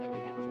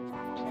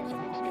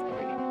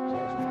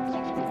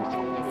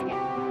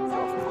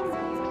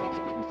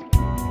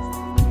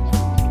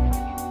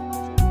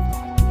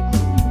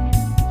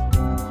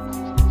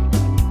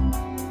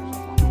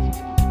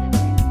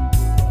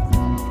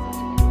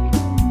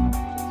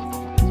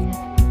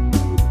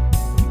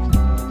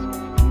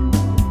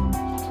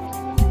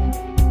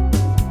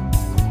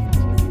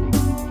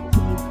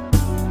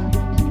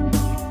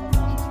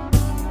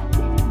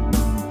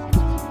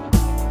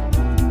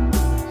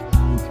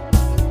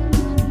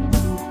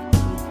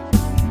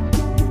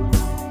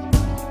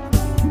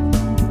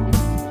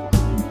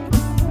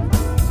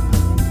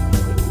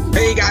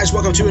guys,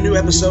 welcome to a new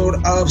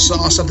episode of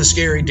Saw Something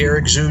Scary.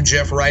 Derek, Zoo,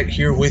 Jeff Wright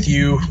here with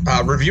you,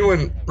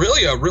 reviewing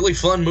really a really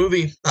fun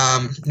movie.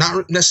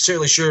 Not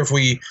necessarily sure if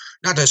we,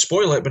 not to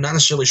spoil it, but not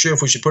necessarily sure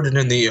if we should put it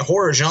in the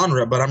horror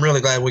genre, but I'm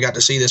really glad we got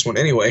to see this one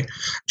anyway.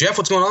 Jeff,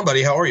 what's going on,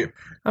 buddy? How are you?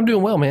 I'm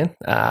doing well, man.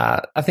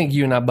 I think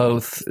you and I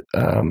both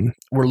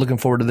were looking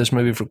forward to this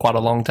movie for quite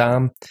a long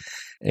time.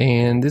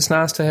 And it's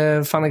nice to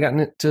have finally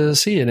gotten to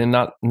see it and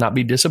not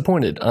be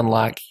disappointed,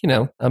 unlike,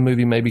 a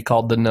movie maybe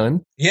called The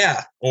Nun.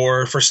 Yeah,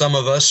 or for some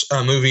of us,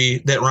 a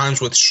movie that rhymes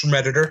with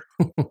Shredder.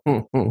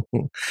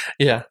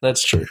 Yeah,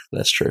 that's true.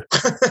 That's true.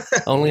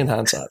 Only in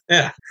hindsight.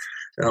 Yeah.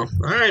 So, all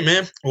right,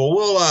 man.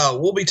 Well,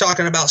 we'll be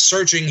talking about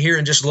Searching here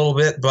in just a little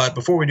bit, but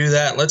before we do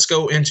that, let's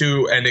go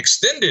into an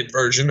extended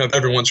version of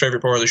everyone's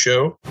favorite part of the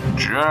show.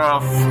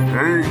 Jeff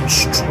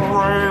hates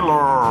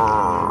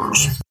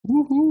trailers.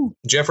 Woohoo.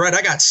 Jeff Wright,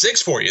 I got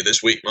 6 for you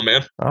this week, my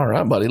man. All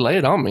right, buddy. Lay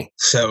it on me.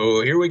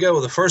 So here we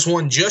go. The first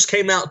one just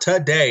came out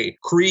today.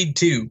 Creed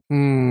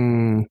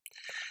 2.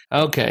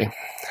 Okay.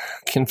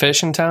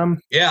 Confession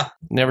time? Yeah.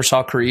 Never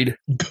saw Creed.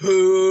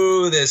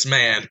 Boo this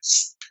man.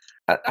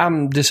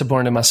 I'm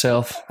disappointed in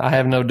myself. I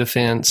have no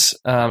defense.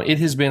 It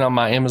has been on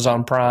my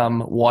Amazon Prime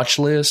watch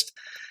list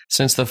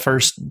since the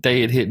first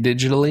day it hit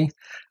digitally.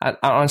 I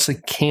honestly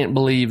can't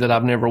believe that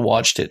I've never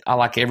watched it. I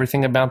like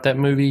everything about that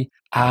movie.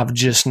 I've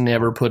just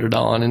never put it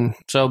on. And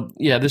so,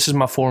 yeah, this is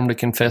my forum to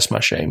confess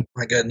my shame.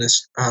 My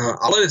goodness.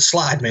 I'll let it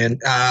slide, man.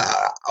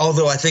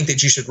 Although I think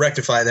that you should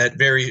rectify that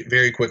very,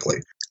 very quickly.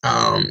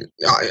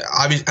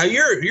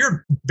 You're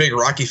a big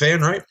Rocky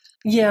fan, right?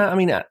 Yeah, I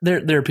mean,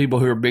 there are people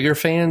who are bigger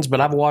fans,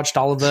 but I've watched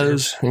all of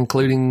those,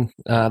 including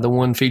the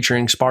one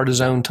featuring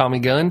Sparta's own Tommy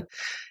Gunn.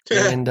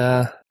 And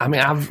I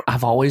mean,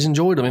 I've always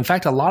enjoyed them. In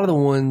fact, a lot of the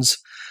ones,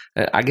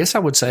 I guess I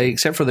would say,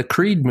 except for the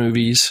Creed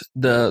movies,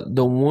 the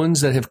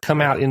ones that have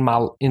come out in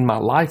my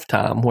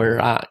lifetime,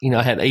 where I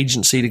had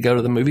agency to go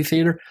to the movie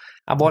theater,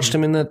 I've watched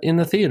them in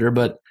the theater.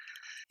 But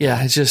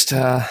yeah, it's just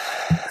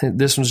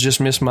this one's just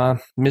missed my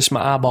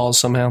eyeballs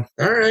somehow.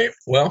 All right,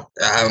 well,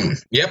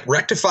 yep,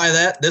 rectify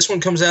that. This one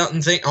comes out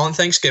on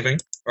Thanksgiving,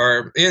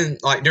 or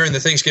during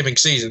the Thanksgiving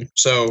season.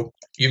 So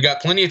you've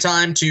got plenty of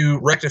time to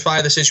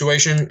rectify the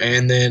situation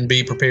and then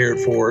be prepared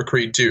for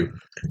Creed 2.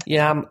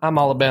 Yeah, I'm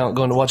all about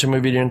going to watch a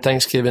movie during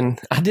Thanksgiving.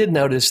 I did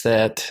notice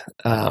that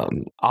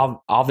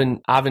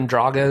Ivan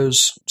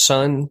Drago's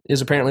son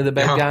is apparently the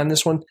bad guy in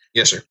this one.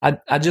 Yes, sir.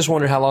 I just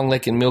wonder how long they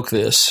can milk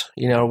this.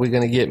 Are we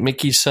going to get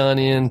Mickey's son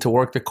in to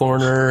work the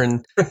corner?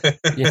 And,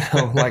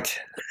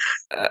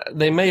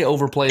 they may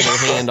overplay their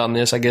hand on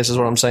this, I guess is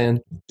what I'm saying.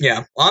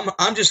 Yeah,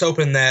 I'm just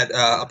hoping that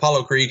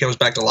Apollo Creed comes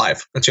back to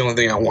life. That's the only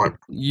thing I want.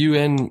 You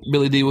and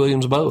Billy D.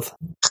 Williams both.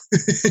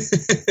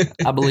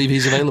 I believe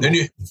he's available.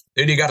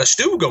 Then you got a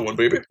stew going,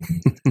 baby.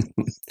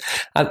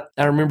 I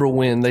remember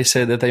when they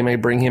said that they may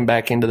bring him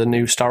back into the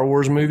new Star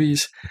Wars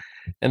movies,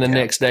 and the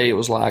next day it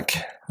was like,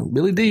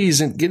 Billy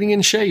D's getting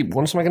in shape,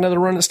 wants to make another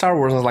run at Star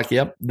Wars. And I was like,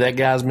 yep, that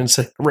guy's been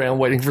sitting around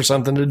waiting for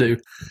something to do.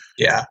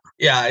 Yeah,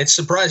 it's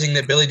surprising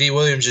that Billy D.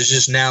 Williams is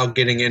just now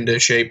getting into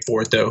shape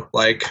for it, though.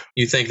 Like,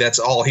 you think that's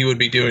all he would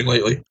be doing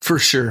lately? For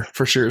sure.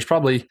 It was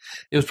probably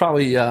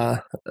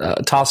a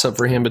toss-up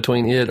for him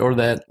between it or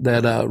that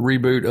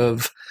reboot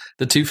of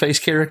the Two-Face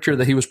character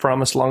that he was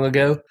promised long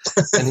ago.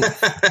 And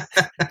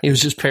he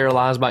was just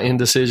paralyzed by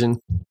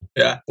indecision.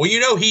 Yeah. Well,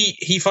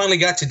 he finally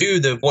got to do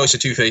the voice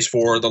of Two-Face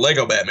for the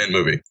Lego Batman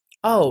movie.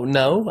 Oh,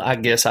 no, I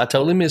guess I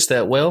totally missed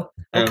that. Well,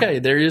 okay,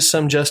 there is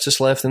some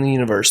justice left in the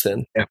universe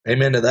then. Yeah,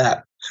 amen to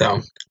that. So I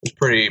was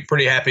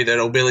pretty happy that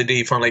old Billy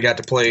D finally got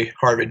to play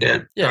Harvey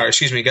Dent. Yeah.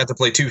 Got to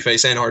play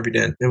Two-Face and Harvey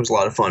Dent. It was a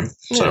lot of fun.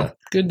 So yeah,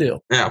 good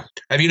deal. Yeah.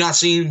 Have you not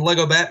seen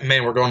Lego Batman?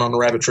 Man, we're going on the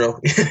rabbit trail.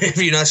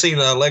 Have you not seen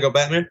Lego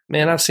Batman?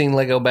 Man, I've seen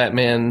Lego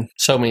Batman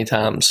so many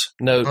times.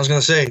 No, I was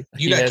going to say,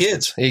 you got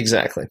kids.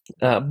 Exactly.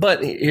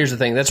 But here's the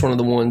thing. That's one of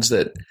the ones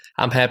that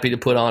I'm happy to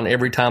put on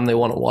every time they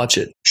want to watch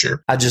it.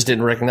 Sure. I just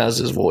didn't recognize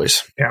his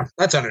voice. Yeah,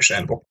 that's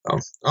understandable.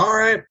 All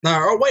right.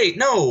 Oh, wait,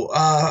 no.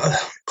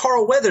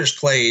 Carl Weathers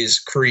plays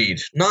Creed,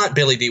 not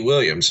Billy D.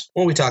 Williams.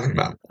 What are we talking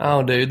about?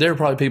 Oh, dude, there are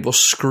probably people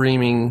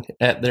screaming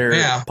at their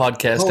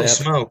podcast Holy app.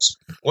 Smokes.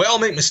 We all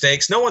make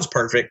mistakes. No one's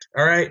perfect,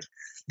 all right?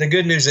 The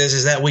good news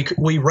is that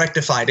we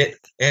rectified it,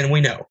 and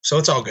we know. So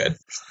it's all good.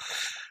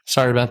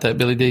 Sorry about that,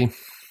 Billy D.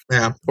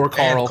 Yeah. Or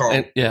Carl.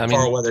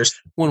 Carl Weathers.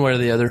 One way or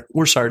the other.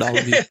 We're sorry to all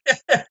of you.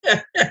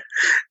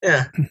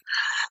 Yeah.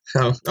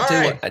 So,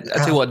 I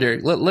tell you what,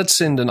 Derek, let's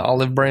send an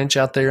olive branch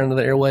out there into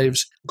the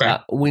airwaves. Okay.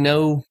 We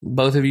know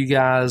both of you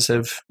guys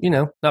have,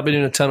 not been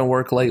doing a ton of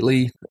work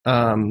lately.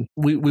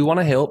 We want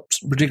to help,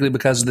 particularly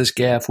because of this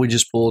gaffe we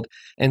just pulled.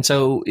 And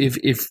so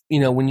if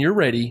when you're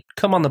ready,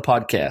 come on the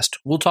podcast.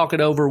 We'll talk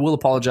it over. We'll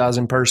apologize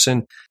in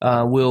person.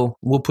 We'll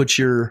put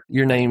your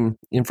name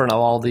in front of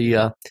all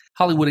the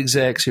Hollywood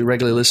execs who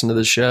regularly listen to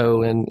the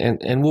show,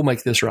 and we'll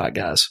make this right,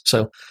 guys.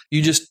 So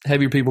you just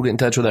have your people get in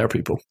touch with our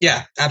people.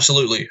 Yeah,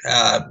 absolutely.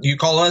 You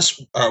call us,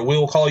 or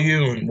we'll call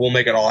you, and we'll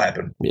make it all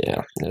happen.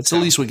 Yeah, that's the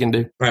least we can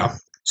do. Well,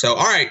 So,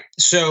 all right.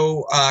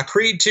 So,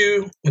 Creed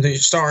 2,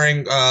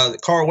 starring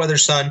Carl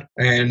Weathers' son.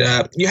 And,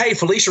 hey,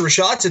 Felicia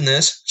Rashad's in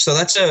this. So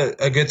that's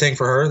a good thing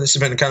for her. This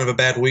has been kind of a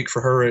bad week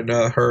for her and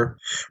her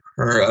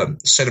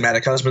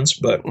cinematic husbands.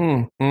 But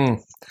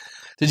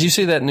Did you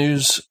see that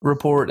news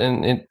report?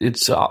 And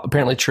it's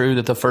apparently true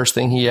that the first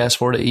thing he asked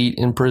for to eat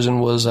in prison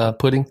was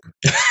pudding.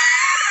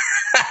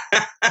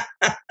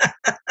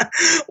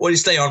 What do you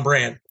stay on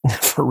brand?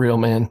 For real,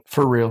 man.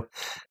 For real.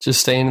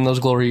 Just staying in those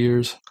glory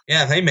years.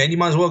 Yeah, hey, man, you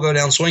might as well go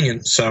down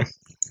swinging. So,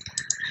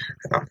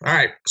 all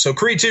right. So,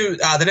 Creed 2,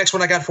 the next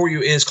one I got for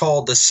you is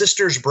called The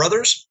Sisters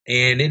Brothers,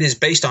 and it is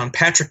based on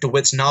Patrick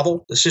DeWitt's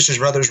novel. The Sisters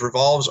Brothers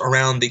revolves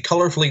around the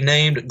colorfully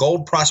named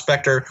gold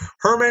prospector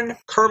Herman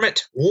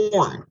Kermit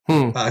Warren,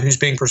 who's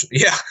being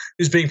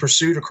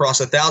pursued across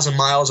 1,000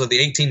 miles of the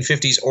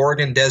 1850s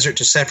Oregon desert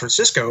to San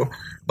Francisco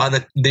by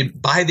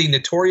the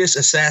notorious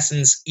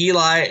assassins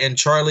Eli and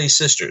Charlie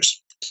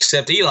sisters.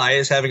 Except Eli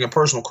is having a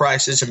personal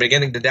crisis and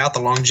beginning to doubt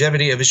the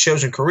longevity of his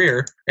chosen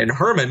career, and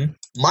Herman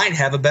might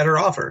have a better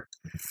offer.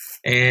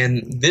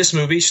 And this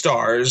movie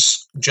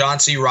stars John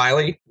C.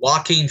 Reilly,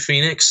 Joaquin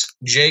Phoenix,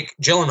 Jake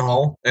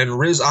Gyllenhaal, and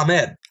Riz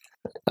Ahmed.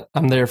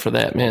 I'm there for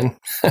that, man.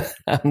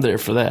 I'm there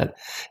for that.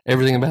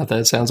 Everything about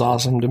that sounds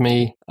awesome to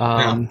me.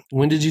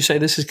 When did you say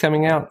this is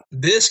coming out?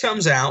 This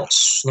comes out,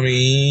 let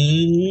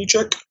me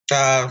check.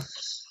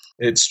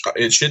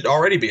 It should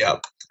already be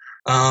out.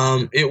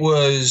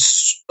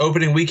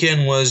 Opening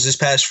weekend was this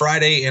past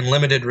Friday and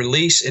limited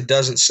release. It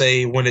doesn't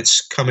say when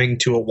it's coming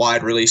to a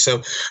wide release.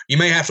 So you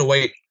may have to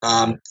wait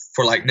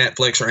for like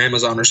Netflix or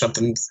Amazon or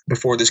something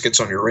before this gets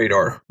on your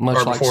radar.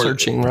 Much like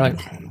searching, right?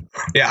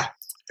 Yeah.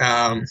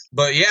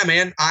 But yeah,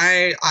 man,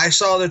 I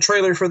saw the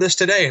trailer for this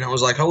today and I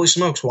was like, holy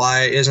smokes,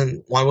 why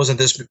wasn't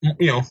this,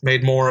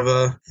 made more of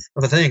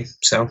a thing?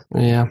 So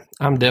yeah,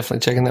 I'm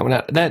definitely checking that one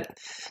out.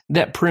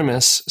 That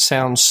premise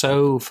sounds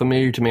so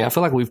familiar to me. I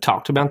feel like we've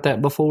talked about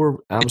that before.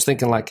 I was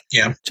thinking like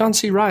John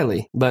C.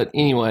 Reilly. But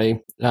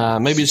anyway,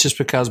 maybe it's just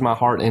because my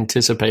heart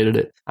anticipated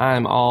it.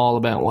 I'm all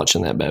about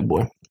watching that bad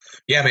boy.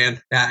 Yeah, man.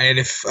 And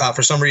if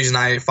for some reason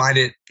I find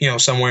it,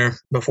 somewhere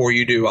before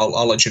you do,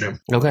 I'll let you know.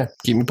 Okay.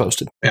 Keep me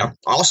posted. Yeah.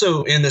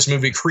 Also in this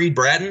movie, Creed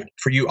Bratton,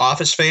 for you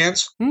Office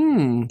fans.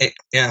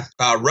 Yeah.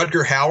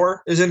 Rutger Hauer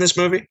is in this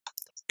movie.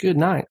 Good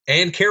night.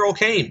 And Carol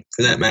Kane,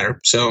 for that matter.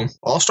 So,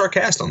 all-star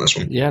cast on this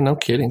one. Yeah, no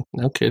kidding.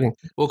 No kidding.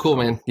 Well, cool,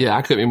 man. Yeah,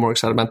 I couldn't be more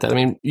excited about that. I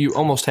mean, you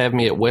almost have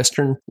me at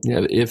Western.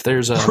 If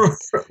there's a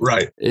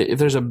right, if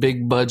there's a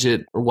big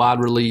budget,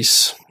 wide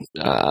release,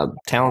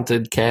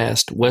 talented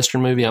cast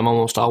Western movie, I'm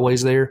almost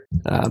always there.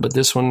 But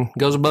this one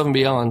goes above and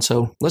beyond.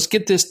 So let's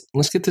get this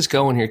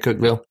going here,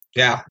 Cookville.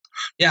 Yeah.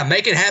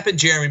 Make it happen,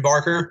 Jeremy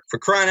Barker, for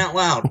crying out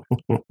loud.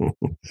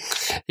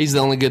 He's the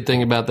only good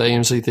thing about the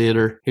AMC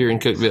theater here in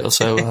Cookville,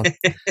 so not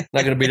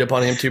going to beat up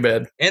on him too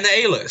bad. And the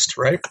A-list,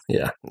 right?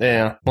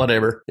 Yeah,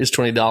 whatever. It's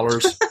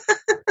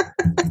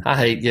 $20. I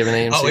hate giving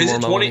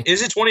AMC more money.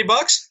 Is it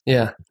 $20?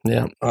 Yeah.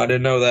 I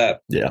didn't know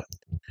that. Yeah.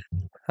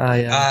 All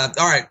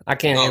right. I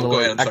can't handle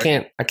it.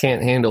 I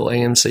can't handle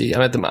AMC.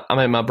 I'm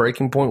at my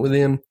breaking point with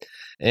them.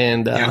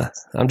 And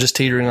I'm just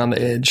teetering on the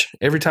edge.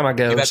 Every time I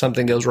go,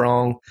 something goes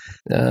wrong.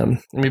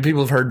 People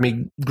have heard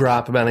me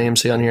gripe about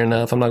AMC on here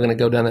enough. I'm not going to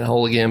go down that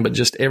hole again. But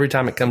just every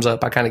time it comes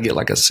up, I kind of get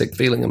like a sick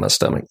feeling in my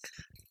stomach.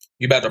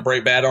 You about to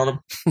break bad on them?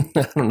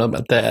 I don't know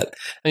about that.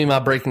 I mean, my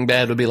breaking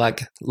bad would be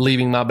like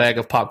leaving my bag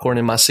of popcorn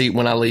in my seat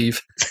when I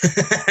leave.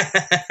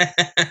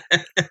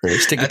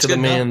 Stick it to the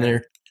man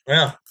there.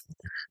 Yeah.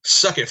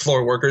 Suck it,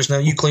 floor workers. Now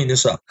you clean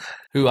this up.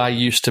 Who I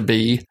used to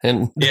be,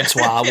 and that's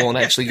why I won't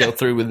actually go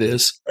through with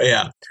this.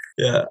 Yeah.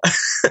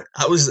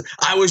 I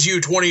was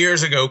you 20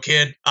 years ago,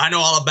 kid. I know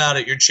all about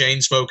it. You're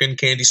chain smoking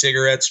candy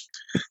cigarettes.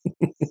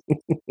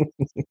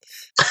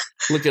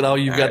 Look at all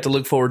you've got to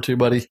look forward to,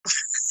 buddy.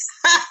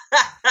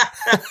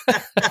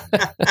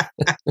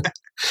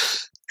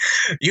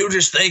 You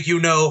just think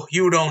you know.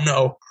 You don't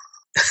know.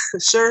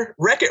 Sir,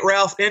 Wreck-It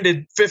Ralph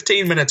ended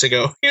 15 minutes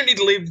ago. You need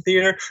to leave the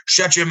theater.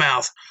 Shut your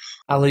mouth.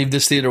 I leave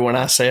this theater when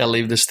I say I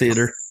leave this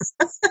theater.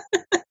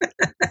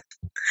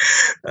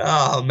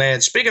 Oh,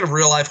 man. Speaking of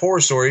real-life horror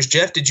stories,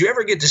 Jeff, did you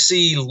ever get to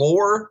see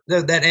Lore,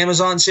 that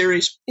Amazon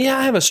series? Yeah,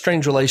 I have a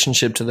strange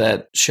relationship to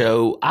that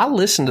show. I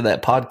listened to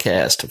that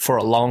podcast for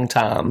a long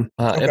time,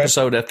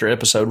 episode after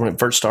episode when it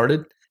first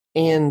started.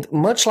 And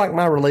much like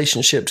my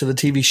relationship to the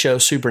TV show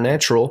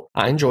Supernatural,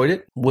 I enjoyed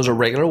it, was a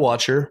regular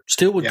watcher,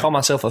 still would call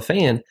myself a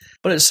fan.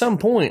 But at some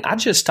point, I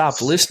just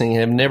stopped listening and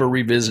have never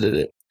revisited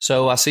it.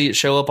 So I see it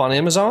show up on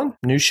Amazon,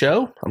 new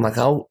show. I'm like,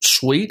 oh,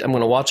 sweet. I'm going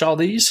to watch all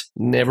these.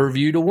 Never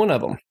viewed a one of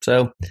them.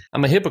 So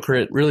I'm a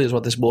hypocrite, really is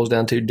what this boils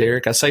down to,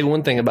 Derek. I say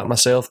one thing about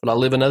myself, but I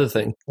live another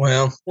thing.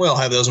 Well, we all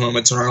have those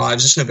moments in our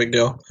lives. It's no big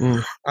deal.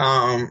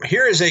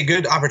 Here is a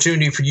good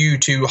opportunity for you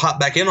to hop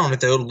back in on it,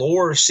 though.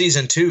 Lore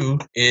Season 2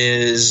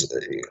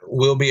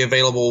 will be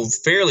available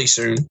fairly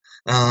soon.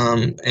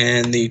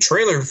 And the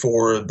trailer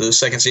for the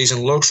second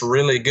season looks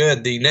really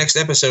good. The next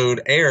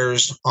episode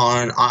airs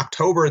on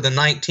October the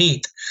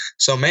 19th.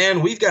 So,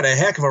 man, we've got a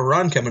heck of a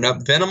run coming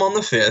up. Venom on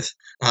the 5th,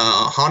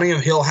 Haunting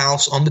of Hill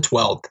House on the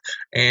 12th,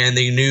 and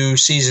the new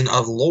season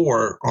of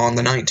Lore on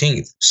the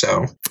 19th.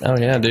 So, oh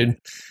yeah, dude.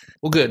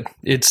 Well, good.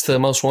 It's the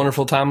most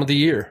wonderful time of the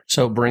year,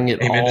 so bring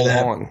it all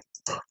on.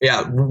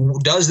 Yeah.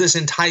 Does this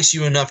entice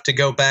you enough to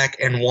go back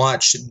and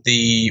watch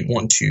the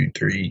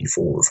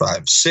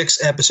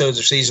 6 episodes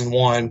of season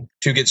 1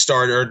 to get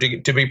started, or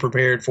to be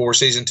prepared for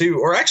season 2?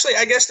 Or actually,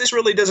 I guess this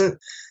really doesn't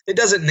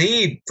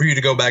need for you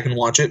to go back and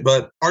watch it,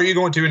 but are you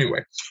going to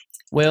anyway?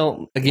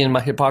 Well, again, my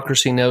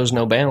hypocrisy knows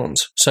no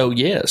bounds. So,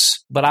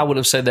 yes, but I would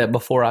have said that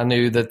before I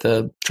knew that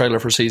the trailer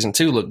for season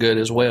 2 looked good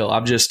as well.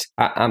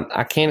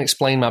 I can't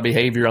explain my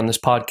behavior on this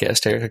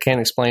podcast, Eric. I can't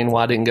explain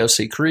why I didn't go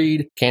see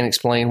Creed. Can't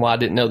explain why I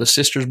didn't know the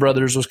Sisters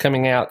Brothers was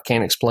coming out.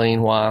 Can't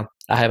explain why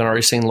I haven't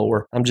already seen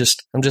Lore. I'm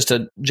just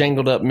a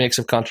jangled up mix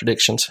of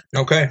contradictions.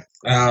 Okay.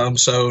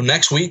 So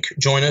next week,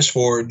 join us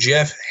for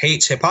Jeff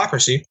Hates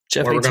Hypocrisy.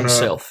 Jeff hates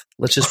himself.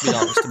 Let's just be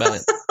honest about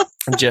it.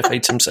 Jeff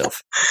hates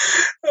himself.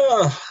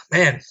 Oh,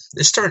 man.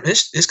 This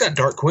got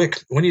dark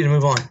quick. We need to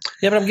move on.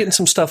 Yeah, but I'm getting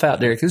some stuff out,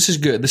 Derek. This is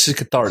good. This is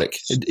cathartic.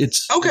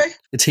 It's okay.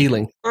 It's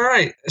healing. All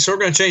right. So we're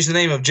going to change the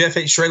name of Jeff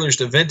Hates Trailers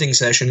to Venting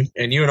Session,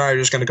 and you and I are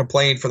just going to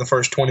complain for the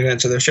first 20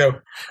 minutes of the show.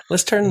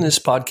 Let's turn this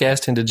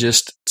podcast into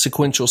just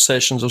sequential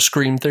sessions of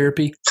scream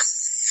therapy.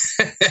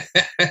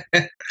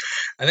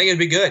 I think it'd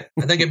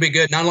be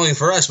good. Not only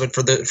for us, but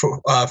for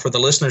the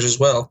listeners as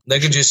well. They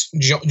can just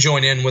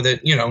join in with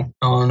it,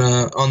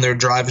 on their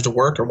drives to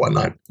work or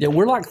whatnot. Yeah,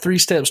 we're like 3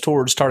 steps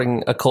towards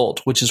starting a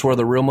cult, which is where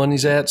the real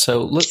money's at.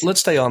 So let's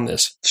stay on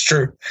this. It's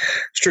true.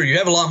 You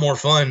have a lot more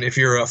fun if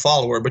you're a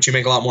follower, but you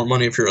make a lot more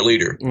money if you're a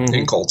leader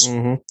in cults.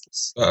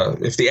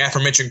 Mm-hmm. If the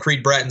aforementioned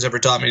Creed Bratton's ever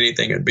taught me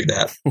anything, it'd be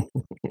that.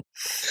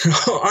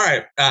 All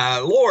right.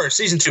 Lore,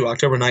 season 2,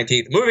 October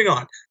 19th. Moving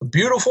on.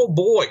 Beautiful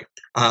Boy,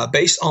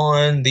 based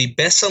on the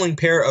best-selling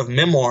pair of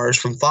memoirs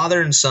from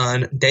father and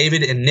son,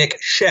 David and Nick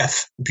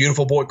Sheff.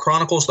 Beautiful Boy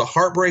chronicles the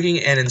heartbreaking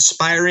and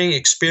inspiring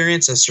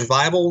experience of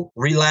survival,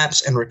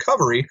 relapse, and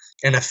recovery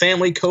in a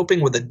family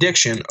coping with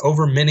addiction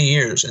over many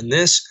years. And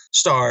this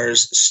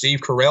stars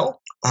Steve Carell.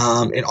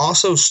 It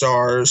also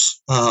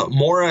stars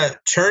Maura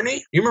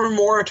Tierney. You remember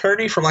Maura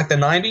Tierney from like the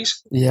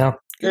 90s? Yeah.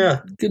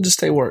 Yeah. Good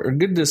to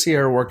good to see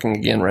her working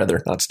again,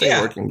 rather. Not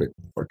working, but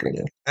working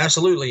again.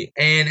 Absolutely.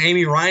 And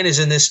Amy Ryan is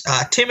in this.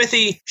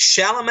 Timothée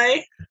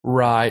Chalamet.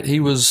 Right. He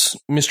was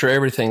Mr.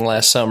 Everything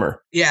last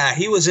summer. Yeah,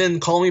 he was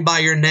in Call Me By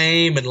Your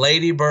Name and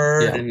Lady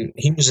Bird, and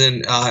he was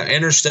in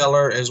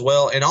Interstellar as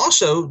well. And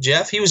also,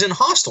 Jeff, he was in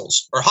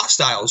Hostiles.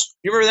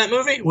 You remember that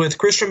movie with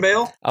Christian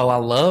Bale? Oh, I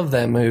love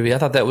that movie. I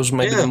thought that was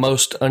maybe the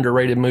most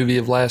underrated movie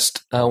of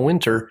last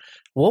winter.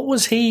 What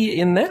was he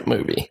in that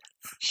movie?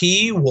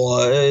 He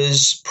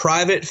was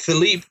Private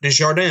Philippe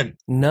Desjardins.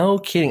 No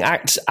kidding.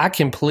 I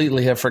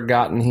completely have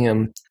forgotten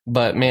him.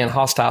 But man,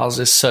 Hostiles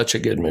is such a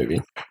good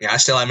movie. Yeah, I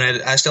still haven't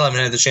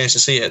had the chance to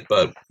see it,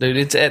 but dude,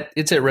 it's at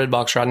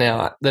Redbox right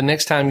now. The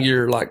next time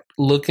you're like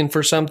looking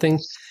for something,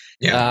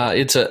 I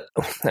hate to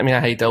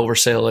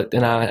oversell it,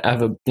 and I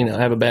have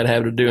a bad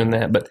habit of doing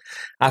that, but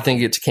I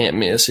think it's can't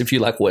miss if you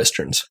like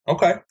westerns.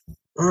 Okay.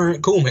 All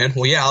right, cool, man.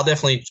 Well, yeah, I'll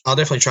definitely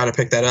try to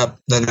pick that up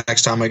the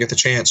next time I get the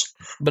chance.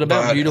 But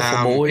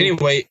Beautiful Boy,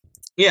 anyway,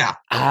 yeah,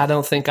 I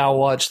don't think I'll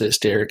watch this,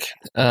 Derek.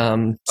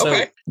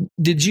 Okay.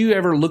 Did you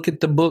ever look at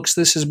the books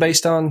this is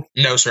based on?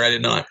 No, sir, I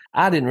did not.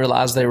 I didn't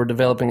realize they were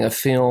developing a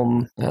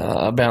film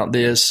about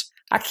this.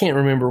 I can't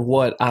remember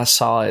what I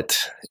saw it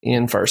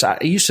in first. I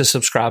used to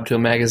subscribe to a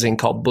magazine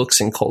called Books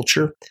and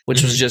Culture,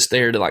 which was just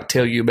there to like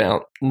tell you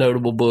about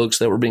notable books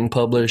that were being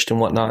published and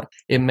whatnot.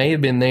 It may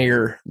have been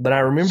there, but I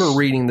remember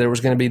reading there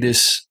was going to be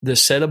this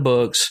set of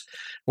books,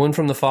 one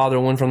from the father,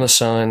 one from the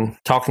son,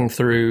 talking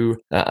through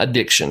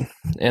addiction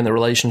and the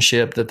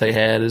relationship that they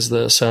had as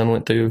the son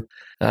went through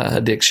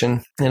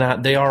addiction.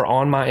 And they are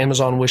on my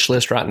Amazon wish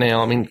list right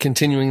now. I mean,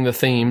 continuing the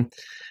theme.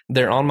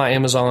 They're on my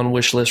Amazon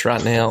wish list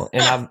right now,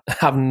 and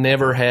I've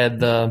never had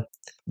the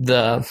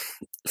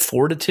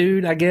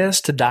fortitude, I guess,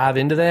 to dive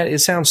into that. It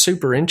sounds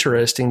super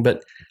interesting,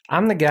 but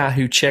I'm the guy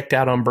who checked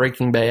out on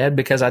Breaking Bad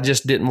because I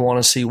just didn't want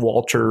to see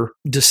Walter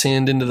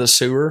descend into the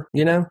sewer,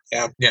 Yeah.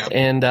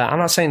 And I'm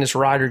not saying it's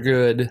right or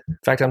good. In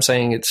fact, I'm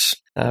saying it's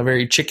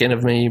very chicken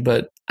of me,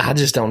 but I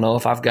just don't know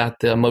if I've got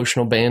the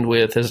emotional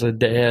bandwidth as a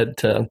dad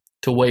to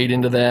wade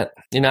into that.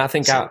 I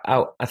think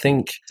I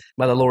think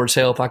by the Lord's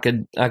help I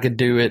could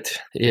do it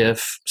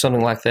if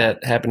something like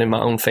that happened in my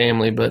own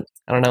family, but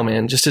I don't know,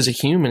 man. Just as a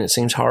human, it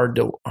seems hard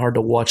to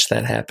watch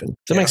that happen.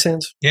 Does that make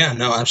sense? Yeah,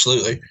 no,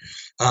 absolutely.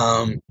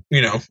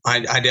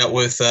 I dealt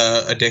with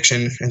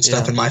addiction and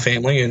stuff in my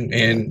family,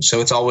 and so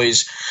it's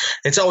always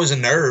a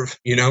nerve,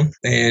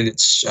 and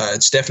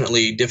it's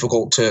definitely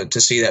difficult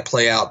to see that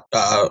play out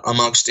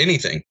amongst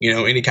anything,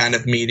 any kind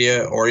of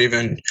media or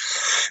even,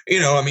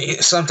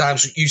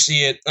 sometimes you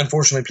see it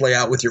unfortunately play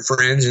out with your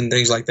friends and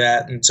things like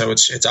that, and so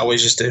it's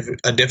always just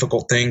a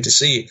difficult thing to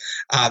see.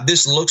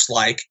 This looks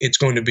like it's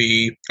going to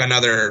be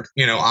another,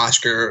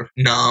 Oscar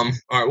nom,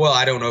 or well,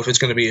 I don't know if it's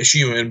going to be a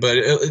shoo-in, but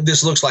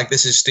this looks like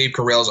this is Steve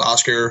Carell Rail's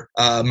Oscar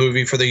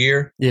movie for the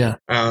year. Yeah.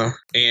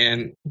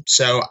 And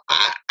so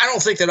I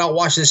don't think that I'll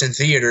watch this in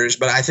theaters,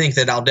 but I think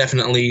that I'll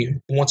definitely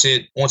once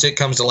it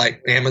comes to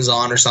like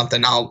Amazon or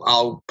something,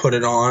 I'll put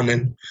it on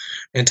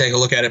and take a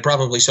look at it,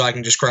 probably so I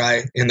can just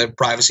cry in the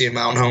privacy of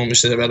my own home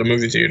instead of at a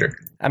movie theater.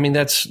 I mean,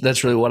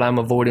 that's really what I'm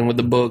avoiding with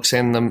the books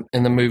and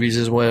the movies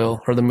as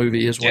well, or the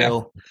movie as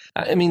well.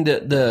 I mean,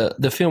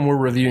 the film we're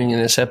reviewing in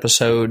this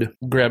episode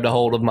grabbed a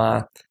hold of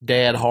my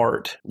dad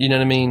heart. You know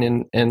what I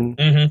mean? And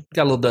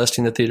got a little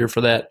dusty in the theater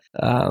for that.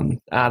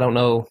 I don't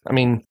know. I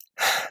mean,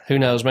 who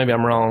knows? Maybe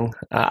I'm wrong.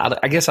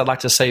 I guess I'd like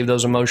to save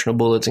those emotional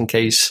bullets in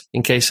case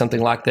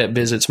something like that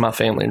visits my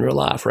family in real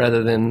life,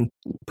 rather than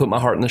put my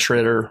heart in the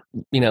shredder,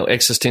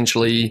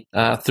 existentially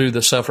through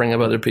the suffering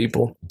of other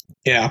people.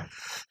 Yeah.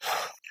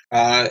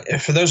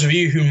 For those of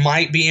you who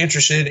might be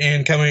interested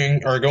in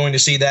coming or going to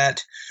see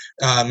that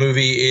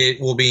movie,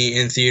 it will be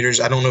in theaters.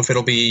 I don't know if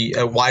it'll be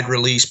a wide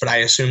release, but I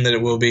assume that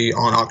it will be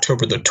on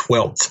October the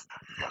 12th.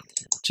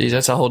 Geez,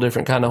 that's a whole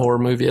different kind of horror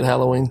movie at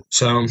Halloween.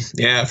 So,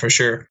 yeah, for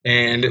sure.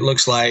 And it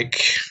looks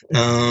like,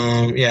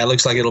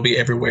 it'll be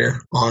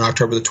everywhere on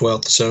October the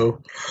 12th.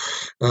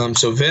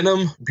 So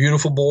Venom,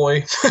 Beautiful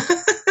Boy,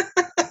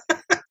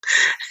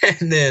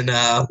 and then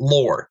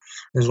Lore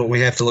is what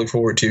we have to look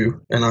forward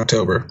to in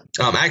October.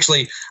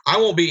 Actually, I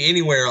won't be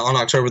anywhere on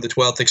October the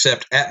 12th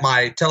except at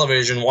my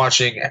television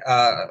watching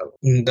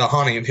The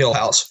Haunting of Hill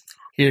House.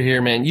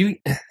 Here, man.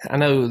 I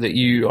know that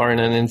you are in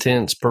an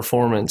intense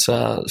performance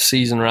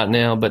season right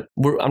now, but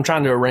I'm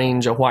trying to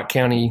arrange a White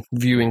County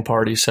viewing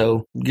party.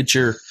 So get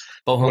your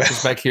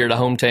bohunkers back here to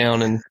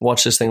hometown and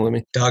watch this thing with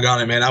me.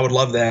 Doggone it, man! I would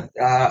love that.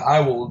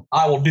 I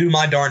will do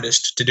my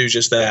darndest to do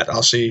just that.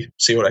 I'll see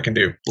what I can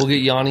do. We'll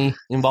get Yanni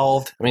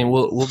involved. I mean,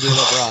 we'll do it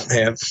up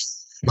right. Man,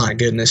 my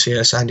goodness,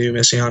 yes, I do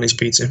miss Yanni's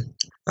pizza.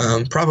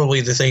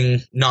 Probably the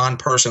thing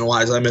non-person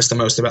wise I miss the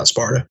most about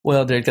Sparta.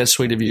 Well, Derek, that's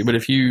sweet of you. But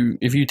if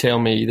you tell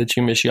me that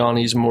you miss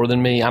Yanni's more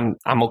than me, I'm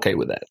okay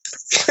with that.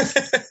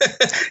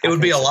 It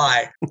would be a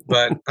lie,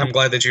 but I'm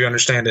glad that you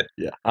understand it.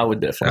 Yeah, I would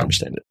definitely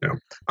understand it. Yeah.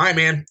 All right,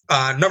 man.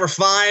 Number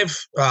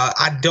 5.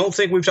 I don't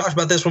think we've talked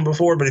about this one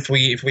before, but if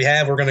we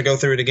have, we're going to go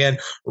through it again.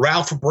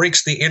 Ralph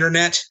breaks the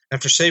internet.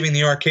 After saving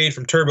the arcade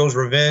from Turbo's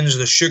revenge,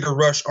 the Sugar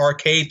Rush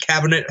arcade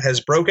cabinet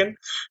has broken,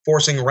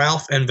 forcing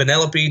Ralph and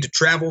Vanellope to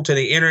travel to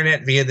the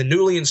internet via the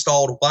newly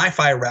installed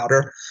Wi-Fi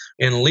router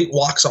in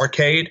Leetwalk's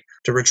arcade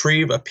to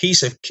retrieve the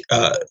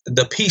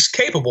piece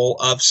capable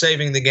of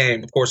saving the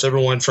game. Of course,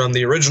 everyone from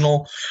the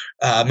original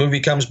movie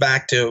comes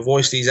back to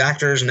voice these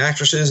actors and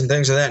actresses and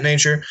things of that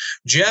nature.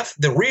 Jeff,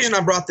 the reason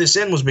I brought this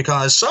in was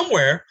because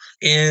somewhere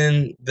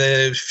in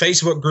the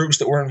Facebook groups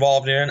that we're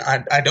involved in,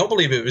 I don't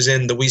believe it was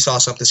in the We Saw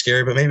Something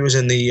Scary, but maybe it was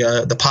in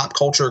the Pop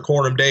Culture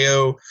Cornum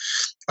Deo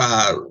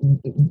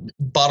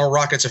Bottle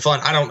Rockets of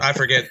Fun. I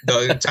forget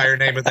the entire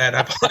name of that.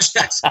 I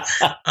apologize.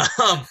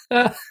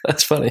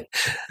 That's funny.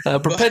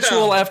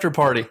 Perpetual after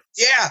party.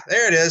 Yeah,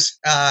 there it is.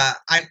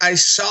 I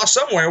saw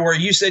somewhere where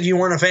you said you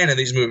weren't a fan of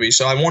these movies,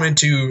 so I wanted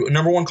to,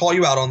 number one, call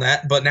you out on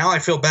that, but now I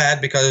feel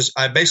bad because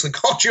I basically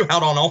called you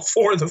out on all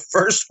 4 of the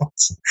first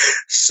ones.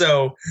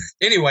 So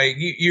anyway,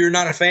 you're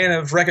not a fan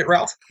of Wreck-It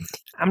Ralph?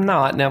 I'm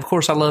not. Now, of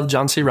course, I love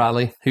John C.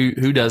 Reilly.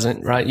 Who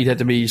doesn't, right? You'd have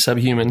to be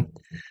subhuman.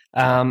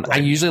 Right. I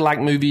usually like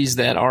movies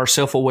that are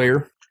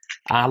self-aware.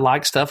 I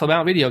like stuff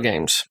about video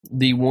games.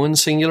 The one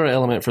singular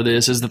element for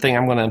this is the thing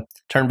I'm going to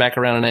turn back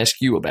around and ask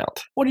you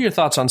about. What are your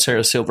thoughts on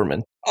Sarah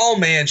Silverman? Oh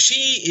man,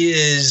 she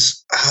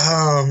is a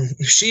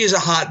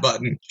hot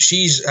button.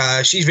 She's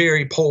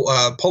very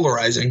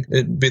polarizing.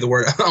 It'd be the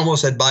word. I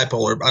almost said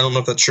bipolar. I don't know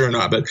if that's true or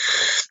not, but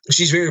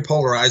she's very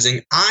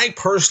polarizing. I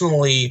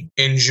personally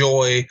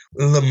enjoy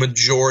the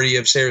majority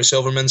of Sarah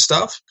Silverman's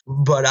stuff,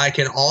 but I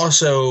can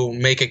also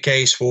make a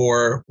case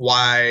for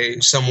why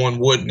someone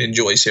wouldn't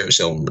enjoy Sarah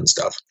Silverman's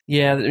stuff.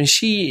 Yeah, I mean,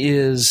 she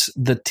is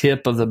the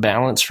tip of the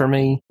balance for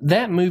me.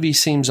 That movie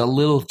seems a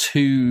little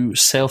too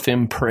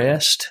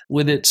self-impressed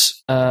with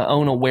its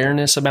own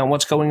awareness about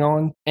what's going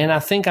on. And I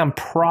think I'm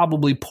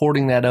probably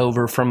porting that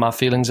over from my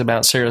feelings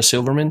about Sarah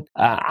Silverman.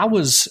 I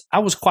was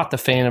quite the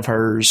fan of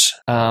hers,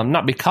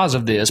 not because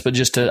of this, but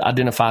just to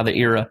identify the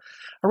era.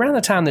 Around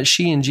the time that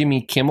she and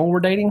Jimmy Kimmel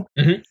were dating.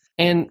 Mm-hmm.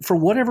 And for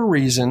whatever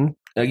reason,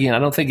 again, I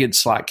don't think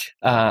it's like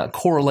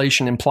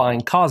correlation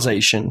implying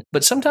causation,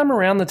 but sometime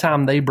around the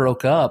time they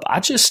broke up, I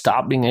just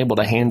stopped being able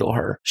to handle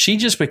her. She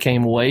just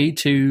became way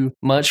too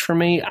much for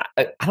me.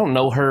 I don't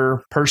know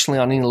her personally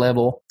on any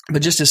level,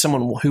 but just as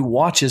someone who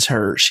watches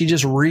her, she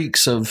just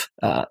reeks of,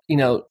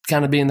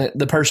 kind of being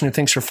the person who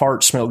thinks her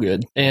farts smell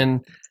good.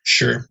 And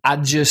sure, I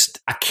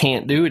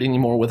can't do it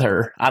anymore with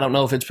her. I don't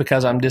know if it's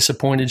because I'm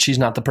disappointed she's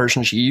not the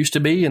person she used to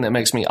be, and that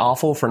makes me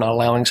awful for not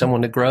allowing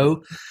someone to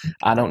grow.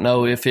 I don't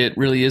know if it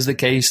really is the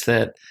case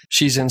that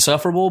she's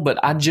insufferable, but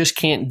I just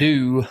can't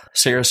do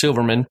Sarah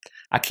Silverman.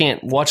 I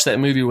can't watch that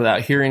movie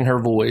without hearing her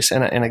voice.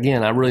 And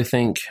again, I really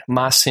think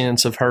my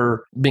sense of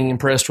her being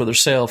impressed with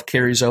herself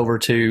carries over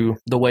to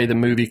the way the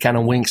movie kind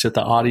of winks at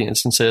the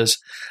audience and says,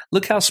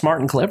 look how smart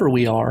and clever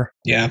we are.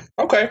 Yeah.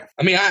 Okay.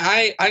 I mean,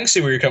 I can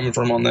see where you're coming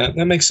from on that.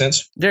 That makes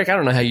sense. Derek, I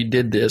don't know how you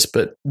did this,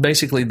 but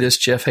basically this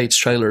Jeff Hates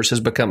Trailers has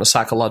become a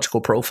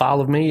psychological profile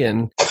of me,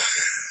 and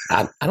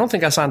I don't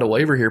think I signed a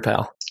waiver here,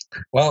 pal.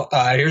 Well,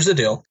 here's the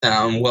deal.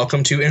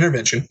 Welcome to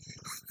Intervention.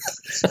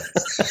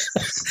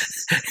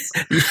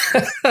 You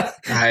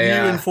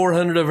and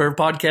 400 of our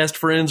podcast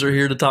friends are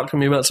here to talk to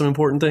me about some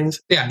important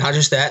things. Yeah, not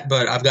just that,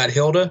 but I've got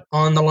Hilda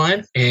on the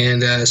line,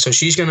 and so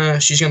she's gonna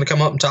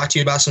come up and talk to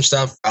you about some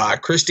stuff.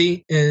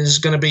 Christy is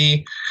gonna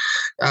be.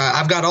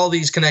 I've got all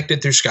these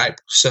connected through Skype,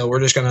 so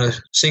we're just gonna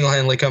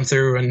single-handedly come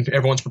through, and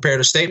everyone's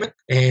prepared a statement,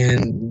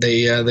 and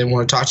they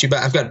want to talk to you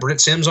about. I've got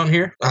Brent Sims on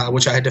here,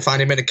 which I had to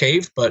find him in a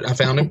cave, but I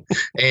found him,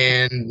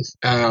 and.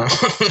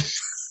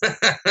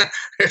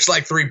 There's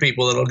like 3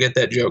 people that'll get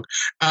that joke.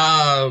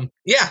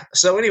 Yeah.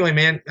 So anyway,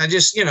 man, I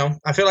just,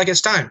 I feel like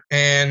it's time.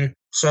 And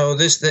so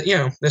this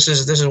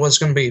is what it's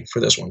going to be for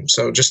this one.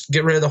 So just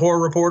get rid of the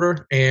horror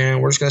reporter, and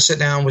we're just going to sit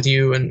down with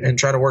you and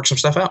try to work some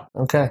stuff out.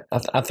 Okay.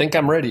 I think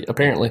I'm ready,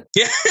 apparently.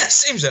 Yeah, it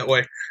seems that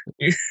way.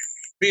 You're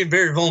being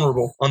very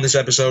vulnerable on this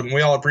episode, and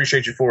we all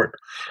appreciate you for it.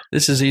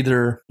 This is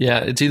either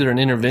an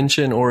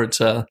intervention or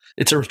it's a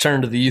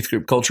return to the youth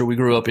group culture we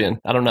grew up in.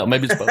 I don't know.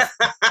 Maybe it's both.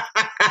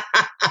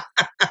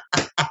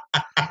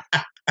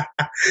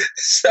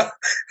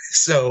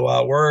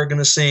 So we're going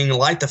to sing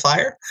Light the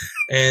Fire,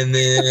 and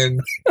then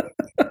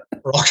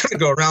we're all going to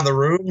go around the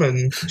room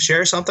and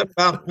share something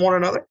about one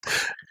another.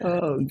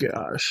 Oh,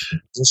 gosh.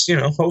 Just,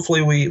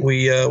 hopefully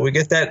we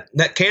get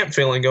that camp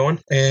feeling going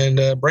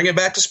and bring it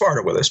back to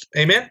Sparta with us.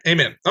 Amen?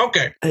 Amen.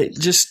 Okay. Hey,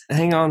 just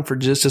hang on for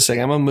just a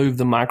second. I'm going to move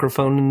the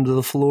microphone into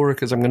the floor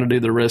because I'm going to do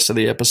the rest of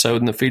the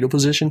episode in the fetal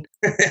position.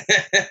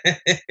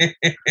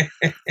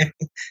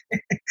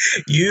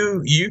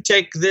 You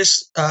take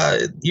this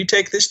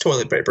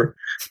toilet paper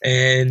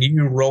and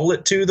you roll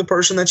it to the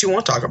person that you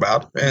want to talk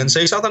about and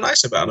say something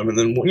nice about them, and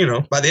then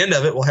by the end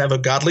of it we'll have a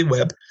godly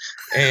web.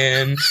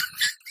 And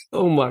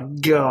oh my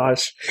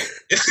gosh.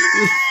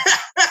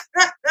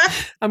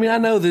 I mean, I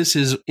know this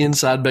is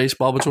inside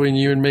baseball between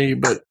you and me,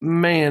 but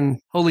man,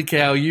 holy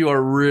cow, you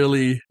are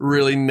really,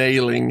 really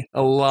nailing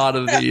a lot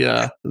of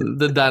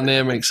the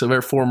dynamics of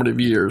our formative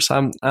years.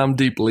 I'm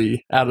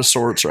deeply out of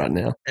sorts right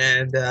now.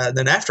 And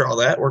then after all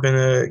that, we're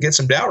gonna get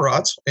some dowel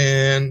rods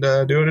and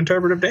do an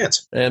interpretive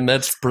dance. And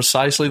that's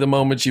precisely the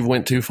moment you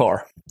went too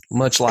far,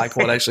 much like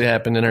what actually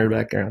happened in our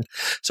background.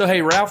 So,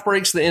 hey, Ralph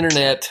breaks the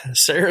internet.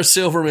 Sarah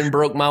Silverman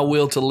broke my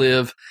will to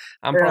live.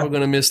 I'm probably going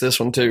to miss this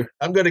one, too.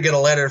 I'm going to get a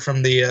letter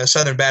from the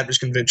Southern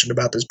Baptist Convention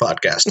about this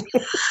podcast.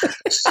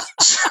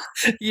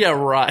 Yeah,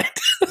 right.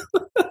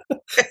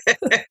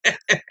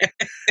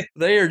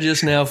 They are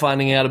just now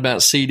finding out about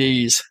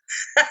CDs.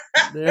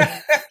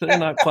 They're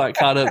not quite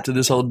caught up to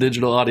this whole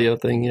digital audio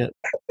thing yet.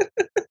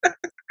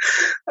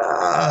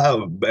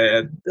 Oh,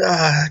 man.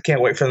 I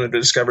can't wait for them to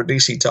discover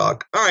DC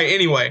Talk. All right,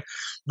 anyway.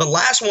 The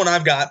last one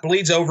I've got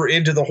bleeds over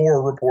into the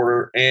horror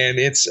reporter, and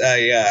it's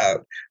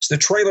the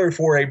trailer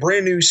for a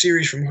brand new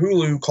series from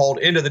Hulu called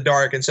Into the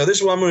Dark. And so this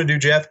is what I'm going to do,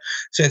 Jeff,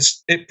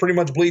 since it pretty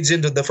much bleeds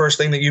into the first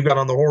thing that you've got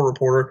on the horror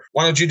reporter.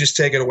 Why don't you just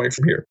take it away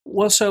from here?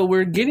 Well, so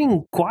we're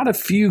getting quite a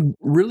few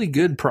really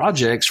good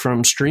projects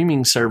from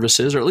streaming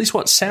services, or at least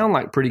what sound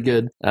like pretty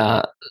good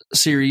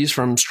series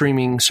from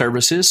streaming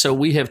services. So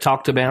we have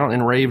talked about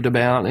and raved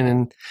about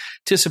and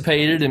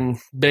anticipated and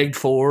begged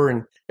for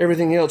and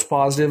everything else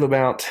positive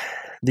about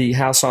the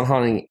House on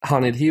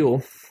Haunted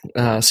Hill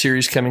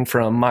series coming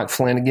from Mike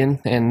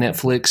Flanagan and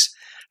Netflix.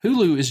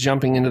 Hulu is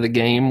jumping into the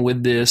game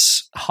with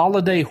this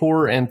holiday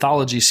horror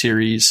anthology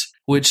series,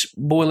 which,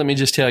 boy, let me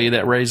just tell you,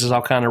 that raises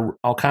all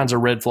kinds of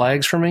red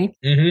flags for me.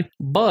 Mm-hmm.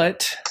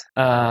 But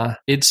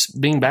it's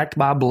being backed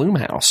by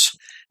Blumhouse.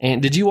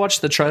 And did you watch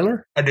the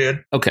trailer? I did.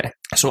 Okay.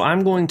 So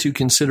I'm going to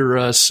consider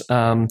us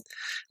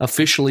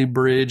officially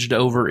bridged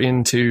over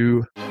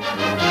into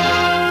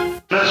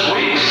This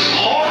week's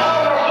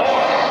Horror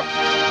Report.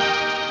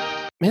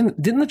 Man,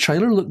 didn't the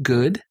trailer look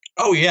good?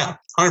 Oh, yeah.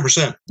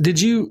 100%.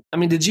 Did you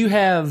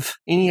have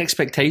any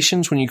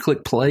expectations when you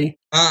clicked play?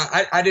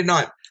 I did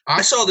not.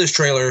 I saw this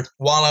trailer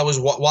while I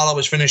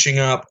was finishing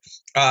up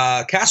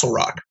Castle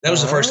Rock. That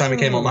was the first time it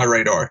came on my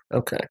radar.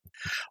 Okay.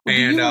 Well,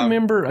 do you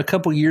remember a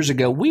couple years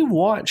ago, we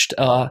watched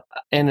an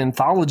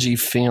anthology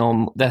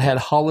film that had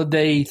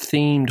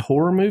holiday-themed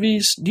horror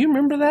movies? Do you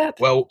remember that?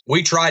 Well,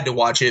 we tried to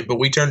watch it, but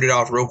we turned it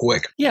off real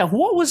quick. Yeah,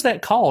 what was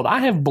that called? I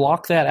have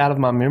blocked that out of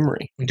my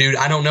memory. Dude,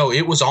 I don't know.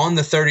 It was on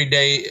the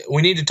 30-day.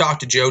 We need to talk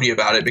to Jody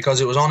about it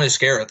because it was on his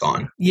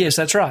Scare-a-thon. Yes,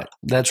 that's right.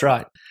 That's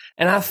right.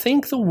 And I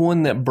think the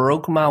one that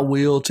broke my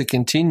will to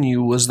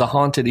continue was the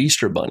Haunted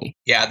Easter Bunny.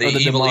 Yeah, the evil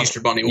demonic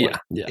Easter Bunny one.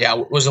 Yeah,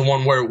 it was the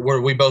one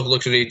where we both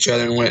looked at each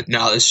other and went,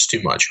 no, this is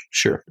too much.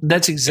 Sure.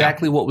 That's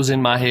exactly what was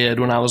in my head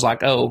when I was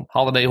like, oh,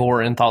 holiday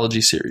horror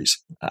anthology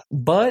series.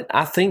 But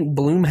I think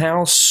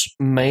Blumhouse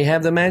may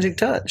have the magic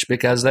touch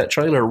because that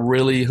trailer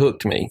really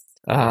hooked me.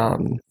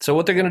 So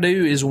what they're going to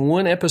do is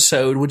one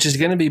episode, which is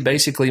going to be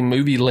basically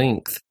movie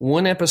length,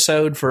 one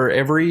episode for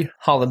every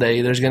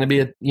holiday. There's going to be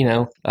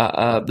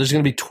there's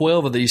going to be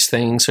 12 of these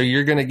things. So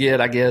you're going to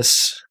get, I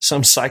guess,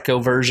 some psycho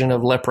version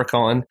of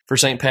Leprechaun for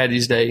St.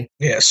 Patty's Day.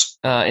 Yes.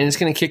 And it's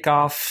going to kick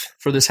off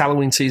for this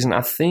Halloween season,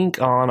 I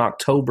think, on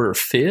October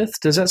 5th.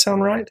 Does that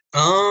sound right?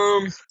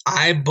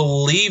 I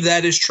believe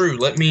that is true.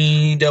 Let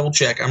me double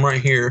check. I'm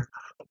right here.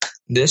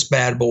 This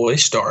bad boy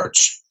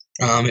starts.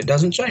 It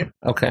doesn't say.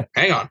 Okay.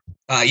 Hang on.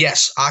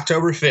 Yes,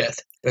 October 5th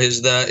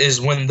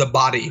is when The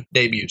Body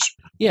debuts.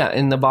 Yeah,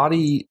 and The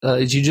Body,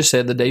 as you just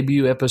said, the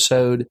debut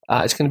episode,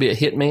 it's going to be a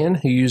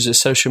hitman who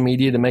uses social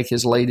media to make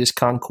his latest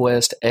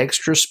conquest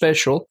extra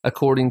special,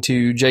 according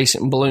to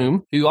Jason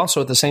Blum, who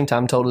also at the same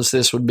time told us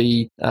this would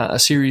be a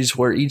series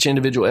where each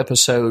individual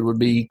episode would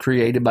be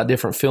created by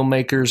different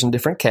filmmakers and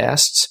different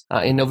casts.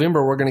 In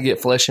November, we're going to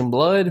get Flesh and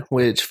Blood,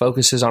 which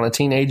focuses on a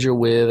teenager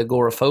with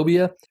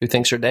agoraphobia who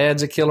thinks her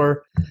dad's a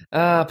killer.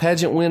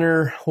 Pageant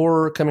winner,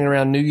 horror coming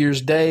around New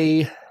Year's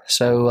Day.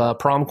 So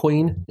Prom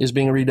Queen is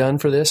being redone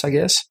for this, I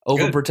guess.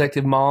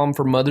 Overprotective Mom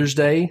for Mother's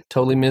Day.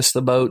 Totally missed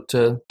the boat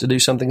to do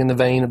something in the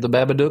vein of the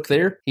Babadook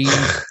there.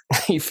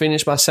 He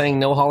finished by saying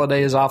no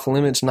holiday is off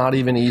limits, not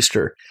even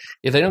Easter.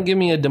 If they don't give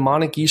me a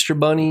demonic Easter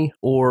bunny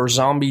or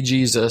zombie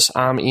Jesus,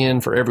 I'm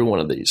in for every one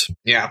of these.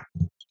 Yeah.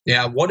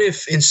 Yeah, what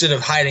if instead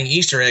of hiding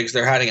Easter eggs,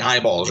 they're hiding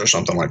eyeballs or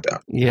something like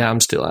that? Yeah, I'm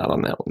still out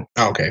on that one.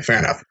 Okay, fair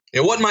enough.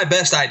 It wasn't my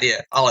best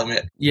idea, I'll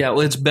admit. Yeah,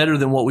 well, it's better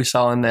than what we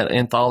saw in that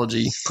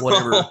anthology,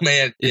 whatever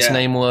its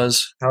name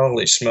was.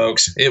 Holy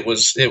smokes. It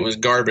was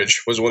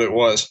garbage, was what it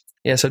was.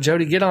 Yeah, so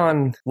Jody, get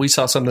on We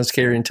Saw Something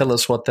Scary and tell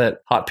us what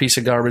that hot piece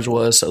of garbage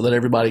was so that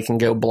everybody can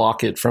go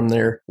block it from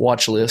their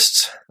watch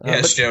lists.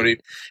 Yes, Jody.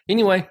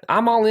 Anyway,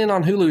 I'm all in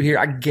on Hulu here.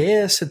 I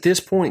guess at this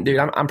point, dude,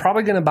 I'm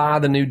probably going to buy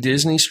the new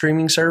Disney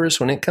streaming service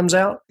when it comes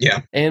out.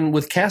 Yeah. And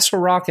with Castle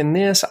Rock and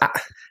this,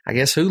 I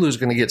guess Hulu's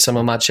going to get some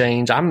of my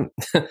change. I'm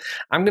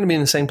going to be in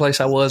the same place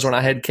I was when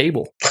I had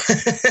cable.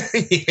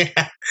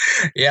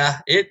 Yeah.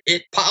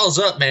 It piles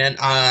up, man.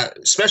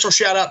 Special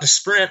shout out to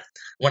Sprint.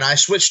 When I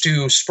switched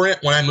to Sprint,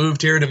 when I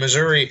moved here to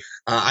Missouri,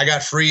 I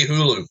got free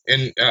Hulu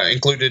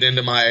included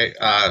into my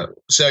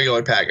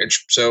cellular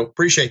package. So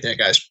appreciate that,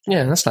 guys.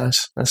 Yeah, that's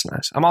nice. That's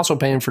nice. I'm also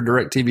paying for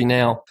DirecTV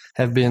now.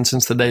 Have been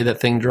since the day that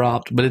thing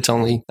dropped, but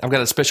I've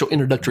got a special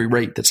introductory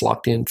rate that's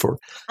locked in for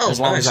as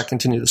long as I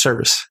continue the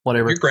service.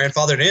 Whatever. You're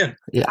grandfathered in.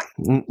 Yeah,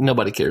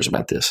 nobody cares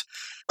about this.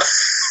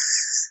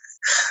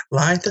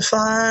 Light the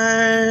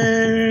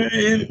fire.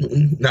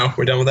 No,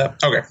 we're done with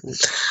that. Okay.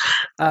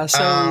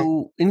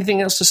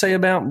 Anything else to say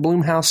about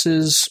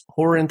Blumhouse's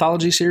horror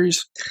anthology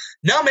series?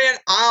 No, man.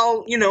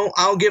 I'll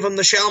give them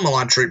the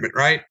Shyamalan treatment,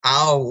 right?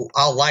 I'll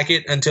like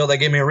it until they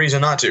give me a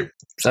reason not to.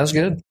 Sounds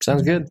good.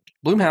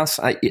 Blumhouse.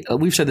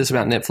 We've said this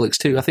about Netflix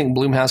too. I think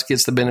Blumhouse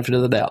gets the benefit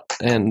of the doubt,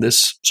 and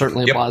this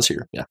certainly applies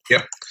here. Yeah.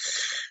 Yep.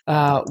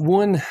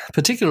 One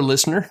particular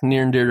listener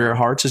near and dear to our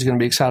hearts is going to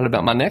be excited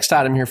about my next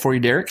item here for you,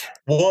 Derek.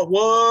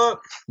 What?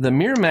 The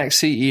Miramax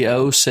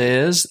CEO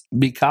says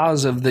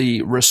because of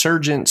the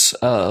resurgence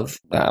of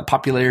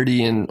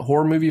popularity in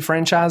horror movie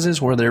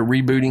franchises where they're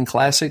rebooting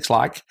classics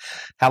like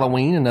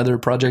Halloween, another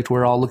project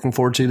we're all looking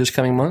forward to this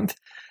coming month,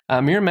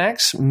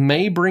 Miramax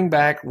may bring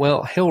back,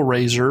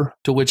 Hellraiser,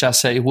 to which I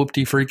say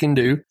whoop-de freaking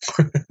do,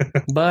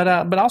 but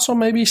also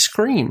maybe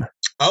Scream.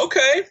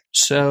 Okay.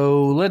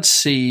 So let's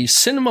see.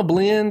 Cinema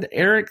Blend's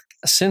Eric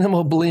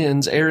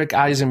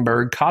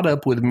Eisenberg caught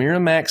up with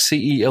Miramax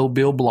CEO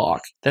Bill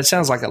Block. That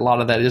sounds like a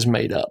lot of that is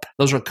made up.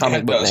 Those are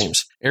comic book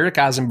names. Eric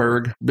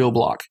Eisenberg, Bill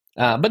Block.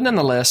 But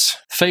nonetheless,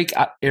 fake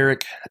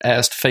Eric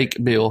asked fake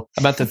Bill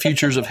about the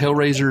futures of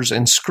Hellraisers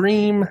and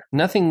Scream.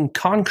 Nothing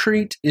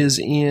concrete is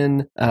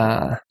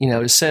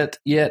is set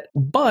yet,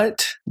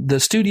 but the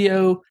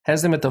studio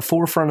has them at the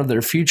forefront of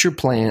their future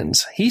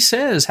plans. He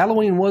says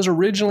Halloween was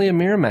originally a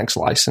Miramax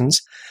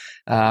license.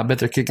 I bet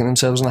they're kicking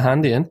themselves in the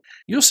hind end.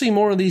 You'll see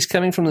more of these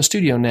coming from the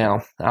studio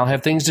now. I'll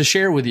have things to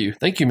share with you.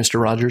 Thank you,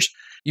 Mr. Rogers.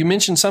 You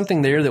mentioned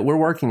something there that we're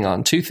working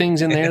on. 2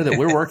 things in there that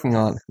we're working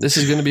on. This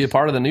is going to be a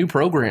part of the new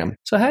program.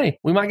 So, hey,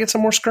 we might get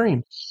some more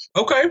Scream.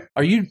 Okay.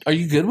 Are you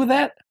good with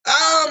that?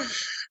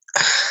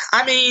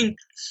 I mean,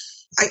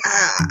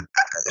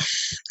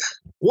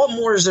 what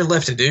more is there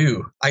left to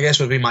do? I guess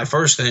would be my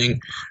first thing.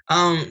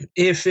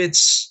 If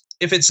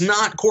it's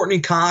not Courtney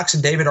Cox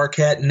and David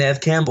Arquette and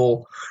Neve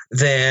Campbell,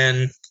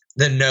 then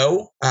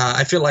no.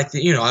 I feel like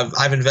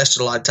I've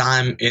invested a lot of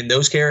time in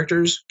those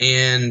characters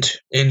and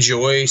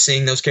enjoy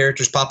seeing those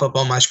characters pop up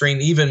on my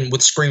screen. Even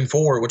with Scream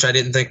 4, which I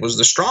didn't think was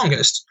the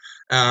strongest,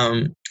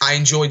 I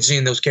enjoyed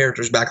seeing those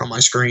characters back on my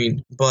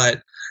screen.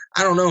 But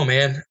I don't know,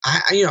 man.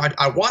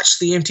 I watched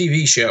the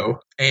MTV show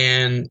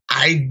and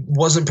I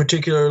wasn't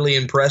particularly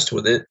impressed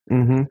with it.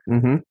 Mm-hmm,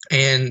 mm-hmm.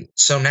 And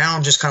so now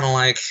I'm just kind of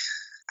like,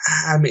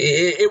 I mean,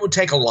 it would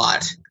take a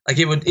lot. Like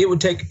it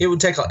would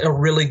take a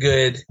really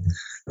good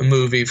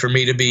movie for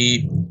me to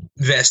be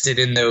vested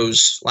in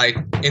those, like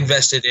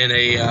invested in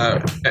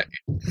a.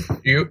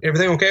 You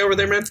everything okay over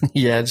there, man?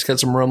 Yeah, I just got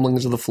some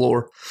rumblings of the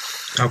floor.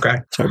 Okay,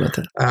 sorry about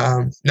that.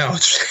 No,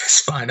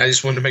 it's fine. I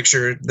just wanted to make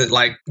sure that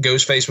like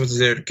Ghostface was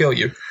there to kill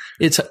you.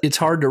 It's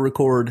hard to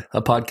record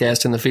a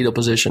podcast in the fetal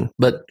position,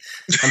 but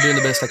I'm doing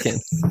the best I can.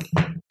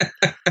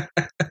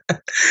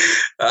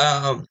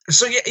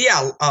 So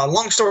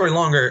long story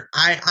longer.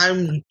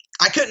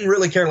 I couldn't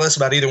really care less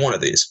about either one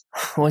of these.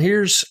 Well,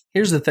 here's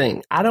the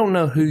thing. I don't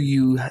know who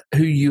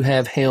you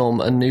have helm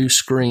a new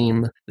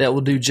Scream that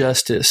will do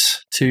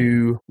justice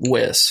to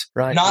Wes,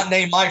 right? Not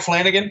named Mike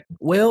Flanagan?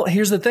 Well,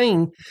 here's the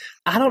thing.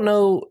 I don't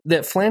know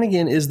that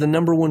Flanagan is the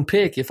number one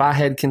pick if I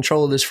had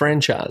control of this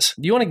franchise.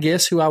 Do you want to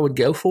guess who I would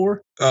go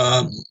for?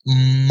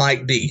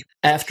 Mike D.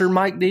 After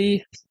Mike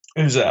D?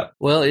 Who's that?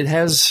 Well, it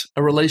has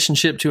a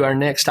relationship to our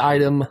next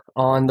item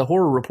on the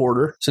Horror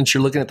Reporter, since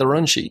you're looking at the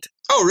run sheet.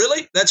 Oh,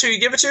 really? That's who you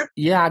give it to?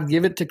 Yeah, I'd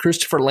give it to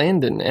Christopher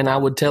Landon, and I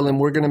would tell him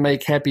we're going to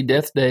make Happy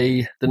Death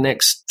Day the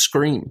next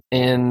Scream.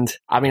 And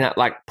I mean, I'd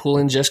like pull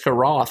in Jessica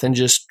Roth and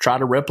just try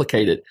to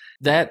replicate it.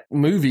 That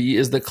movie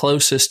is the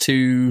closest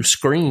to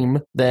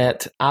Scream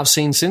that I've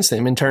seen since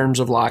then in terms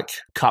of like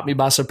caught me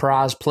by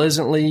surprise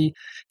pleasantly,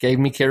 gave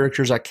me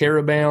characters I care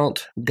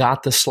about,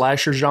 got the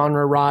slasher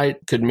genre right,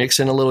 could mix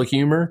in a little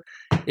humor.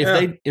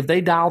 If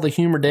they dial the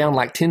humor down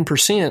like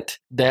 10%,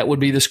 that would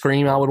be the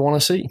Scream I would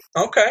want to see.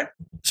 Okay.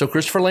 So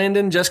Christopher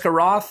Landon, Jessica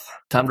Roth,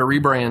 time to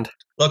rebrand.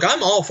 Look,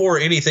 I'm all for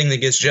anything that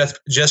gets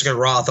Jessica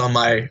Roth on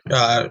my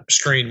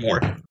screen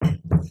more.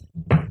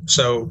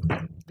 So,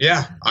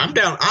 yeah, I'm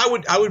down.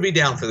 I would be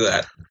down for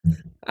that.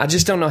 I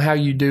just don't know how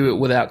you do it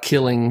without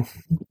killing,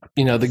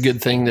 the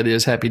good thing that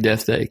is Happy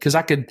Death Day. Because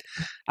I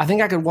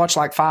think I could watch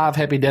like 5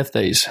 Happy Death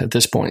Days at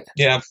this point.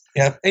 Yeah.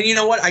 And you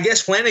know what? I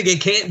guess Flanagan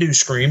can't do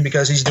Scream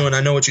because he's doing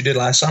I Know What You Did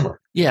Last Summer.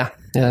 Yeah,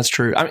 that's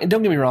true. I mean,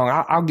 don't get me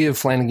wrong. I'll give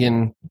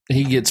Flanagan,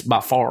 he gets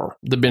by far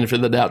the benefit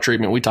of the doubt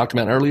treatment we talked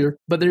about earlier.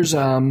 But there's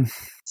a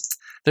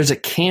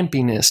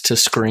campiness to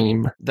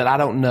Scream that I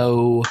don't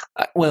know.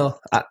 Well,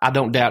 I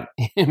don't doubt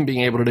him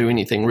being able to do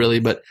anything really,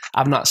 but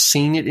I've not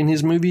seen it in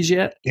his movies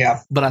yet.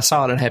 Yeah. But I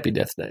saw it in Happy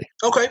Death Day.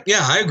 Okay.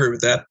 Yeah, I agree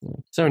with that.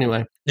 So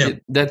anyway,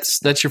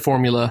 that's your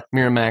formula,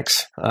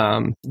 Miramax.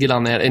 Get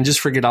on that and just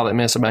forget all that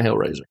mess about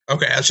Hellraiser.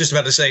 Okay. I was just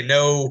about to say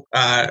no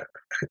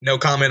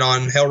comment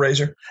on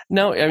Hellraiser.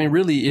 No, I mean,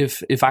 really,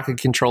 if I could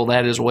control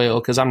that as well,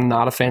 because I'm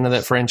not a fan of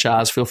that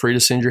franchise, feel free to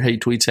send your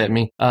hate tweets at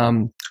me.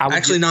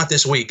 Actually, not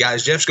this week,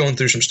 guys. Jeff's going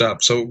through some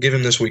stuff, so give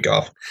him this week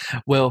off.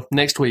 Well,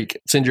 next week,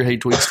 send your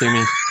hate tweets to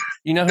me.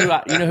 You know who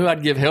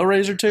I'd give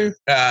Hellraiser to?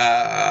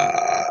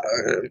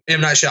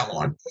 M. Night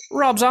Shyamalan.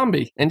 Rob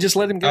Zombie, and just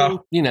let him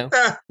go.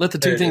 Let the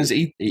two things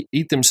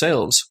eat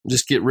themselves.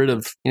 Just get rid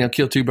of,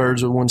 kill 2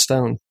 birds with one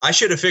stone. I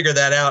should have figured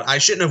that out. I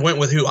shouldn't have went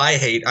with who I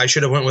hate. I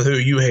should have went with who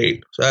you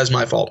hate. So that's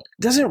my fault.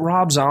 Doesn't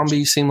Rob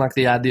Zombie seem like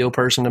the ideal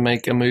person to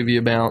make a movie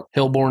about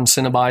hellborn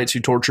Cenobites who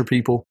torture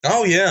people?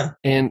 Oh yeah,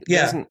 and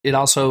doesn't it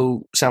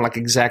also sound like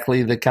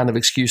exactly the kind of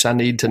excuse I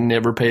need to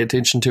never pay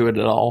attention to it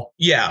at all?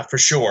 Yeah, for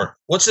sure.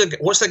 What's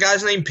the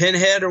guy's name?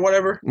 Pinhead or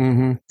whatever?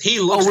 Mm-hmm. He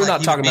looks. We're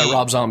not talking about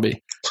Rob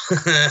Zombie. See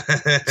what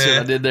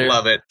I did there?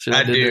 Love it.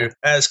 I do. There?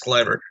 That's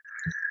clever.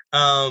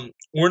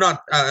 We're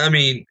not. I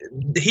mean,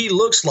 he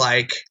looks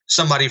like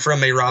somebody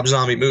from a Rob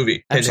Zombie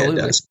movie. Pinhead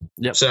does.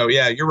 Yep. So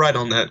yeah, you're right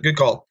on that. Good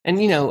call. And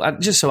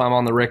just so I'm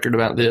on the record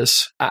about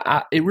this,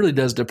 it really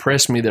does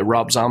depress me that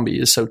Rob Zombie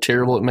is so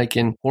terrible at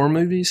making horror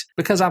movies,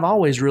 because I've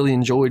always really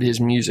enjoyed his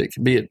music,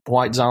 be it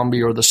White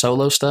Zombie or the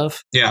solo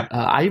stuff. Yeah.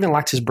 I even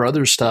liked his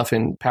brother's stuff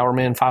in Power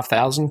Man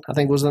 5000, I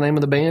think was the name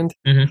of the band.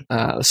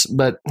 Mm-hmm.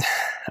 But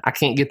I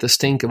can't get the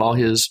stink of all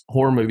his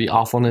horror movie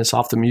awfulness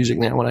off the music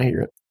now when I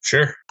hear it.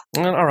 Sure.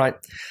 All right,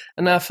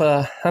 enough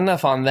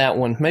on that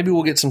one. Maybe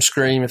we'll get some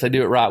Scream. If they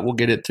do it right, we'll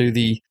get it through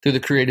the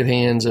creative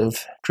hands of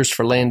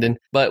Christopher Landon.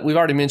 But we've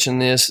already mentioned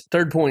this.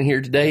 Third point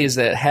here today is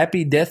that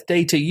Happy Death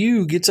Day to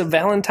You gets a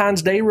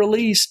Valentine's Day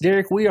release.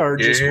 Derek, we are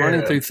just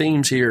running through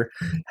themes here.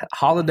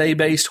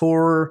 Holiday-based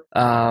horror,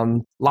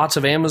 lots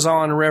of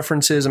Amazon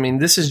references. I mean,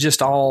 this is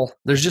just all,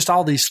 there's just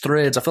all these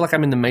threads. I feel like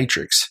I'm in the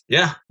Matrix.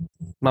 Yeah.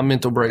 My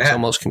mental break's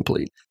almost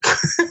complete.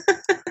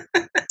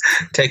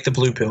 Take the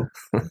blue pill.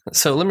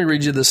 So let me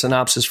read you the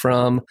synopsis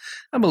from,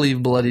 I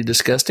believe, Bloody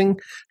Disgusting.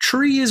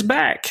 Tree is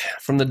back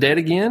from the dead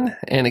again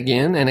and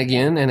again and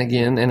again and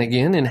again and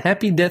again. And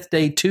Happy Death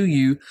Day to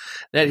You.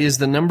 That is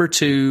the number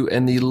 2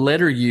 and the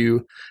letter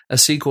U, a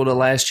sequel to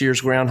last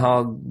year's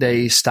Groundhog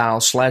Day style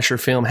slasher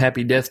film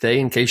Happy Death Day,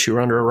 in case you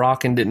were under a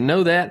rock and didn't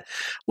know that,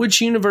 which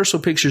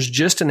Universal Pictures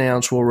just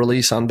announced will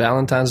release on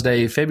Valentine's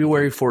Day,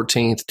 February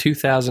 14th,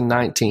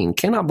 2019.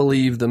 Cannot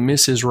believe the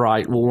Mrs.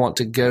 Wright will want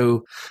to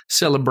go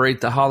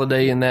celebrate the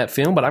holiday in that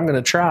film, but I'm going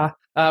to try.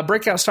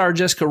 Breakout star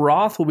Jessica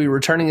Roth will be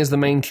returning as the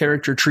main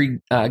character, Tree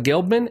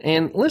Gelbman.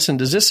 And listen,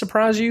 does this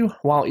surprise you?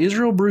 While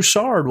Israel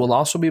Broussard will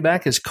also be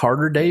back as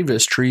Carter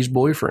Davis, Tree's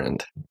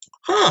boyfriend.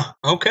 Huh.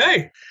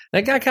 Okay.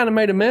 That guy kind of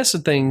made a mess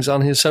of things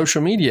on his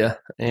social media.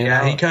 And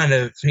yeah, he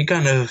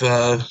kind of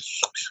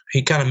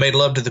he kind of made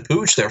love to the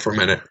pooch there for a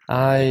minute.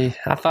 I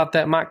thought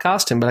that might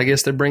cost him, but I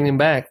guess they're bringing him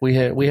back. We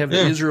have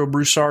the Israel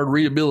Broussard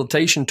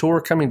rehabilitation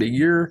tour coming to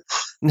your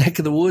neck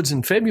of the woods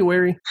in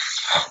February.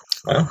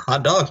 Well,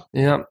 hot dog.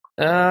 Yeah.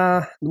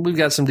 We've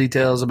got some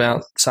details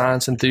about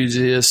science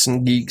enthusiasts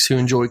and geeks who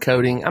enjoy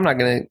coding. I'm not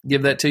going to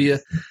give that to you.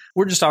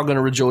 We're just all going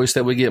to rejoice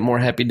that we get more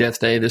Happy Death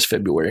Day this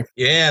February.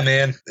 Yeah,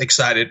 man.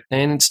 Excited.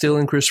 And it's still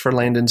in Christopher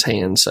Landon's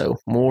hands, so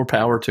more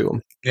power to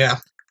him. Yeah.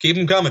 Keep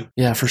them coming.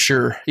 Yeah, for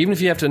sure. Even if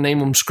you have to name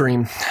them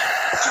Scream.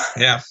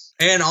 Yeah.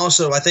 And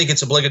also, I think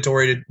it's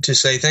obligatory to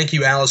say thank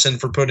you, Allison,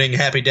 for putting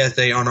Happy Death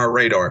Day on our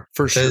radar.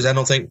 For sure. Because I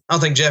don't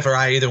think Jeff or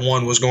I, either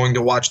one, was going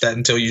to watch that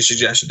until you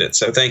suggested it.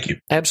 So thank you.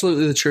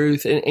 Absolutely the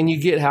truth. And you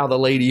get how the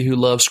lady who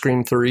loves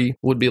Scream 3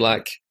 would be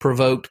like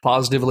provoked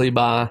positively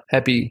by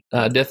Happy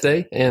Death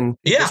Day. And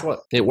guess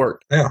what? It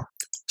worked. Yeah.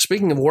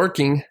 Speaking of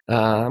working,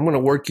 I'm going to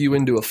work you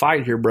into a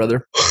fight here,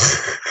 brother.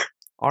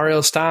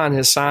 R.L. Stine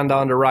has signed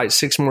on to write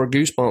 6 more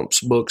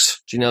Goosebumps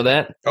books. Do you know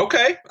that?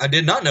 Okay. I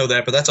did not know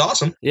that, but that's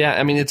awesome. Yeah,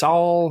 I mean, it's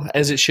all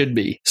as it should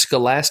be.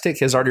 Scholastic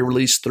has already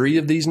released 3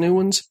 of these new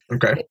ones.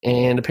 Okay.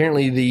 And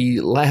apparently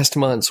the last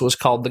month's was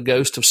called The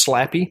Ghost of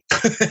Slappy.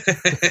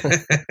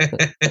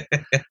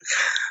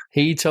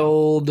 He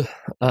told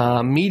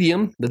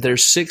Medium that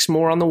there's 6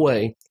 more on the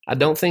way. I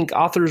don't think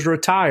authors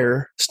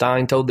retire,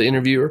 Stein told the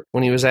interviewer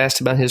when he was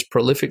asked about his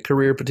prolific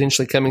career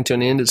potentially coming to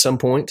an end at some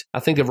point. I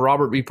think of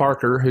Robert B.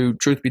 Parker, who,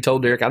 truth be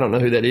told, Derek, I don't know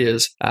who that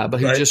is, but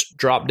who just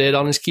dropped dead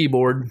on his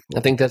keyboard. I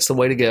think that's the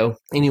way to go.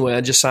 Anyway,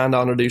 I just signed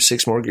on to do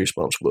 6 more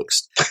Goosebumps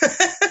books.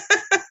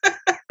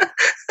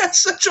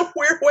 That's such a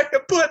weird way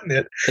of putting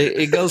it.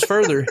 It goes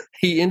further.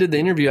 He ended the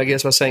interview, I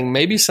guess, by saying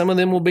maybe some of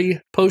them will be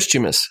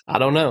posthumous. I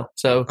don't know.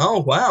 So, oh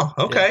wow,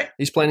 okay. Yeah,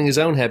 he's planning his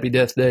own Happy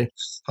Death Day.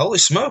 Holy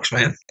smokes,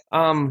 man!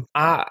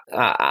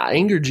 I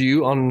angered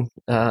you on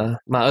my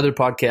other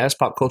podcast,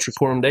 Pop Culture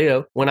Coram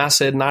Deo, when I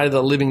said Night of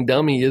the Living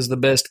Dummy is the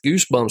best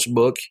Goosebumps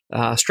book.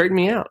 Straighten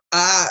me out.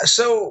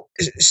 So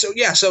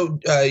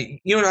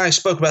you and I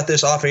spoke about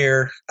this off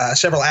air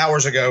several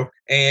hours ago,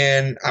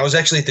 and I was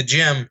actually at the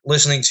gym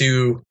listening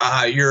to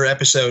your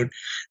episode,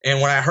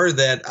 and when I heard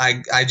that,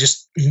 I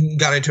just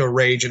got into a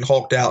rage and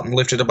hulked out and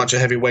lifted a bunch of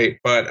heavy weight.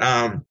 But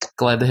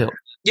glad to help.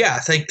 Yeah,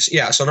 thanks.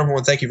 Yeah, so number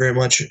one, thank you very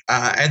much.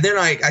 And then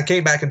I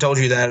came back and told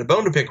you that I had a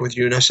bone to pick with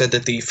you, and I said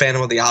that the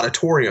Phantom of the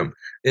Auditorium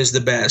is the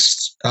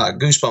best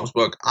Goosebumps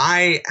book.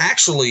 I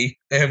actually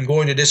am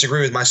going to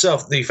disagree with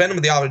myself. The Phantom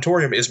of the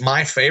Auditorium is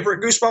my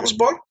favorite Goosebumps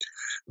book,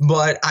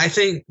 but I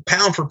think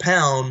pound for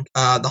pound,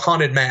 The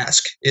Haunted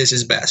Mask is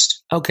his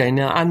best. Okay,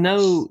 now I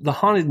know The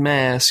Haunted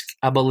Mask,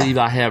 I believe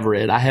I have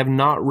read. I have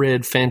not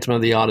read Phantom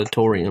of the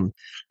Auditorium.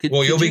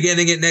 You'll be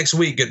getting it next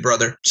week, good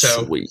brother.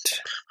 So sweet.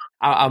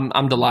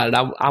 I'm delighted.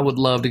 I would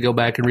love to go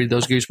back and read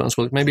those Goosebumps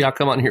books. Maybe I'll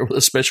come on here with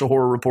a special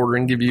horror reporter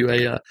and give you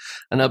an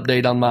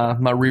update on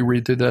my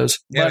reread through those.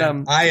 Yeah,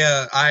 but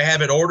I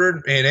have it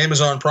ordered, and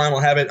Amazon Prime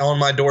will have it on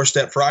my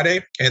doorstep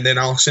Friday, and then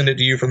I'll send it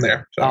to you from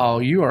there. So. Oh,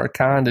 you are a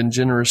kind and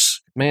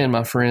generous man,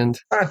 my friend.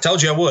 I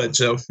told you I would,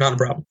 so not a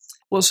problem.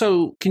 Well,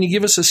 so can you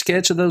give us a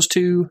sketch of those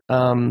two,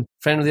 Phantom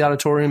of the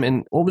Auditorium,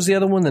 and what was the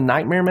other one, the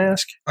Nightmare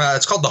Mask?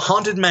 It's called The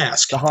Haunted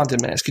Mask. The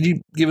Haunted Mask. Could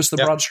you give us the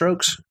broad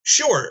strokes?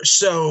 Sure.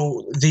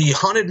 So The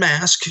Haunted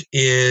Mask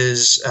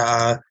is,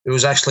 it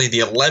was actually the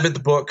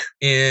 11th book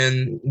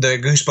in the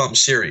Goosebumps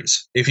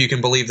series, if you can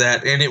believe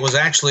that. And it was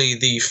actually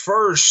the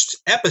first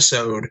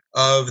episode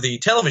of the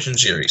television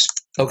series.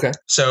 Okay.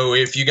 So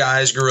if you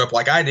guys grew up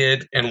like I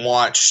did and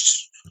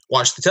watched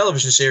the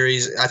television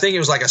series, I think it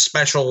was like a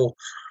special.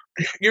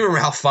 You remember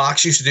how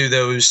Fox used to do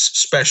those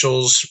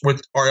specials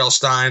with R.L.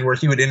 Stine where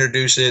he would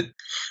introduce it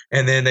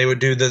and then they would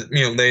do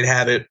they'd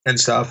have it and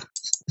stuff.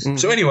 Mm-hmm.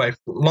 So anyway,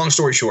 long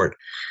story short,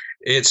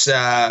 it's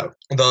the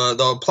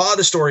plot of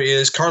the story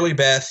is Carly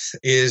Beth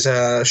is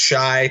a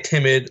shy,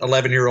 timid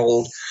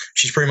 11-year-old.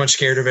 She's pretty much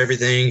scared of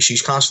everything.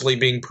 She's constantly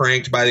being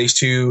pranked by these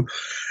two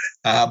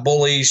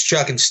bullies,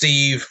 Chuck and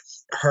Steve.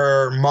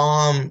 Her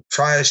mom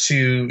tries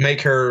to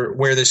make her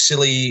wear this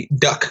silly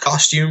duck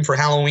costume for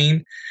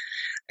Halloween.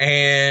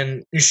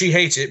 And she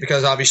hates it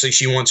because obviously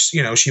she wants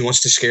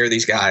to scare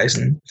these guys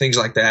and things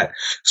like that.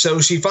 So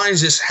she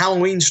finds this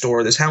Halloween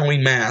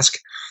mask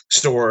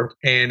store,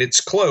 and it's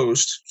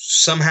closed.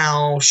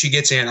 Somehow she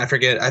gets in. I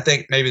forget. I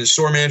think maybe the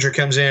store manager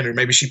comes in, or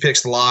maybe she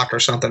picks the lock or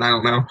something. I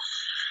don't know.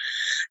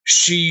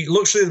 She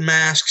looks through the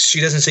masks.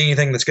 She doesn't see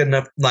anything that's good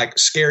enough, like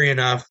scary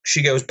enough.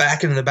 She goes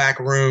back into the back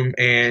room,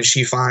 and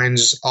she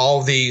finds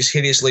all these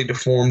hideously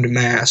deformed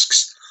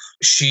masks.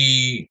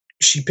 She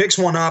picks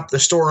one up. The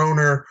store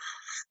owner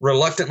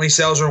reluctantly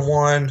sells her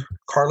one.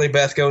 Carly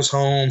Beth goes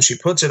home. She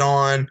puts it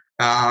on.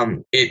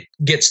 It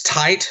gets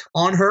tight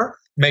on her,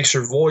 makes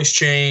her voice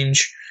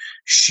change.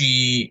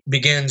 She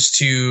begins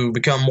to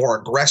become more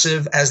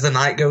aggressive as the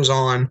night goes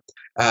on.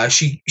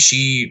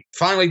 She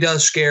finally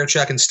does scare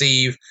Chuck and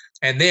Steve.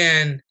 And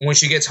then when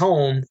she gets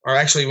home, or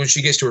actually when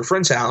she gets to her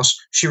friend's house,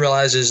 she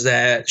realizes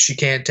that she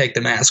can't take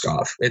the mask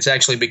off. It's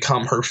actually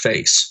become her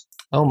face.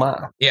 Oh,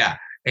 my. Yeah.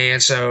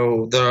 And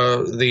so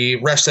the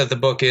rest of the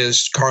book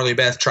is Carly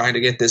Beth trying to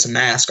get this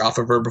mask off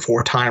of her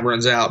before time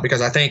runs out,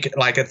 because I think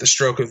like at the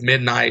stroke of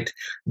midnight,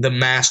 the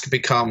mask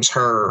becomes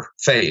her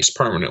face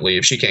permanently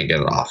if she can't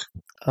get it off.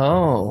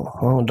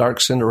 Oh, Dark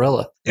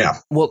Cinderella. Yeah.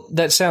 Well,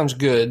 that sounds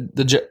good.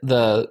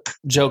 The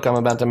joke I'm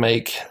about to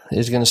make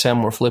is going to sound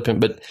more flippant,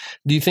 but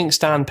do you think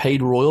Stein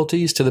paid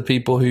royalties to the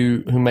people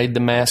who made the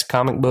Mask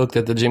comic book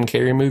that the Jim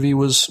Carrey movie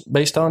was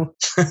based on?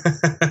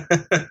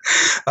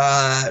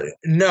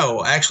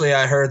 No, actually,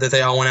 I heard that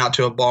they all went out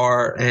to a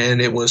bar and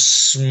it was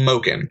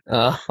smoking.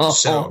 All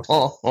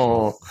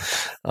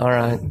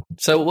right.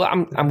 So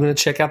I'm going to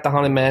check out the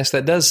Haunted Mask.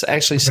 That does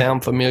actually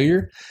sound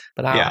familiar,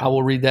 but I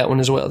will read that one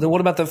as well. Then what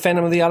about the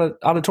Phantom of the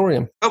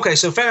Auditorium? Okay,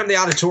 so Phantom of the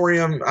Auditorium,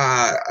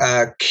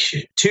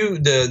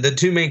 the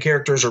two main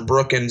characters are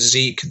Brooke and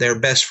Zeke. They're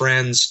best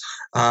friends.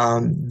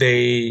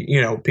 They,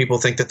 people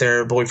think that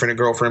they're boyfriend and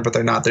girlfriend, but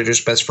they're not. They're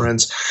just best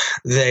friends.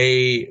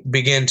 They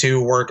begin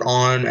to work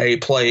on a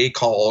play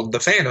called The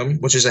Phantom,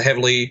 which is a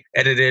heavily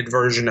edited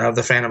version of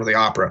The Phantom of the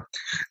Opera.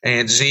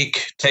 And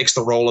Zeke takes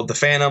the role of the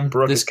Phantom.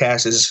 Brooke is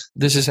cast as...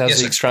 This is how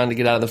Zeke's trying to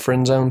get out of the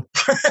friend zone?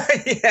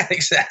 Yeah,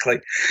 exactly.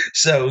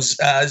 So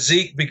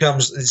Zeke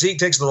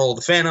takes the role of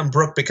the Phantom.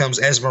 Brooke becomes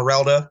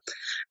Esmeralda.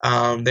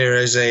 And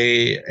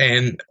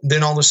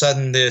then all of a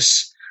sudden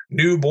this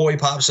new boy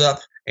pops up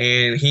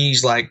and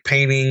he's like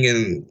painting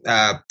and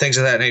things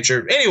of that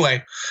nature.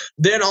 Anyway,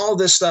 then all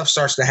this stuff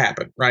starts to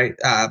happen, right?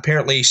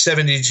 Apparently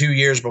 72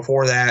 years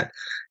before that,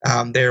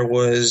 there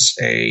was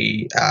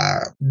they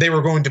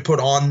were going to put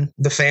on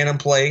the Phantom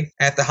play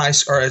at the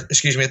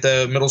at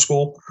the middle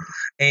school.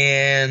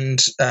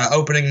 And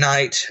opening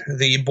night,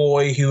 the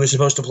boy who was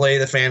supposed to play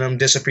the Phantom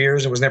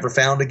disappears and was never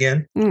found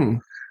again.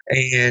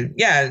 And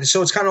yeah,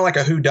 so it's kind of like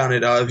a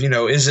whodunit of,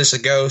 is this a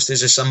ghost?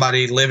 Is this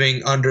somebody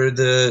living under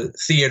the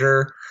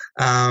theater?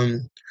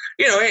 And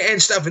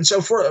stuff. And so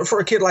for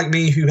a kid like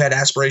me who had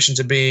aspirations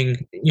of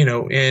being,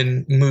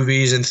 in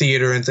movies and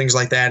theater and things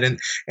like that, and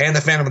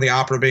the Phantom of the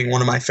Opera being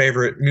one of my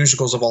favorite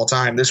musicals of all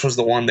time, this was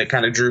the one that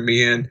kind of drew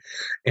me in.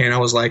 And I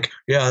was like,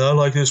 yeah, I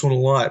like this one a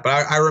lot.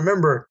 But I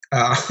remember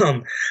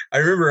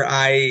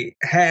I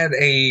had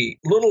a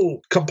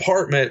little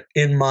compartment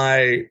in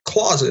my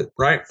closet,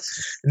 right?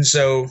 And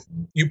so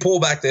you pull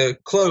back the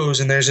clothes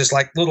and there's this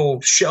like little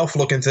shelf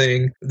looking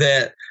thing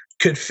that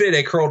could fit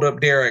a curled up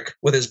Derek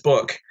with his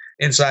book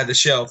inside the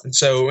shelf. And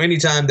so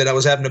anytime that I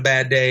was having a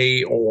bad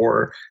day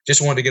or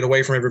just wanted to get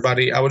away from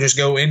everybody, I would just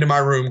go into my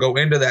room, go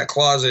into that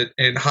closet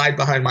and hide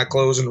behind my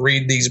clothes and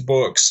read these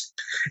books.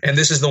 And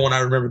this is the one I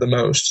remember the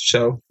most.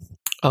 So.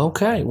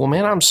 Okay. Well,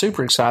 man, I'm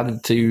super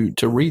excited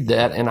to read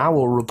that, and I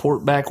will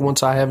report back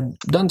once I have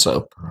done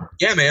so.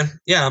 Yeah, man.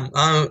 Yeah.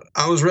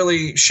 I was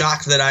really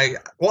shocked that I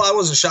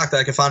wasn't shocked that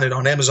I could find it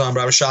on Amazon,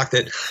 but I was shocked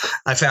that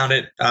I found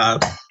it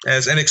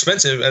as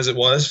inexpensive as it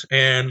was,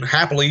 and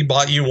happily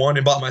bought you one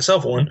and bought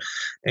myself one,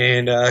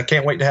 and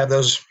can't wait to have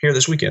those here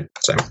this weekend.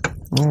 So.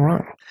 All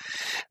right.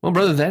 Well,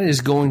 brother, that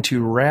is going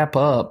to wrap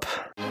up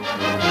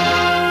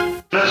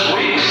This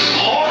week's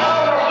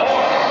Horror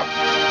Report.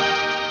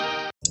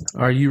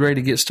 Are you ready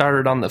to get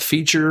started on the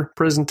feature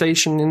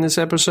presentation in this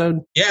episode?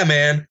 Yeah,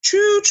 man.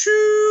 Choo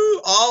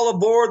choo. All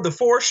aboard the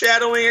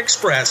Foreshadowing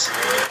Express.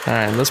 All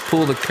right, let's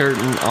pull the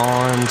curtain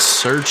on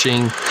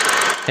Searching.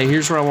 Hey,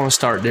 here's where I want to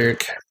start,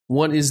 Derek.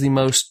 What is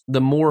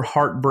the more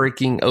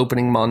heartbreaking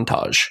opening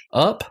montage?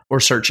 Up or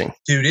Searching?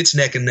 Dude, it's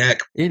neck and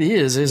neck. It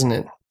is, isn't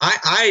it?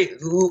 I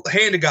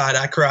hand to God,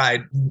 I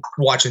cried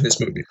watching this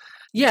movie.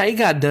 Yeah, it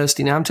got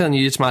dusty. Now, I'm telling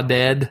you, it's my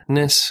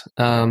dadness.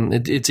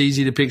 It's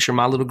easy to picture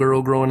my little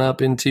girl growing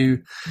up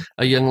into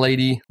a young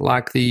lady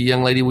like the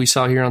young lady we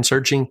saw here on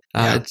Searching.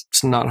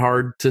 It's not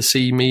hard to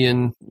see me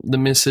and the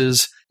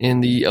missus in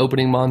the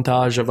opening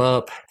montage of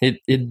Up.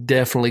 It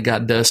definitely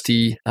got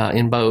dusty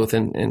in both,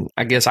 and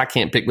I guess I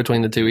can't pick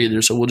between the two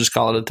either, so we'll just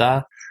call it a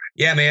tie.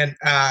 Yeah, man.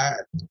 I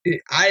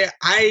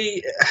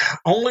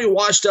only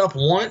watched Up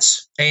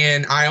once,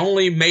 and I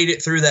only made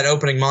it through that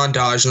opening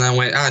montage, and I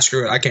went,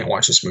 screw it, I can't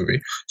watch this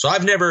movie. So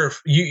I've never,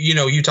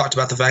 you talked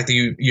about the fact that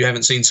you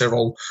haven't seen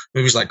several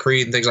movies like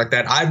Creed and things like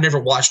that. I've never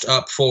watched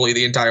Up fully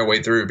the entire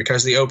way through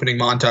because the opening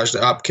montage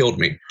to Up killed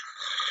me.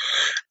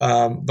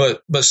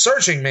 But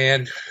Searching,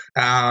 man,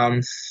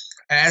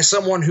 as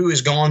someone who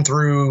has gone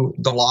through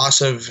the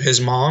loss of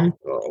his mom,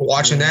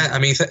 watching that, I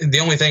mean, the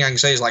only thing I can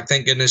say is like,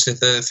 thank goodness that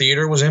the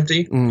theater was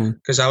empty,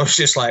 because I was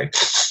just like,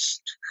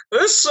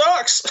 this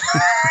sucks.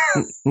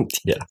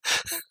 Yeah.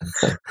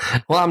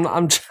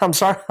 Well, I'm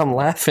sorry, I'm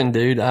laughing,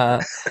 dude.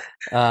 That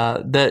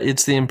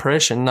it's the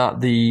impression,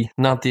 not the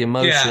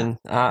emotion.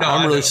 Yeah.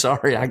 I'm really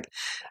sorry.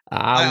 I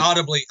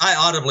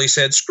audibly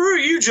said, "Screw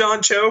you,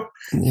 John Cho."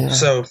 Yeah.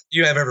 So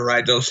you have every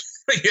right to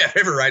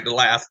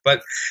laugh.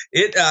 But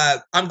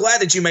I'm glad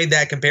that you made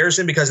that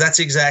comparison because that's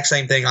the exact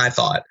same thing I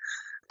thought.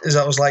 is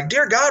I was like,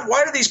 dear God,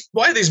 why do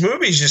these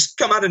movies just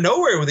come out of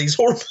nowhere with these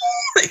horrible,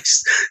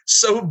 these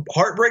so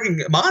heartbreaking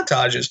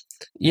montages?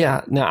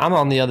 Yeah. Now I'm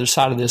on the other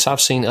side of this.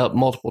 I've seen Up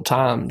multiple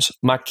times.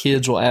 My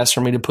kids will ask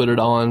for me to put it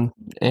on,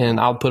 and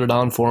I'll put it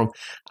on for them.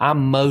 I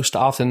most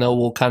often though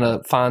will kind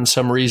of find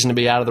some reason to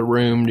be out of the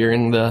room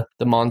during the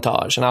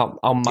montage, and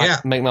I'll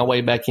make my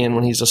way back in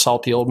when he's a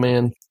salty old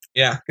man.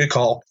 Yeah, good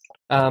call.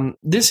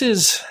 This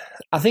is,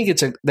 I think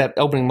it's that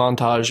opening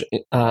montage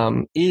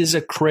is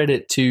a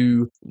credit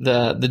to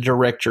the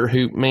director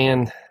who,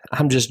 man,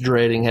 I'm just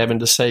dreading having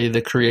to say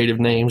the creative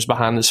names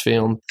behind this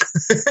film.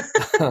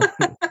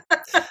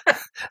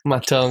 My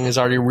tongue is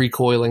already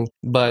recoiling,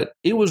 but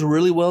it was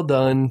really well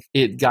done.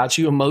 It got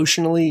you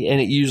emotionally,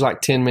 and it used like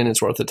 10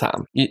 minutes worth of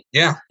time.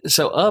 Yeah.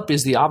 So Up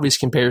is the obvious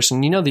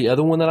comparison. You know the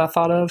other one that I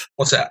thought of?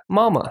 What's that?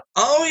 Mama.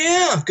 Oh,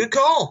 yeah. Good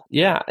call.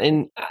 Yeah,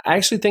 and I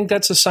actually think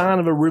that's a sign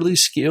of a really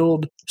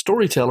skilled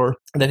storyteller,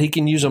 that he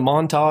can use a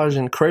montage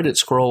and credit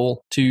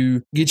scroll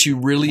to get you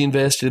really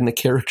invested in the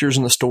characters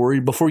and the story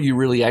before you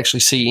really actually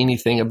see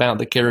anything about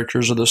the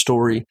characters or the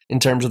story in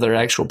terms of their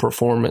actual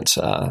performance.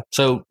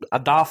 So I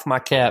doff my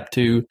cap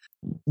to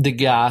the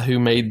guy who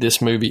made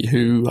this movie,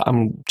 who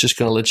I'm just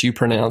going to let you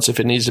pronounce if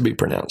it needs to be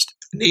pronounced.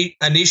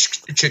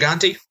 Anish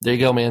Chaganty. There you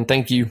go, man.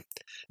 Thank you.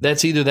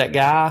 That's either that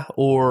guy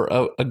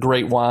or a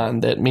great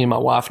wine that me and my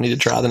wife need to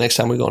try the next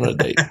time we go on a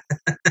date.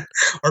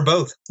 Or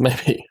both.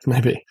 Maybe.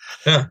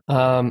 Yeah.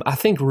 I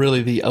think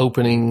really the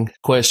opening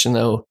question,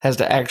 though, has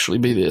to actually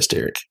be this,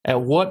 Derek.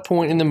 At what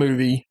point in the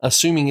movie,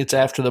 assuming it's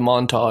after the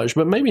montage,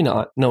 but maybe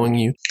not, knowing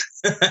you,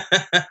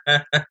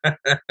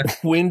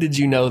 when did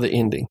you know the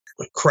ending?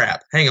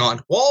 Crap. Hang on.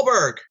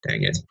 Wahlberg.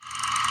 Dang it.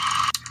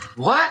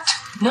 What?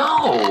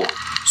 No.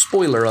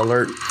 Spoiler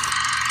alert.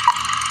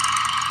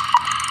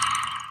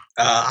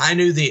 I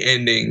knew the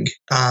ending.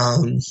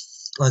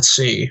 Let's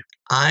see.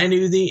 I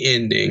knew the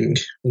ending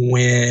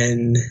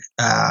when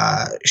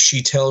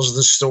she tells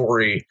the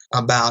story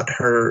about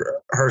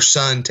her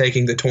son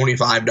taking the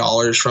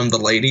 $25 from the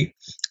lady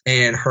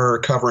and her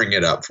covering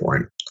it up for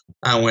him.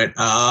 I went,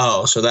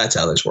 oh, so that's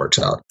how this works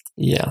out.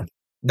 Yeah.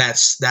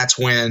 That's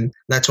when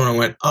I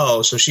went,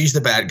 oh, so she's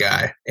the bad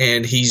guy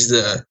and she's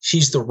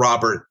the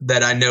Robert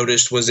that I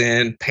noticed was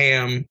in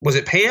Pam. Was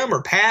it Pam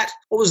or Pat?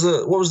 What was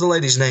the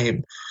lady's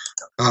name?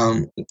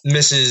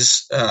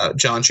 Mrs.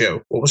 John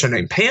Cho. What was her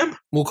name? Pam?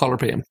 We'll call her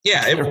Pam.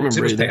 Yeah, it was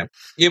Pam.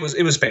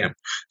 It was Pam.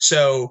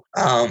 So,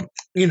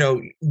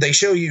 they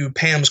show you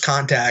Pam's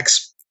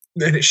contacts,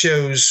 and it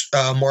shows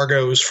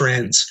Margot's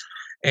friends,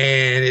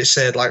 and it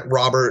said like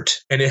Robert,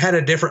 and it had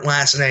a different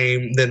last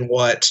name than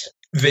what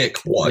Vic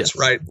was, yes.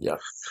 right? Yeah.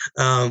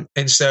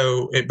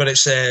 But it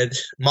said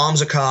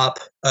mom's a cop,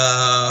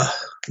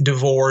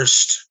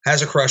 divorced,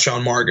 has a crush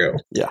on Margot.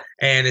 Yeah.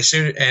 And as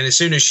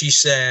soon as she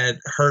said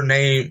her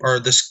name,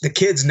 or the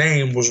kid's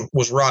name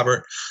was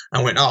Robert,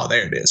 I went, oh,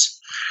 there it is.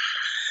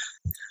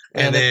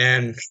 And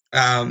then,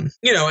 and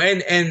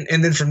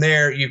then from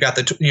there you got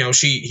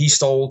he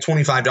stole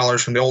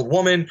 $25 from the old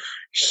woman.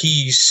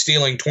 He's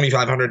stealing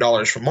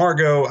 $2,500 from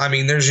Margot. I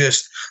mean,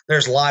 there's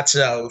lots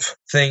of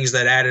things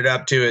that added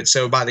up to it.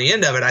 So by the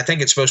end of it, I think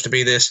it's supposed to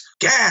be this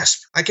gasp.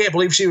 I can't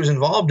believe she was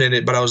involved in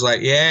it, but I was like,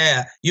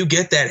 yeah, you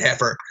get that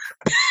heifer.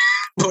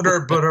 put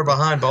her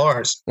behind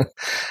bars.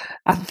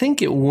 I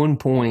think at one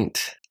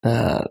point,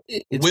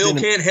 Will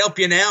can't help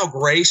you now,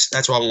 Grace.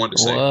 That's what I wanted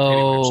to say.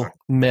 Whoa, anyway,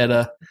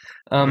 meta.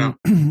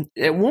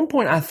 At one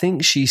point, I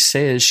think she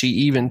says she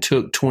even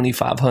took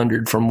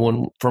 $2,500 from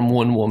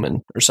one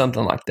woman or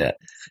something like that.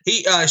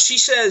 She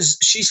says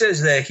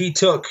that he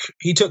took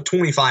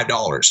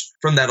 $25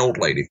 from that old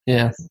lady.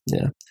 Yeah.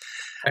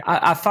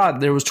 I thought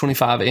there was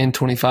 25 and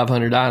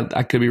 2,500.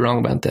 I could be wrong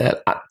about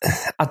that.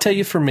 I'll tell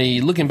you, for me,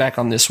 looking back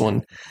on this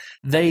one,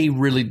 they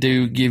really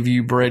do give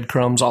you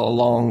breadcrumbs all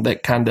along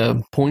that kind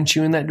of point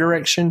you in that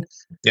direction.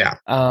 Yeah.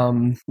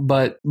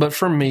 But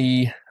for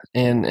me,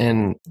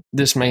 and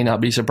this may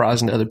not be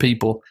surprising to other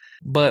people,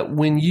 but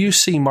when you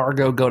see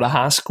Margot go to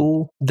high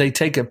school, they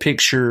take a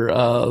picture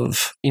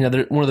of,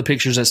 one of the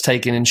pictures that's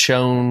taken and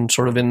shown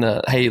sort of in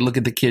the, hey, look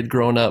at the kid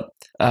growing up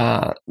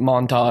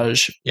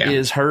montage,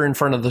 is her in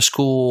front of the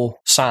school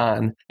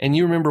sign. And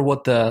you remember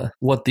what the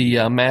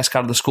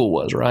mascot of the school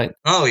was, right?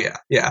 Oh, yeah.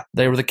 Yeah.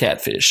 They were the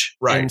Catfish.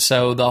 Right. And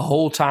so the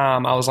whole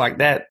time I was like,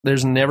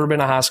 there's never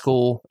been a high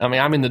school. I mean,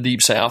 I'm in the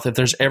Deep South. If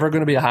there's ever going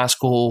to be a high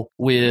school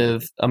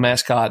with a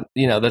mascot,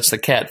 that's the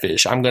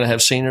Catfish, I'm going to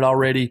have seen it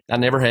already. I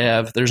never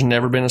have. There's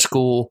never been a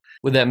school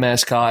with that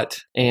mascot,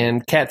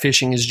 and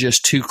catfishing is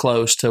just too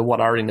close to what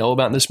I already know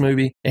about this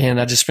movie.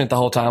 And I just spent the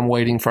whole time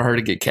waiting for her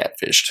to get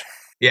catfished.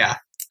 Yeah.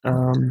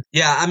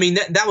 I mean,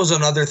 that was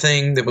another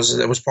thing that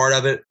was part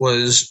of it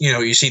was,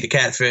 you see the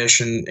catfish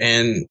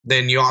and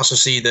then you also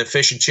see the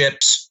fish and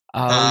chips.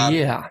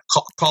 Yeah.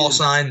 Call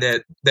sign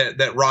that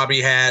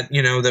Robbie had,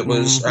 that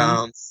was,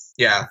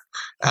 Yeah,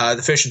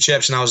 the fish and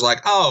chips, and I was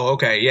like, oh,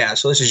 okay, yeah.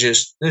 So this is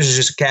just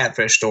a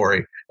catfish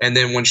story. And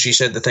then when she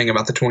said the thing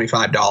about the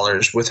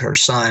 $25 with her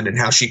son and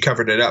how she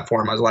covered it up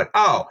for him, I was like,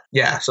 oh,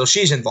 yeah. So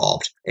she's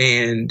involved,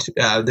 and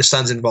the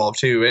son's involved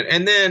too.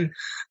 And then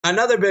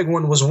another big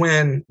one was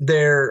when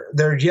they're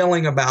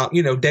yelling about,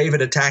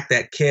 David attacked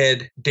that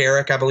kid,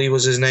 Derek, I believe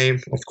was his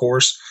name, of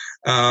course.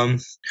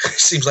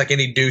 Seems like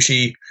any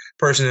douchey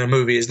person in a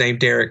movie is named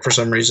Derek for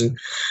some reason.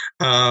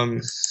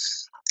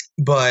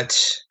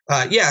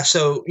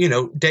 So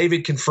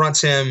David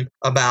confronts him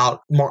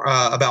about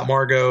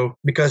Margot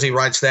because he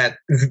writes that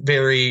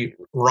very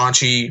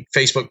raunchy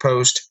Facebook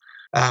post.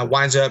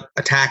 Winds up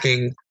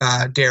attacking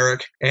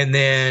Derek, and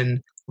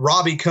then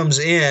Robbie comes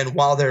in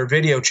while they're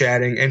video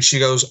chatting, and she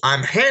goes,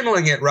 "I'm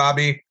handling it,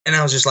 Robbie." And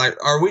I was just like,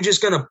 "Are we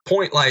just gonna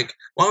point like,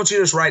 why don't you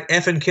just write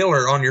effing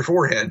killer on your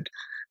forehead,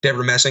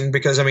 Deborah Messing?"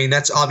 Because I mean,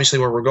 that's obviously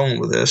where we're going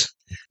with this.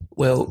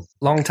 Well,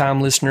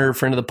 longtime listener,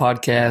 friend of the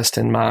podcast,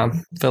 and my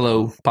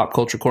fellow Pop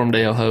Culture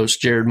Cormdale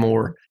host, Jared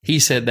Moore, he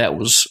said that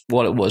was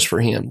what it was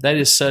for him. That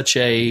is such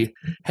a,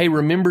 hey,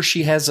 remember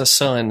she has a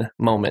son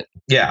moment.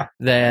 Yeah.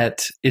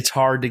 That it's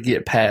hard to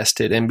get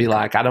past it and be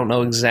like, I don't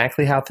know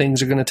exactly how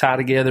things are going to tie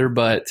together,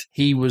 but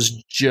he was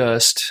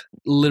just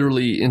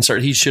literally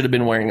he should have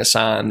been wearing a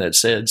sign that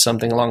said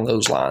something along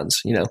those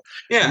lines,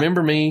 Yeah.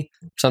 Remember me,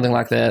 something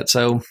like that.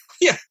 So,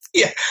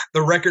 yeah,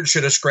 the record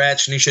should have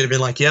scratched, and he should have been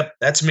like, "Yep,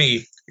 that's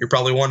me." You're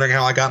probably wondering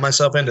how I got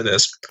myself into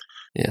this.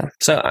 Yeah.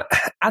 So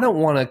I don't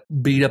want to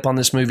beat up on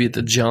this movie at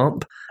the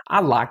jump. I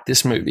liked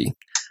this movie.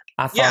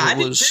 I thought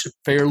it was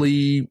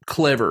fairly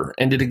clever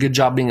and did a good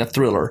job being a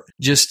thriller.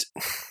 Just,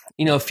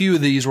 a few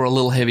of these were a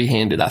little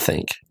heavy-handed, I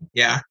think.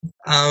 Yeah.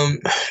 I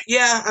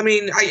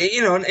mean,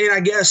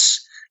 I guess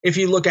if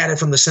you look at it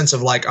from the sense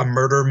of like a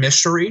murder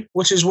mystery,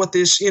 which is what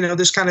this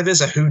kind of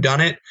is, a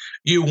whodunit,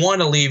 you want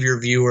to leave your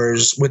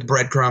viewers with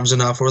breadcrumbs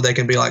enough where they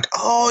can be like,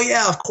 oh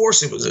yeah, of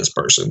course it was this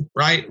person,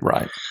 right?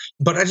 Right.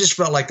 But I just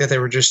felt like that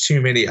there were just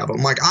too many of them.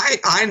 Like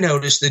I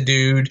noticed the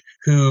dude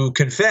who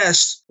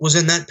confessed was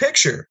in that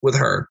picture with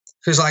her.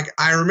 Because like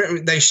I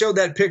remember they showed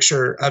that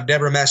picture of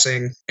Deborah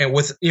Messing and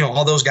with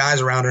all those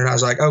guys around her, and I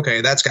was like,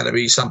 okay, that's got to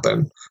be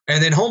something.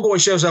 And then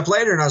Homeboy shows up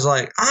later, and I was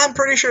like, I'm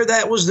pretty sure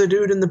that was the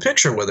dude in the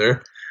picture with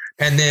her.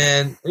 And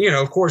then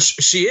of course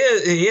he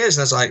is,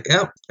 and I was like,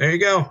 yep, there you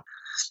go.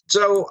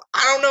 So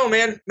I don't know,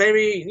 man.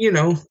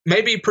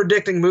 Maybe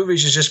predicting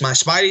movies is just my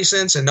spidey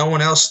sense, and no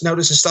one else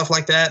notices stuff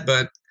like that.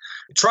 But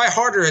try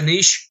harder,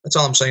 Anish. That's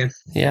all I'm saying.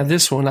 Yeah,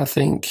 this one I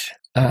think.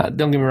 Don't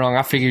get me wrong.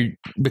 I figured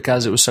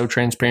because it was so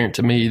transparent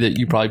to me that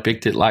you probably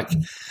picked it like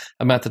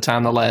about the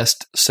time the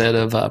last set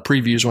of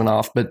previews went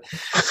off. But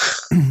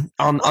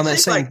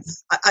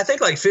I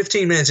think like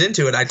 15 minutes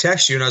into it, I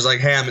texted you and I was like,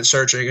 "Hey, I'm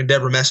searching," and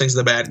Deborah Messing's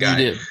the bad guy.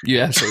 You did. You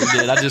absolutely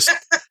did.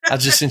 I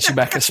just sent you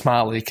back a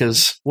smiley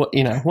because what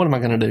am I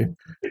going to do?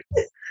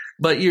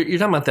 But you're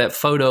talking about that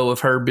photo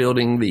of her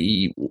building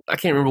I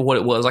can't remember what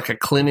it was, like a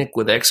clinic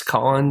with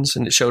ex-cons,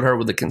 and it showed her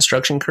with the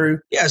construction crew.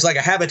 Yeah, it's like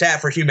a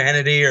Habitat for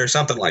Humanity or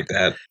something like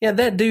that. Yeah,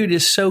 that dude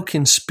is so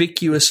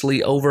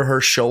conspicuously over her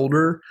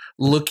shoulder,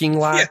 looking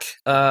like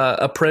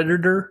a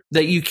predator,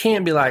 that you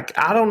can't be like,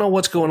 I don't know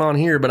what's going on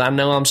here, but I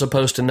know I'm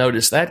supposed to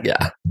notice that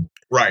guy.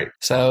 Right.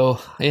 So,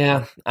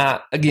 yeah,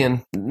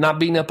 again, not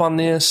beating up on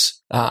this.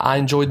 I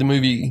enjoyed the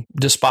movie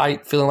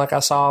despite feeling like I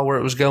saw where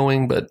it was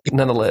going, but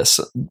nonetheless,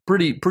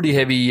 pretty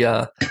heavy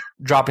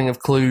dropping of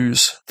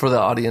clues for the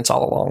audience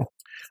all along.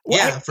 Well,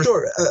 yeah, for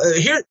sure.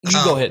 Here,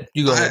 go ahead.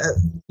 You go ahead.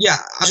 Yeah,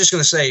 I was just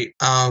going to say,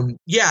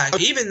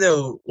 even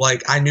though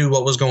like I knew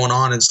what was going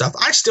on and stuff,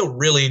 I still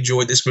really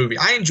enjoyed this movie.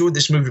 I enjoyed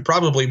this movie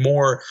probably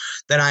more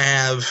than I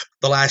have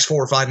the last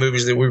 4 or 5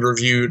 movies that we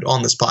reviewed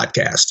on this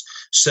podcast.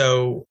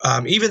 So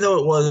even though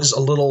it was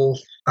a little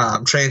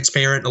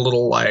transparent, a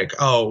little like,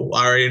 oh,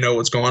 I already know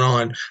what's going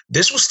on,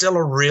 this was still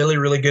a really,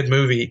 really good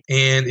movie,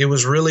 and it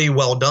was really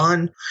well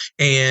done.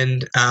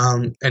 And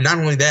not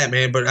only that,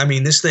 man, but I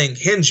mean, this thing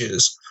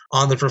hinges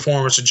on the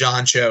performance of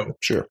John Cho.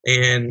 Sure.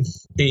 And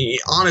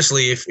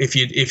honestly,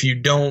 if you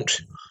don't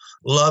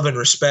love and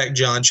respect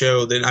John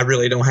Cho, then I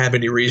really don't have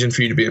any reason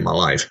for you to be in my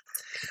life.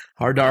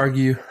 Hard to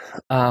argue.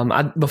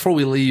 Before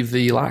we leave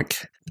the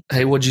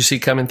hey, what'd you see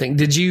coming thing?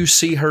 Did you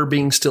see her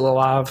being still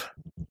alive?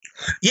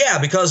 Yeah,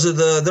 because of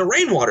the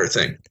rainwater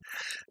thing.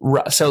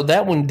 Right. So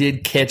that one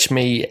did catch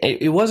me.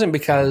 It wasn't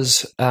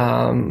because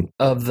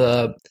of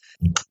the,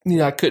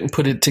 I couldn't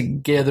put it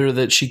together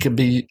that she could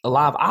be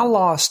alive. I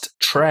lost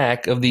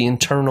track of the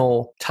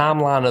internal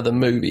timeline of the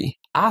movie.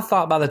 I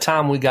thought by the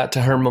time we got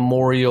to her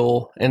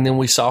memorial and then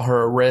we saw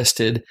her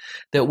arrested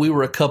that we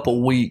were a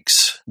couple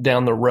weeks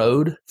down the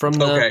road from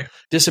the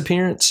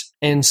disappearance.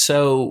 And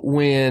so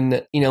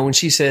when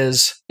she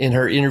says in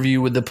her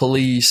interview with the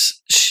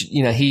police,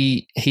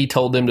 he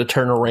told them to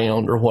turn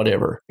around or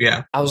whatever.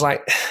 Yeah. I was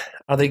like,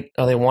 are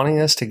they wanting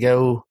us to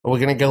go? Are we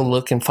going to go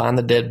look and find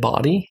the dead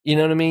body? You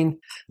know what I mean?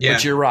 Yeah.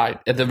 But you're right.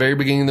 At the very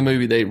beginning of the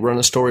movie, they run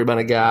a story about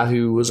a guy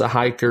who was a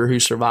hiker who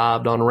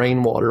survived on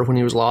rainwater when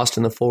he was lost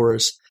in the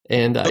forest.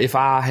 And if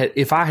I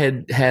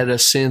had a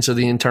sense of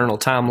the internal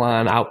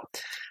timeline,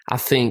 I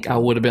think I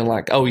would have been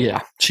like, oh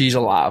yeah, she's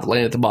alive,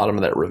 laying at the bottom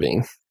of that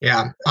ravine.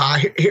 Yeah.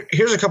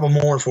 Here's a couple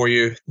more for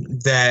you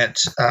that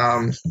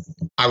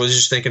I was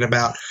just thinking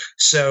about.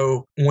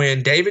 So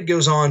when David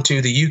goes on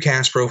to the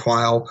UCAS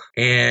profile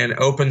and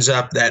opens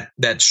up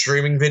that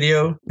streaming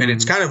video, and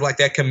it's kind of like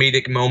that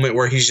comedic moment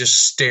where he's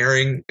just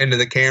staring into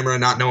the camera,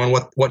 not knowing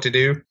what to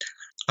do.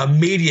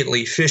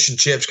 Immediately, Fish and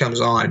Chips comes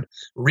on,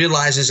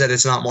 realizes that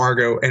it's not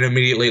Margot, and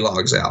immediately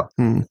logs out.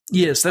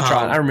 Yes, that's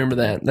right. I remember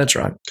that. That's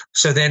right.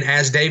 So then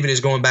as David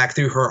is going back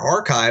through her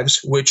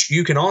archives, which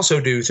you can also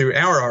do through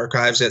our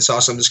archives at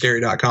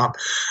sawsomething.scary.com,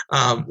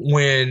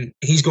 when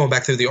he's going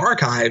back through the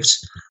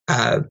archives,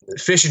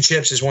 Fish and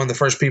Chips is one of the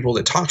first people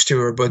that talks to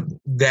her, but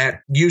that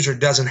user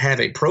doesn't have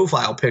a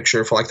profile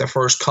picture for like the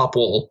first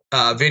couple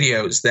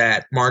videos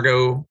that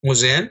Margot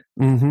was in.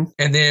 Mm-hmm.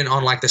 And then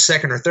on like the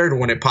second or third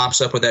one, it pops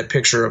up with that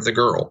picture of the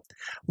girl.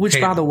 Which,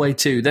 by the way,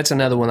 too, that's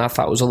another one I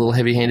thought was a little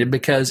heavy-handed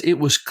because it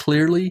was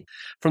clearly,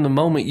 from the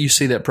moment you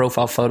see that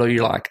profile photo,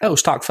 you're like, oh,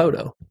 stock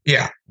photo.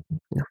 Yeah.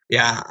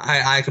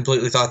 I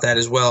completely thought that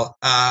as well.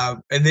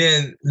 And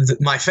then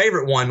my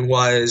favorite one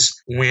was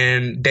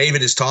when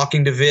David is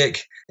talking to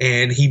Vic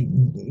and he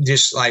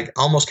just like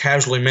almost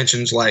casually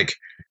mentions like,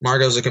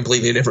 Margot's a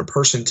completely different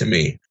person to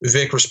me.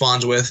 Vic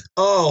responds with,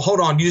 oh, hold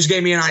on, you just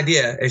gave me an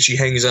idea. And she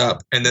hangs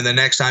up. And then the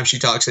next time she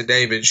talks to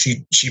David,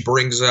 she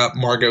brings up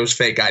Margot's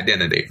fake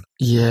identity.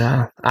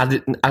 Yeah,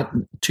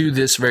 to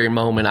this very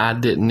moment, I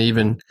didn't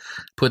even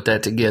put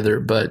that together.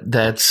 But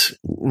that's,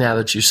 now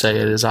that you say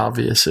it, as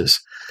obvious as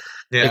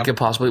it could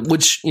possibly,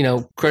 which, you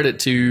know, credit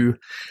to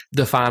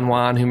the fine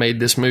wine who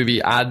made this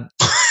movie.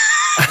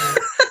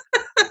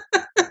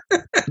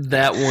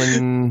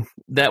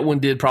 That one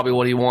did probably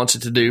what he wants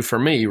it to do for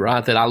me,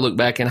 right? That I look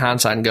back in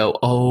hindsight and go,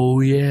 oh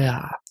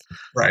yeah.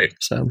 Right.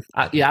 So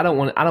I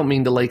don't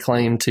mean to lay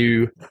claim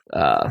to,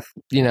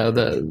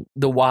 the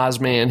wise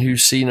man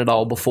who's seen it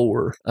all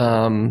before.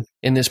 In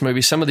this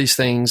movie, some of these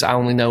things I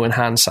only know in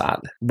hindsight,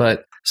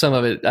 but some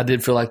of it I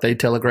did feel like they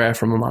telegraphed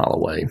from a mile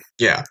away.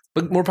 Yeah.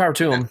 But more power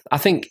to them. I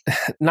think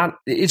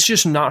it's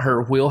just not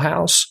her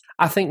wheelhouse.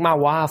 I think my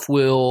wife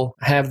will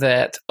have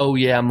that oh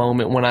yeah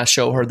moment when I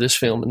show her this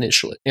film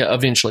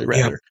eventually.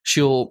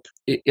 She'll,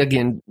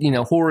 again,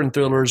 horror and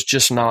thrillers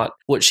just not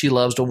what she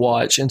loves to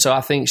watch, and so I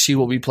think she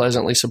will be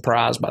pleasantly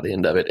surprised by the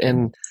end of it,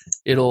 and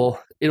it'll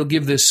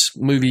give this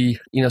movie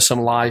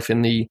some life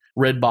in the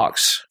red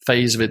box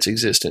phase of its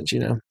existence.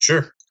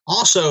 Sure.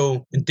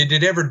 Also, did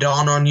it ever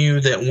dawn on you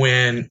that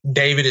when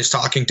David is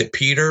talking to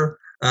Peter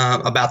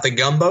about the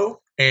gumbo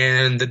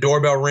and the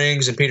doorbell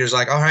rings and Peter's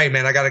like, oh, hey,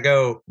 man, I got to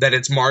go, that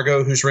it's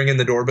Margot who's ringing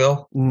the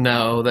doorbell?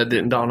 No, that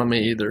didn't dawn on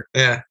me either.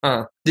 Yeah.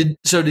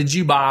 Did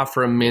you buy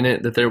for a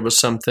minute that there was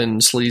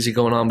something sleazy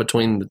going on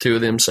between the two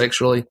of them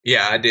sexually?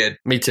 Yeah, I did.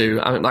 Me too.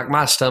 I mean, like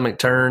my stomach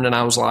turned and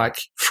I was like,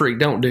 freak,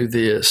 don't do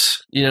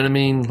this. You know what I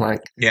mean?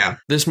 Like, yeah,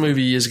 this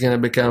movie is going to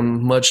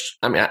become much.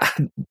 I mean,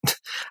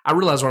 I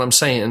realize what I'm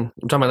saying.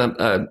 I'm talking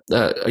about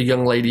a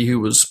young lady who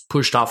was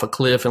pushed off a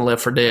cliff and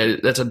left for dead.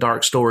 That's a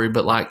dark story,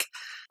 but like,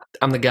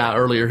 I'm the guy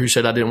earlier who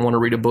said I didn't want to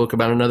read a book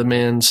about another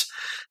man's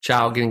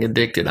child getting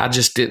addicted. I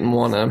just didn't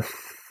want to.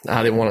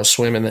 I didn't want to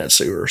swim in that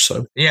sewer.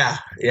 So yeah,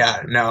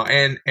 no,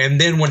 and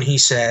then when he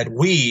said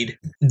weed,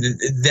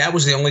 that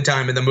was the only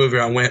time in the movie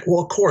I went, well,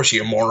 of course,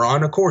 you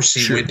moron. Of course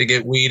he went to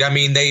get weed. I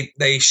mean,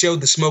 they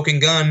showed the smoking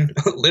gun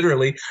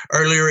literally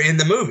earlier in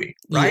the movie,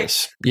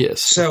 right?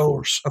 Yes.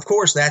 So of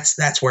course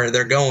that's where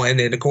they're going,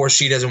 and of course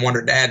she doesn't want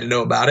her dad to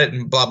know about it,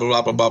 and blah blah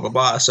blah blah blah blah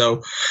blah.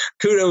 So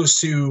kudos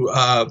to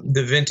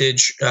the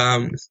Vintage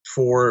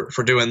for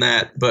doing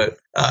that, but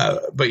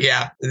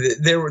yeah,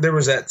 there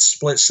was that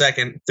split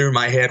second through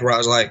my head where I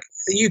was like,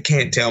 you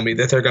can't tell me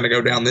that they're going to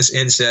go down this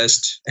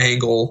incest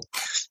angle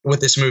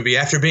with this movie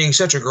after being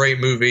such a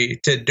great movie.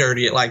 To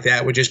dirty it like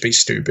that would just be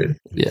stupid.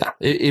 Yeah,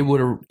 it would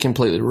have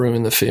completely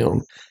ruined the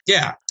film.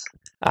 Yeah.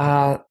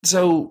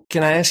 So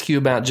can I ask you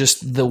about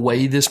just the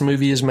way this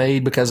movie is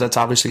made? Because that's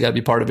obviously got to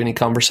be part of any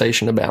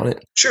conversation about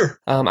it. Sure.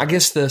 I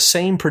guess the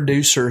same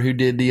producer who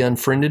did the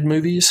Unfriended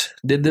movies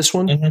did this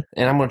one, and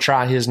I'm going to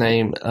try his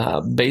name,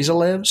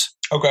 Basilevs.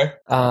 Okay.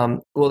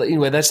 Well,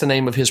 anyway, that's the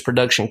name of his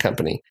production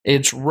company.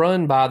 It's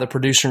run by the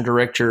producer and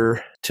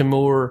director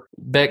Timur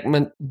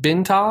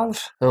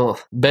Bekmambetov.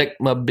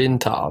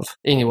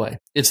 Anyway,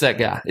 it's that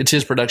guy. It's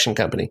his production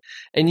company.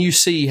 And you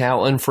see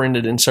how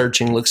Unfriended and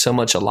Searching look so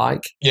much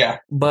alike. Yeah.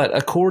 But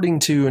according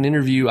to an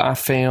interview I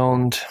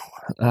found,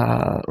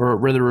 or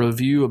rather a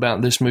review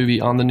about this movie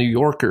on The New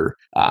Yorker,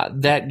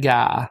 that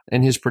guy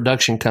and his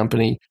production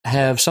company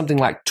have something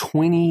like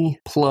 20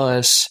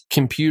 plus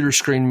computer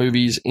screen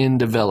movies in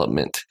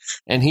development.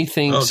 And he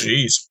thinks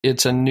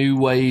it's a new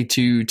way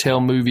to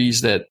tell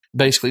movies that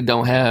basically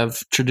don't have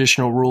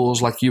traditional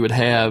rules like you would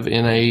have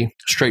in a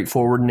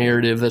straightforward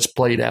narrative that's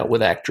played out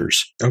with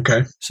actors.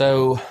 Okay.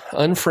 So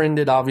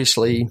Unfriended,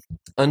 obviously,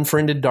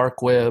 Unfriended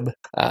Dark Web.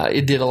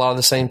 It did a lot of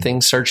the same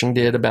things Searching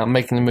did about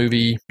making the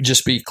movie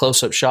just be close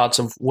close-up shots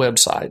of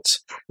websites.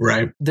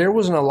 Right. There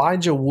was an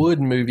Elijah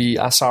Wood movie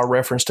I saw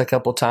referenced a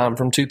couple times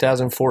from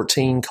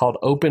 2014 called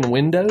Open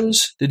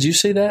Windows. Did you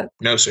see that?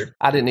 No, sir.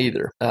 I didn't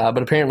either, but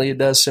apparently it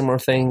does similar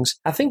things.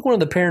 I think one of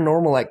the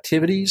Paranormal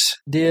Activities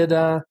did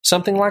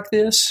something like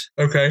this.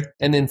 Okay.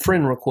 And then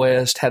Friend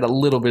Request had a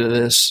little bit of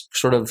this,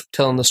 sort of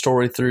telling the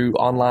story through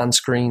online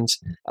screens.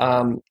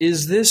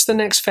 Is this the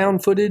next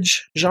found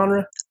footage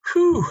genre?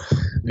 Whew.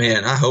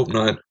 Man, I hope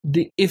not.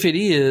 If it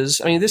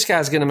is, I mean, this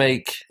guy's going to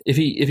make, if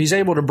he's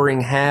able to bring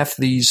half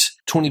these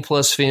 20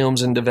 plus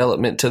films in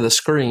development to the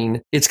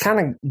screen, it's kind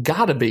of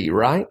got to be,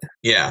 right?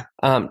 Yeah.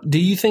 Do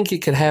you think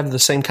it could have the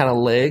same kind of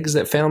legs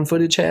that found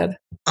footage had?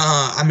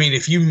 I mean,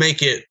 if you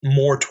make it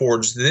more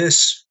towards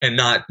this and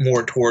not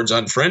more towards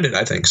Unfriended,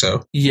 I think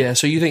so. Yeah,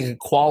 so you think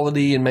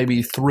quality and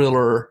maybe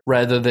thriller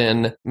rather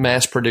than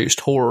mass-produced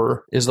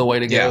horror is the way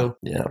to go?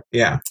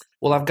 Yeah.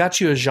 Well, I've got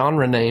you a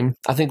genre name.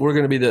 I think we're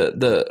going to be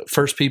the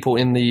first people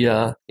in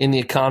the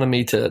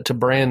economy to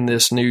brand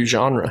this new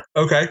genre.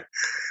 Okay.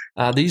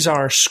 These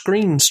are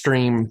screen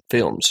stream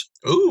films.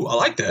 Ooh, I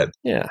like that.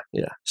 Yeah.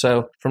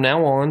 So from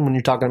now on, when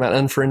you're talking about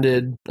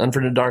unfriended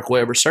dark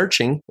web or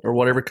searching or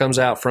whatever comes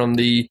out from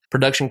the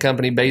production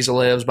company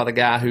Basilevs by the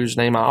guy whose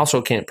name I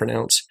also can't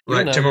pronounce,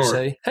 right? Timur.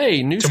 Say,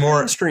 hey, new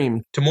screen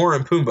stream. Timur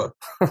and Pumbaa.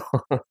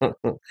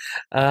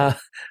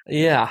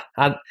 Yeah,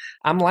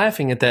 I'm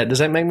laughing at that. Does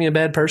that make me a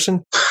bad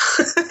person?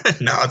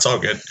 No, it's all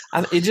good.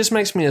 It just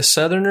makes me a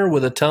Southerner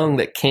with a tongue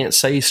that can't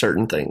say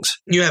certain things.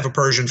 You have a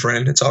Persian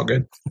friend. It's all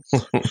good.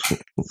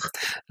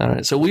 All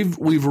right. So we've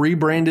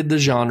rebranded the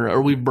genre,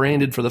 or we've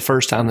branded for the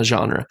first time the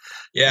genre.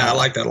 Yeah, I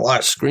like that a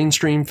lot. Screen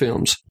stream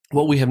films.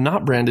 What we have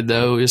not branded,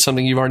 though, is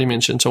something you've already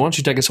mentioned. So why don't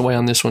you take us away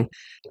on this one?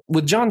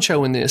 With John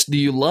Cho in this, do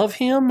you love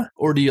him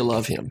or do you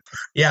love him?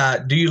 Yeah.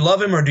 Do you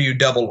love him or do you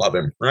double love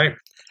him? Right?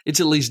 It's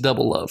at least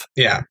double love.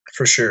 Yeah,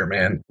 for sure,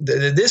 man.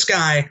 This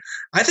guy,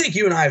 I think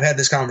you and I have had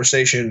this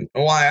conversation.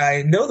 Why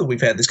I know that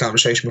we've had this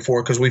conversation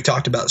before because we've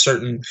talked about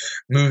certain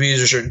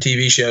movies or certain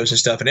TV shows and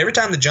stuff. And every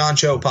time that John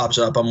Cho pops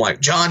up, I'm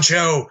like, John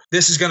Cho,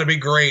 this is going to be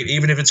great,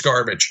 even if it's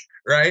garbage,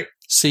 right?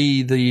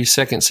 See the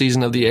second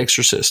season of The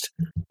Exorcist.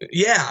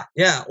 Yeah.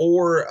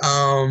 Or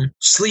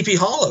Sleepy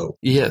Hollow.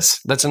 Yes,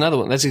 that's another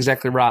one. That's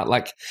exactly right.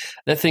 Like,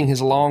 that thing has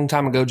a long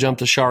time ago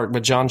jumped the shark,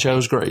 but John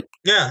Cho's great.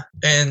 Yeah.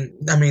 And,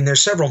 I mean,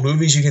 there's several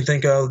movies you can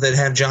think of that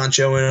have John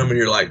Cho in them, and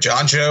you're like,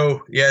 John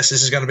Cho, yes,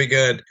 this is going to be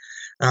good.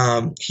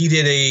 He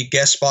did a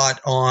guest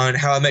spot on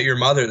How I Met Your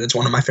Mother. That's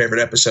one of my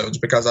favorite episodes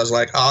because I was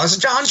like, oh, it's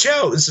John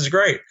Cho. This is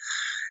great.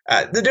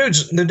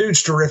 The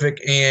dude's terrific,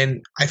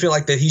 and I feel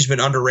like that he's been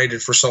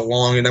underrated for so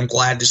long, and I'm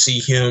glad to see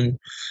him.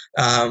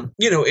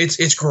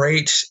 It's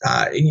great.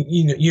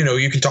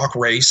 You can talk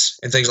race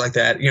and things like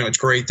that. It's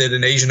great that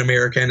an Asian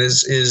American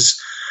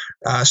is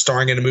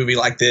starring in a movie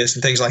like this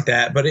and things like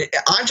that. But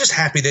I'm just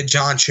happy that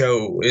John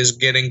Cho is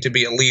getting to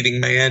be a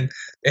leading man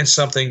in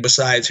something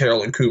besides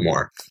Harold and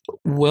Kumar.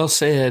 Well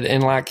said.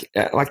 And like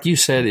you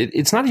said,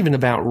 it's not even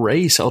about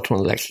race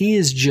ultimately. Like, he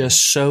is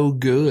just so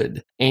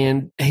good,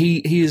 and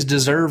he has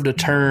deserved a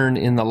turn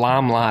in the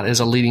limelight as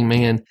a leading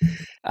man.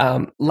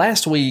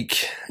 Last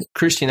week,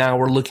 Christy and I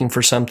were looking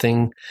for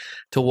something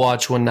to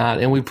watch one night,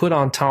 and we put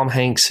on Tom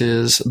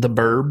Hanks's The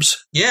Burbs.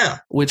 Yeah.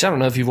 Which I don't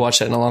know if you've watched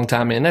that in a long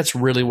time, man. That's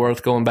really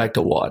worth going back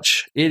to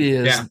watch. It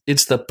is. Yeah.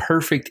 It's the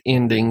perfect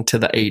ending to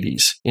the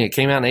 80s. It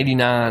came out in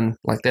 89.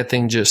 Like, that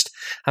thing just,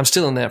 I'm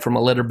still in that from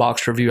a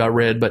Letterboxd review I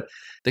read, but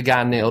the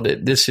guy nailed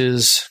it. This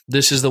is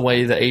the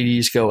way the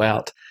 80s go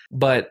out.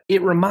 But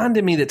it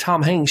reminded me that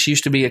Tom Hanks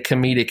used to be a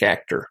comedic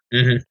actor.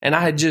 Mm-hmm. And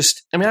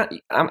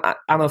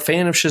I'm a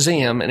fan of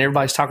Shazam, and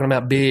everybody's talking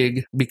about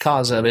Big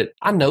because of it.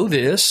 I know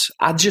this.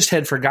 I just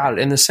had forgot it.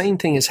 And the same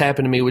thing has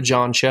happened to me with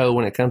John Cho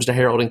when it comes to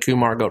Harold and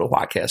Kumar Go to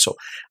White Castle.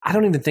 I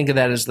don't even think of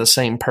that as the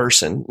same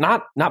person.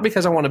 Not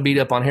because I want to beat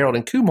up on Harold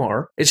and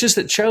Kumar. It's just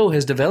that Cho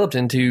has developed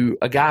into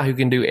a guy who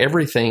can do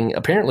everything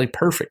apparently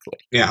perfectly.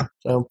 Yeah.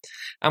 So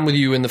I'm with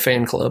you in the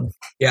fan club.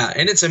 Yeah,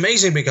 and it's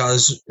amazing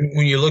because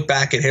when you look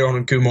back at Harold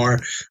and Kumar,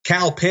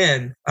 Kal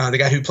Penn, the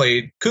guy who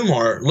played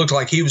Kumar, looked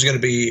like he was going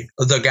to be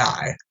the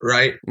guy,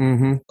 right?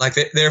 Mm-hmm. Like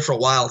there for a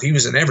while, he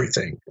was in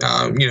everything.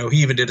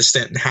 He even did a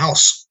stint in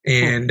House,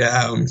 and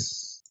and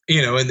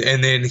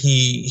then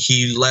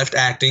he left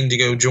acting to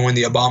go join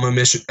the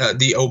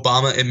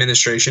Obama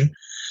administration,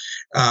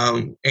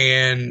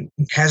 and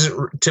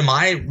hasn't, to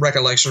my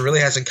recollection, really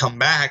hasn't come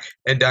back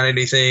and done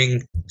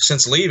anything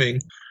since leaving.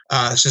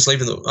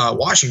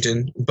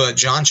 Washington. But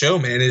John Cho,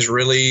 man, is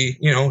really,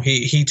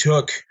 he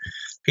took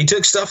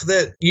stuff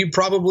that you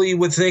probably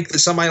would think that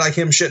somebody like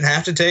him shouldn't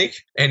have to take,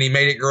 and he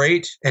made it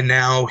great, and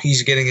now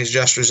he's getting his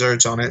just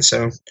desserts on it.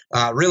 So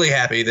really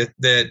happy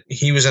that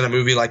he was in a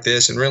movie like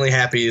this, and really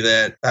happy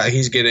that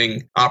he's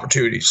getting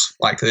opportunities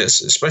like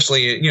this,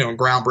 especially,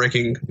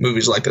 groundbreaking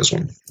movies like this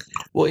one.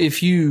 Well,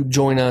 if you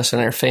join us in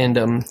our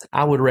fandom,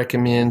 I would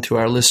recommend to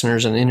our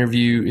listeners an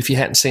interview, if you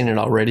hadn't seen it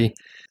already,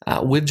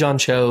 with John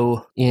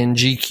Cho in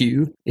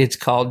GQ. It's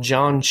called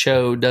John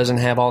Cho Doesn't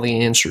Have All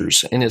the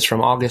Answers, and it's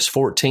from August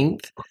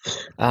 14th.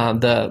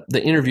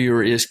 The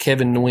interviewer is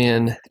Kevin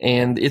Nguyen,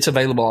 and it's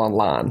available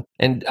online.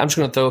 And I'm just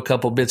going to throw a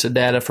couple bits of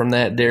data from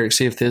that, Derek,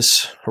 see if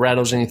this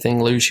rattles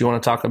anything loose you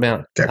want to talk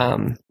about.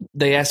 Okay.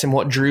 They asked him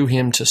what drew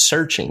him to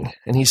Searching,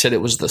 and he said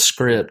it was the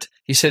script.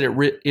 He said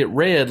it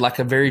read like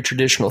a very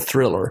traditional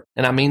thriller,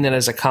 and I mean that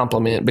as a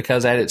compliment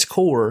because at its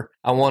core,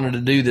 I wanted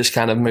to do this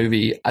kind of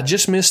movie. I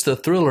just miss the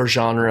thriller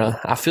genre.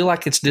 I feel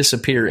like it's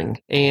disappearing,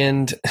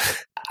 and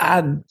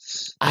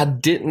I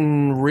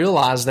didn't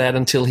realize that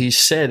until he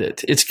said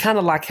it. It's kind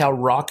of like how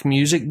rock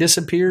music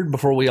disappeared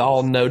before we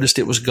all noticed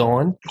it was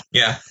gone.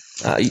 Yeah.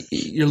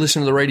 You're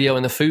listening to the radio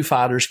and the Foo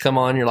Fighters come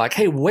on. You're like,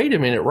 hey, wait a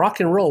minute, rock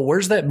and roll,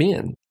 where's that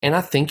been? And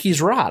I think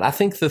he's right. I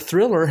think the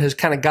thriller has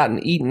kind of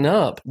gotten eaten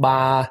up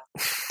by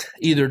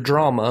either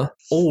drama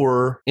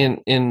or,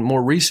 in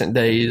more recent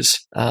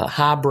days,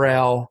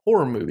 highbrow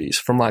horror movies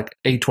from like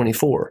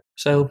A24.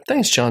 So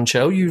thanks, John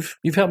Cho. You've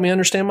helped me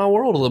understand my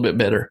world a little bit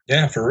better.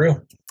 Yeah, for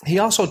real. He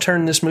also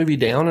turned this movie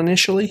down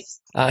initially.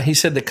 He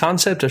said the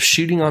concept of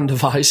shooting on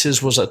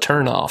devices was a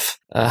turnoff.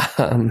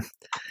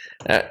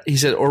 He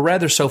said, or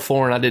rather so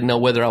foreign, I didn't know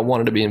whether I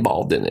wanted to be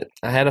involved in it.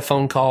 I had a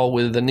phone call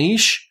with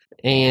Anish,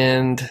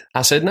 and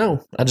I said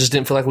no. I just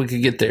didn't feel like we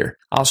could get there.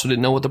 I also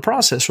didn't know what the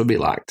process would be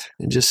like.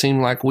 It just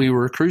seemed like we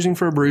were cruising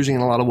for a bruising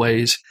in a lot of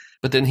ways.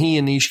 But then he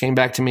and Nish came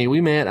back to me.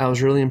 We met. I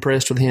was really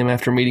impressed with him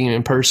after meeting him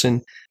in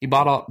person. He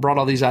brought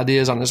all these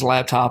ideas on his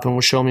laptop and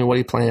was showing me what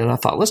he planned. And I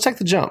thought, let's take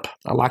the jump.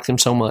 I liked him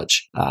so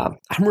much. I'm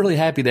really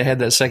happy they had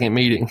that second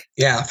meeting.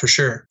 Yeah, for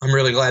sure. I'm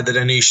really glad that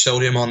Anish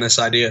sold him on this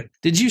idea.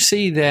 Did you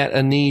see that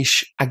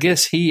Anish, I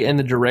guess he and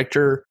the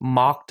director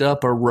mocked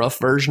up a rough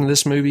version of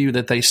this movie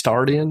that they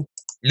starred in?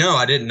 No,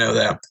 I didn't know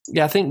that.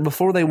 Yeah, I think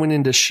before they went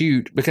into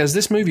shoot, because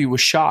this movie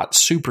was shot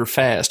super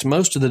fast,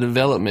 most of the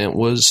development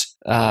was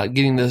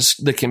getting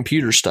the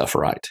computer stuff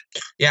right.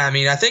 Yeah, I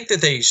mean, I think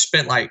that they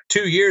spent like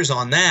 2 years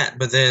on that,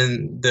 but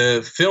then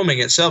the filming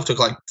itself took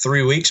like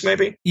 3 weeks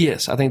maybe?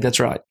 Yes, I think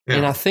that's right. Yeah.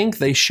 And I think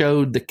they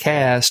showed the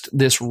cast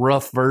this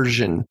rough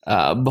version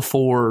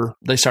before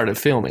they started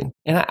filming.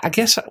 And I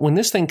guess when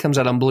this thing comes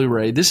out on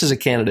Blu-ray, this is a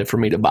candidate for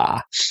me to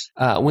buy.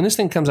 When this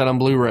thing comes out on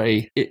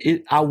Blu-ray,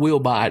 I will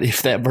buy it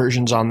if that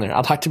version's on there.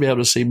 I'd like to be able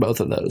to see both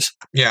of those.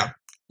 Yeah,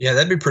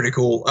 that'd be pretty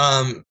cool.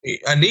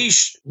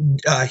 Anish,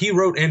 he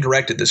wrote and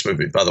directed this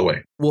movie, by the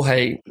way. Well,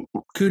 hey,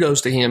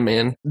 kudos to him,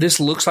 man.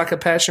 This looks like a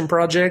passion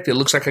project. It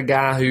looks like a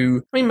guy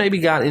who, maybe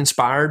got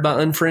inspired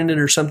by Unfriended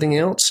or something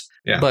else.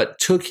 Yeah. But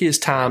took his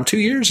time. 2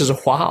 years is a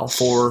while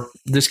for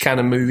this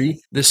kind of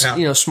movie, this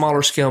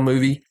smaller scale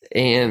movie,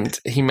 and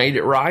he made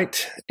it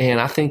right. And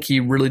I think he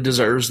really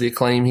deserves the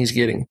acclaim he's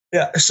getting.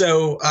 Yeah.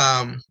 So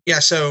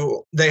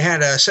they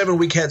had a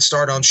 7-week head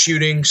start on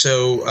shooting.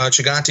 So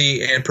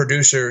Chiganti and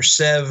producer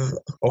Sev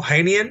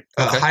Ohanian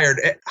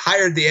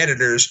hired the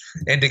editors,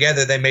 and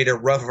together they made a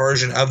rough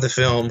version of the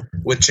film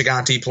with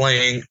Chiganti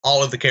playing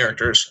all of the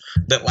characters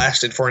that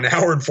lasted for an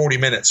hour and 40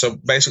 minutes. So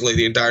basically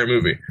the entire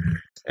movie.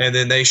 And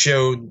then they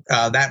showed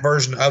that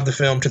version of the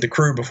film to the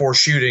crew before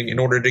shooting in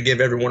order to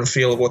give everyone a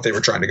feel of what they were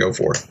trying to go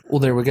for. Well,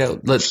 there we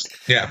go. Let's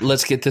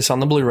get this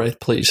on the Blu-ray,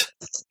 please.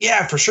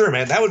 Yeah, for sure,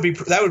 man. That would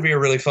be a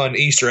really fun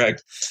Easter egg.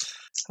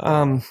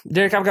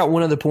 Derek, I've got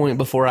one other point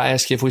before I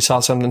ask you if we saw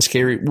something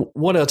scary.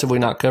 What else have we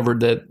not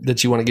covered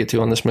that you want to get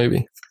to on this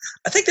movie?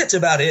 I think that's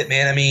about it,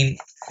 man. I mean,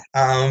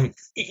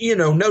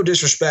 no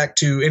disrespect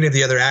to any of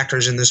the other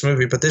actors in this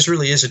movie, but this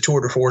really is a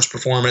tour de force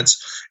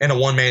performance and a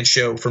one-man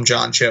show from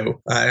John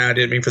Cho. And I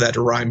didn't mean for that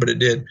to rhyme, but it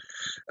did.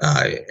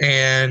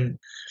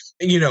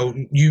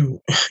 You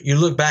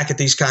look back at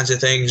these kinds of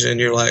things and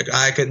you're like,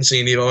 I couldn't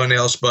see anyone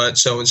else but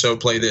so-and-so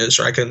play this,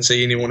 or I couldn't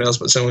see anyone else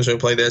but so-and-so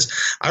play this.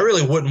 I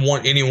really wouldn't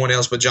want anyone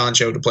else but John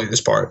Cho to play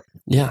this part.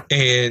 Yeah.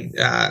 And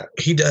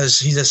he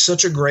does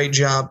such a great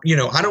job.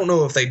 I don't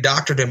know if they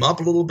doctored him up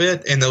a little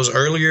bit in those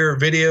earlier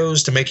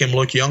videos to make him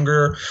look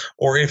younger,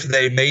 or if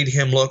they made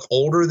him look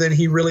older than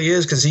he really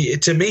is. Because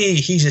to me,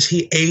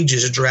 he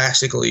ages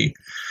drastically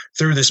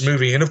through this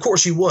movie. And of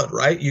course you would,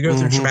 right? You go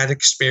through traumatic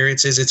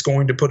experiences. It's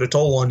going to put a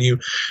toll on you.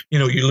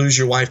 You lose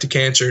your wife to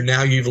cancer.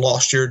 Now you've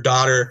lost your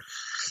daughter,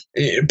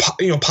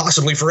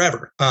 possibly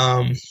forever.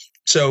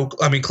 So,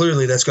 I mean,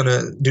 clearly that's going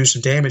to do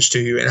some damage to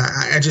you. And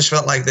I just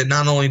felt like that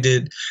not only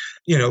did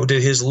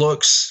his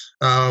looks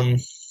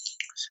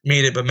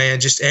meet it, but man,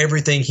 just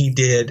everything he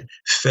did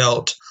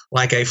felt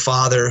like a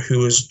father who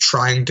was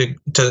trying to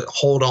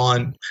hold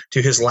on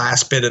to his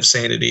last bit of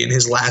sanity and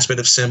his last bit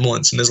of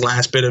semblance and his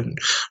last bit of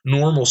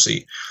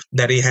normalcy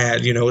that he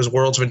had. His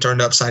world's been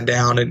turned upside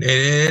down.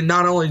 And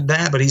not only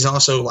that, but he's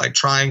also like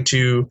trying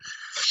to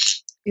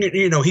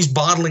he's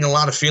bottling a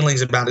lot of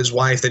feelings about his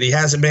wife that he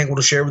hasn't been able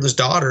to share with his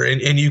daughter.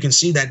 And you can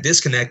see that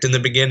disconnect in the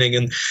beginning.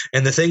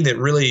 And the thing that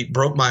really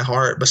broke my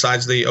heart,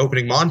 besides the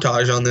opening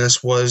montage on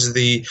this, was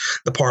the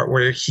part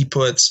where he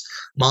puts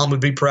 "Mom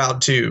would be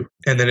proud too,"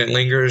 and then it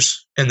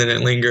lingers, and then it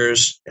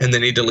lingers, and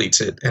then he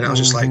deletes it. And I was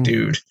just like,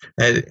 dude.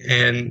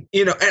 And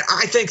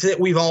I think that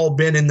we've all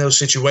been in those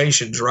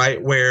situations,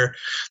 right, where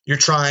you're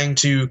trying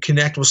to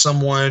connect with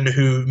someone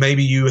who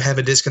maybe you have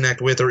a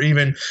disconnect with, or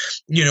even,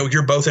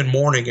 you're both in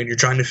mourning and you're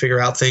trying to figure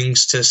out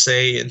things to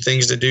say and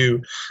things to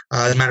do.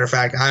 As a matter of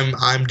fact,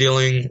 I'm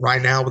dealing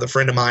right now with a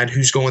friend of mine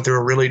who's going through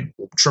a really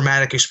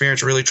traumatic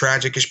experience, a really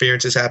tragic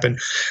experience has happened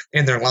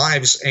in their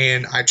lives,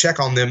 and I check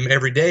on them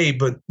every day,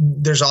 but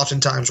there's often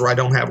times where I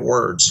don't have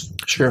words.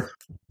 Sure.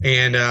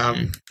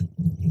 And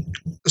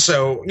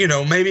so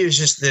maybe it's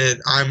just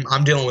that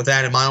I'm dealing with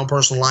that in my own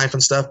personal life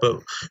and stuff.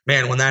 But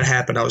man, when that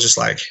happened, I was just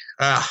like,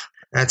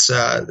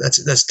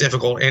 that's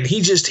difficult. And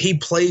he just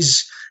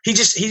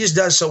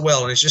does so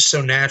well, and it's just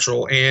so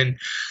natural. And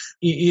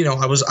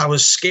I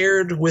was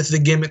scared with the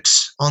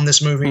gimmicks on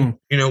this movie,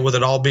 with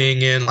it all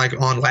being in like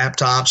on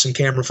laptops and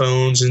camera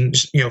phones and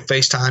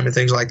FaceTime and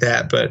things like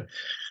that. But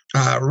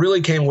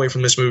really came away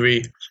from this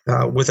movie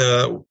with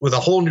a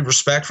whole new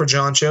respect for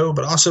John Cho,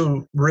 but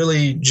also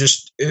really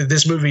just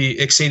this movie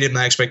exceeded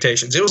my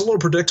expectations. It was a little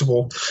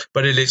predictable,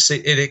 but it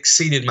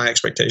exceeded my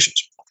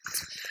expectations.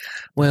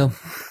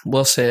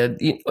 Well said.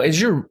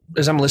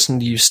 As I'm listening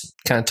to you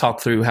kind of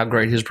talk through how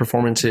great his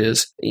performance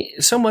is,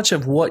 so much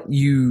of what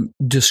you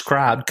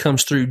described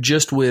comes through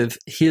just with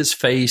his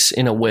face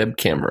in a web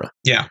camera.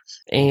 Yeah.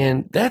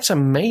 And that's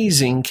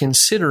amazing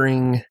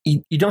considering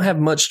you don't have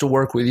much to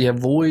work with. You have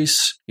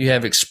voice, you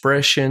have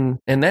expression,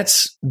 and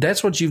that's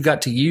what you've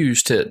got to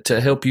use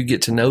to help you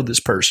get to know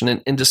this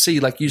person. And to see,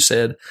 like you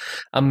said,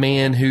 a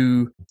man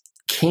who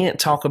can't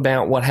talk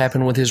about what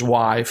happened with his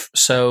wife.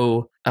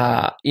 So,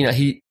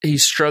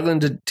 he's struggling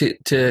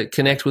to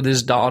connect with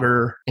his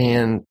daughter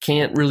and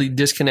can't really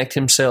disconnect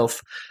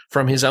himself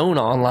from his own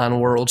online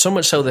world, so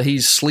much so that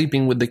he's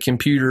sleeping with the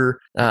computer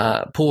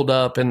pulled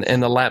up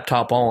and the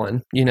laptop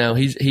on.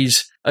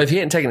 He's if he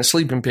hadn't taken a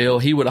sleeping pill,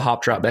 he would have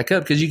hopped right back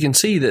up, because you can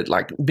see that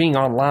like being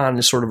online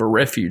is sort of a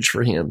refuge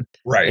for him.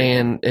 Right.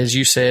 And as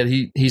you said,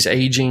 he's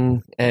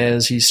aging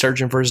as he's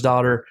searching for his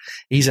daughter.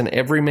 He's an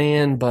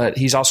everyman, but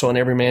he's also an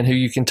everyman who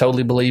you can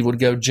totally believe would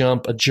go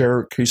jump a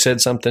jerk who said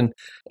something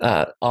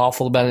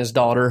awful about his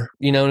daughter.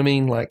 You know what I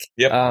mean? Like,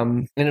 yep.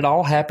 And it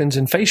all happens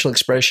in facial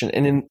expression.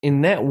 And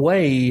in that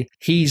way,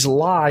 he's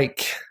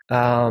like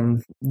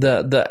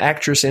the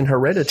actress in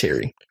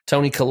Hereditary,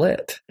 Toni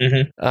Collette.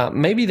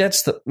 Mm-hmm. Maybe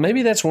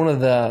that's one of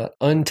the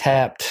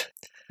untapped,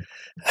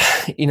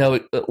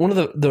 one of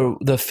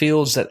the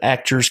fields that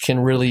actors can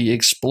really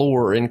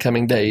explore in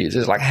coming days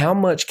is like, how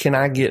much can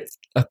I get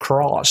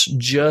across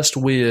just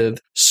with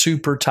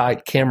super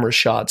tight camera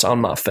shots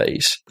on my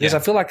face? Because I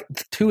feel like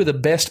two of the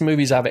best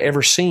movies I've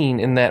ever seen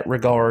in that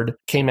regard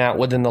came out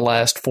within the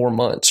last 4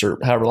 months or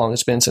however long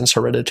it's been since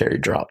Hereditary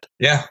dropped.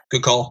 Yeah,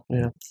 good call.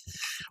 Yeah.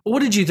 Well,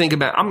 what did you think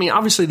about,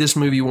 obviously this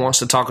movie wants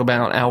to talk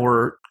about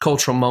our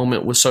cultural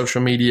moment with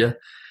social media.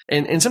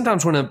 And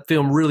sometimes when a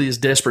film really is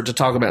desperate to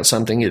talk about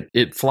something,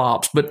 it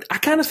flops. But I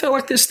kind of felt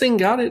like this thing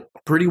got it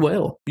pretty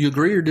well. You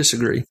agree or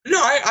disagree? No,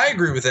 I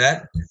agree with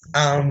that.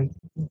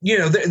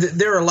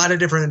 There are a lot of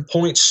different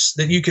points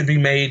that you could be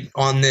made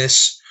on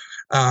this.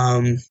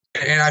 And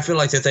I feel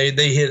like that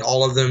they hit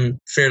all of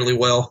them fairly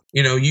well.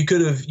 You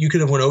could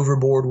have went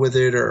overboard with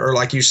it, or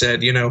like you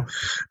said, you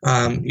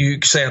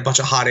could say a bunch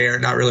of hot air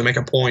and not really make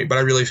a point. But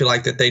I really feel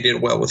like that they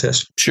did well with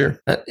this. Sure.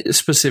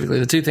 Specifically,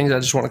 the two things I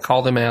just want to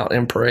call them out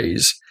and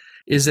praise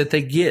is that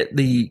they get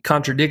the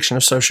contradiction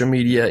of social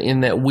media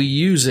in that we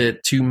use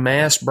it to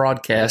mass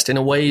broadcast in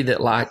a way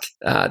that like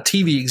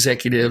TV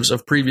executives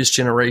of previous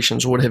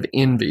generations would have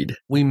envied.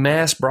 We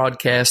mass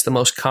broadcast the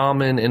most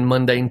common and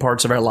mundane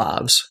parts of our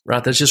lives,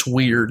 right? That's just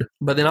weird.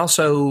 But then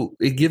also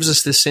it gives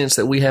us this sense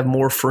that we have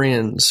more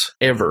friends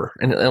ever,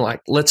 and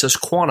like lets us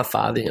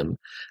quantify them,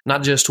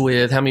 not just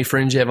with how many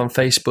friends you have on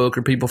Facebook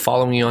or people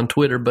following you on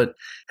Twitter, but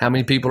how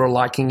many people are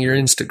liking your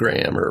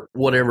Instagram or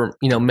whatever,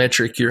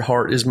 metric your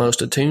heart is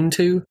most attuned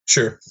to.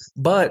 Sure.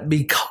 But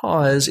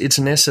because it's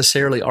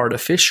necessarily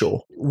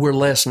artificial, we're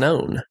less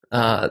known.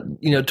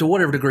 To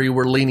whatever degree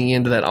we're leaning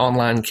into that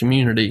online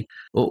community.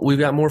 Well, we've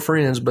got more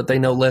friends, but they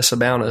know less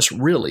about us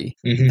really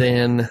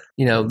than,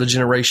 the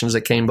generations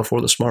that came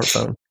before the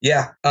smartphone.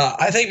 Yeah.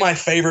 I think my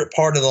favorite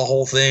part of the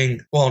whole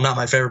thing, well, not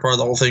my favorite part of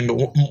the whole thing, but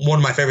one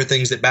of my favorite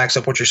things that backs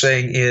up what you're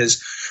saying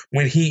is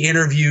when he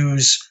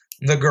interviews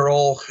the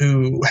girl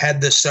who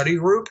had the study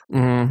group,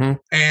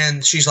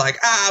 and she's like,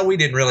 we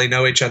didn't really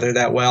know each other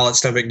that well.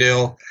 It's no big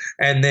deal.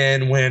 And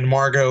then when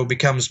Margot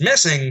becomes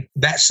missing,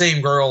 that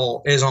same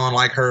girl is on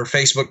like her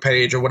Facebook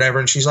page or whatever,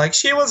 and she's like,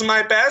 she was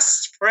my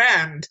best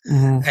friend.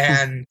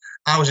 And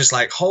I was just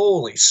like,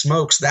 holy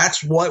smokes,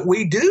 that's what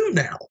we do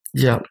now.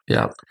 Yeah,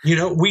 yeah. You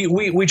know,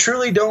 we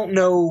truly don't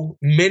know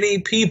many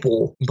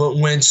people, but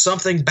when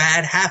something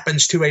bad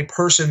happens to a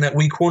person that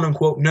we quote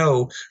unquote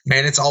know,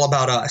 man, it's all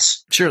about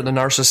us. Sure, the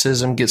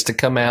narcissism gets to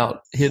come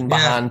out hidden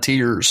behind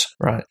tears,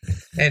 right?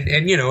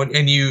 And you know,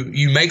 and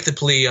you make the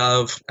plea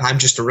of, I'm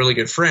just a really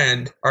good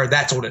friend, or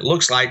that's what it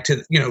looks like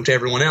to, you know, to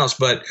everyone else.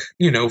 But,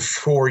 you know,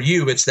 for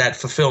you, it's that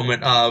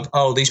fulfillment of,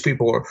 oh, these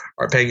people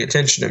are paying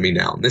attention to me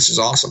now. This is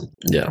awesome.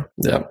 Yeah,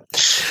 yeah.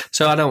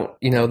 So I don't,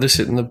 you know, this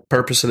isn't the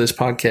purpose of this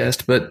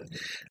podcast, but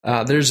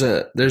there's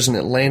an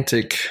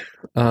Atlantic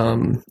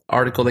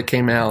article that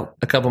came out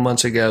a couple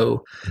months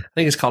ago. I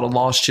think it's called A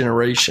Lost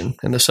Generation,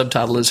 and the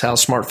subtitle is How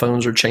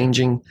Smartphones Are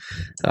Changing,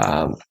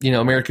 you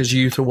know, America's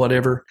Youth or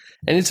whatever.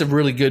 And it's a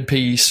really good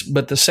piece.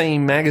 But the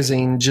same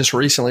magazine just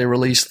recently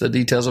released the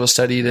details of a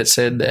study that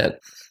said that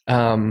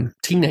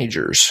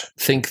teenagers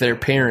think their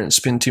parents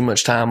spend too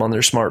much time on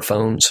their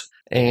smartphones.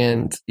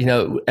 And, you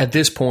know, at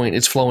this point,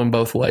 it's flowing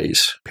both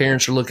ways.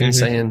 Parents are looking and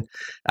saying,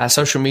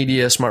 social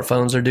media,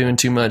 smartphones are doing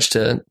too much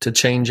to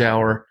change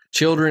our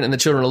children. And the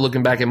children are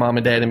looking back at mom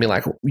and dad and be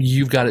like,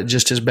 you've got it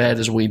just as bad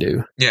as we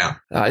do. Yeah.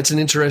 It's an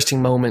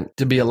interesting moment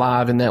to be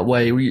alive in that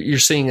way. You're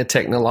seeing a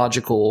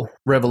technological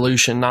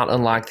revolution, not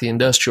unlike the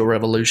Industrial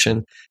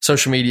Revolution.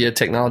 Social media,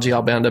 technology,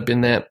 all bound up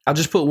in that. I'll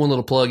just put one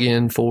little plug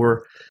in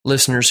for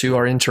listeners who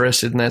are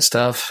interested in that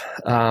stuff.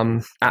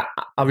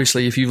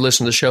 Obviously, if you've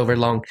listened to the show very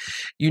long,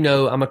 you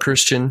know I'm a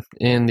Christian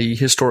in the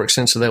historic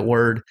sense of that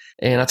word,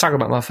 and I talk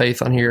about my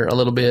faith on here a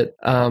little bit.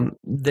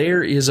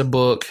 There is a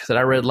book that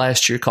I read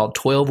last year called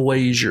 12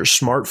 Ways Your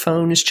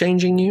Smartphone is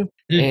Changing You,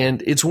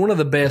 and it's one of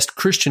the best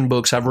Christian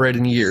books I've read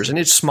in years, and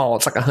it's small.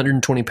 It's like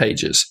 120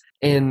 pages.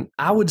 And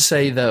I would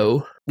say,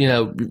 though, you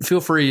know, feel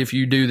free if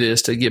you do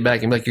this to get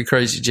back and be like, you're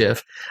crazy,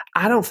 Jeff.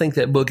 I don't think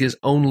that book is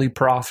only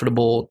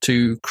profitable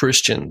to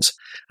Christians.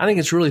 I think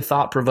it's really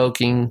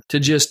thought-provoking to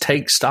just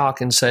take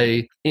stock and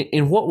say,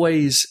 in what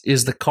ways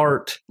is the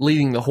cart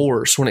leading the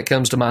horse when it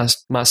comes to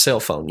my cell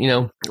phone? You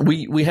know,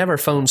 we have our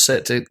phones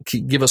set to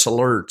give us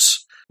alerts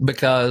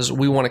because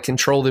we want to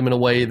control them in a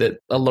way that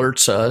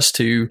alerts us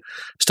to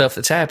stuff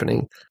that's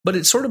happening. But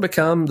it's sort of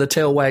become the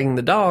tail wagging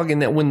the dog in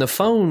that when the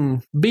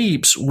phone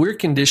beeps, we're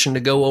conditioned to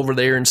go over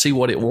there and see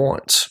what it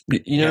wants.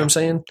 You know what I'm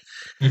saying?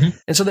 Mm-hmm.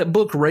 And so that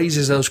book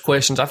raises those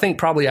questions. I think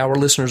probably our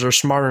listeners are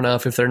smart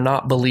enough, if they're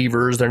not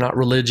believers, they're not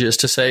religious,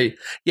 to say,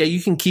 yeah,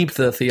 you can keep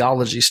the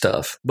theology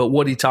stuff. But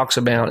what he talks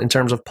about in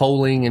terms of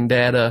polling and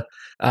data,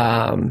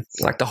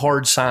 like the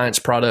hard science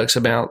products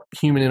about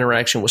human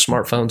interaction with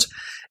smartphones,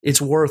 it's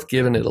worth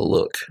giving it a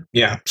look.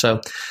 Yeah.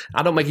 So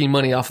I don't make any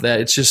money off of that.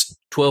 It's just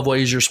 12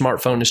 ways your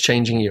smartphone is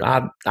changing you.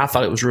 I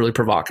thought it was really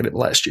provocative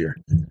last year.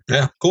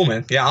 Yeah. Cool,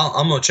 man. Yeah.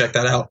 I'm going to check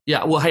that out.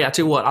 Yeah. Well, hey, I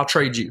tell you what, I'll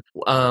trade you.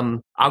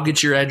 I'll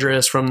get your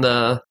address from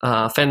the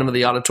Phantom of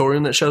the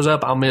Auditorium that shows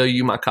up. I'll mail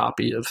you my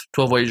copy of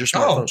 12 Ways Your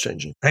Smartphone's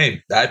Changing.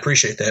 Hey, I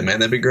appreciate that, man.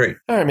 That'd be great.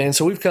 All right, man.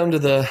 So we've come to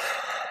the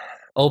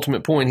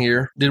ultimate point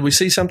here. Did we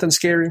see something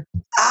scary?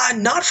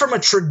 Not from a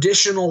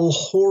traditional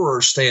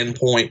horror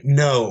standpoint,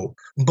 no,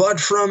 but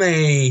from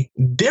a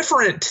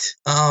different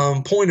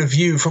point of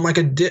view, from like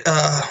I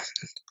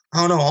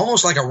don't know,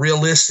 almost like a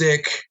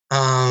realistic,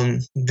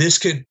 this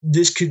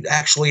could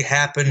actually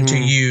happen to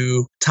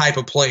you type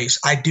of place.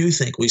 I do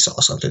think we saw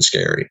something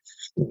scary,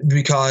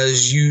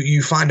 because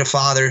you find a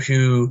father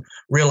who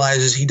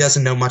realizes he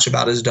doesn't know much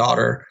about his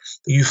daughter.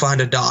 You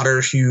find a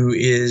daughter who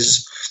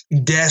is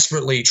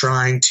desperately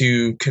trying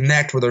to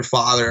connect with her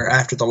father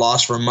after the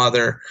loss of her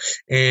mother,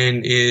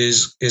 and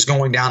is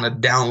going down a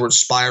downward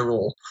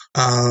spiral.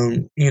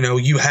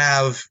 You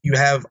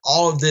have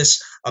all of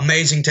this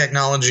amazing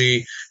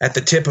technology at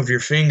the tip of your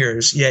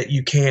fingers, yet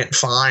you can't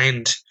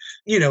find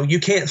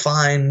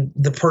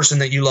the person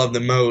that you love the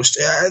most.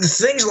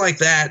 Things like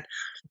that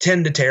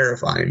tend to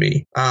terrify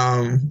me.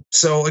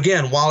 So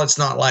again, while it's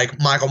not like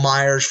Michael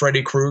Myers,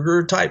 Freddy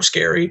Krueger type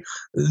scary,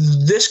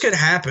 this could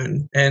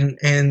happen,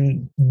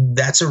 and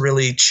that's a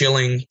really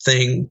chilling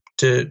thing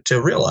to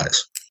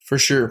realize. For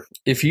sure.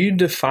 If you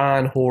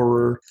define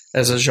horror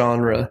as a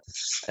genre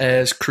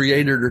as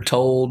created or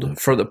told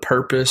for the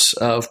purpose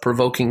of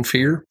provoking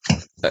fear,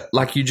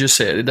 like you just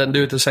said, it doesn't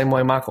do it the same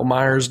way Michael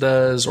Myers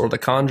does or The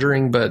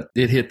Conjuring, but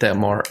it hit that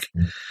mark.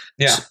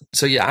 Yeah.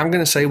 So yeah, I'm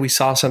going to say we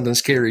saw something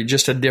scary,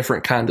 just a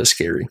different kind of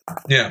scary.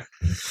 Yeah.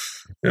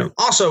 Yeah.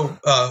 Also,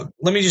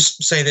 let me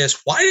just say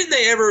this. Why didn't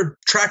they ever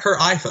track her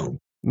iPhone?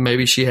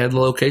 Maybe she had the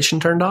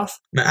location turned off?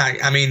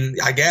 I mean,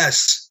 I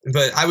guess,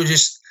 but I would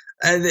just...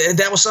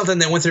 that was something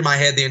that went through my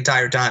head the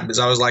entire time, because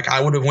I was like,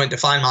 I would have went to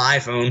find my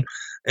iPhone,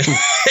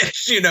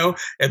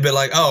 and be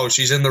like, oh,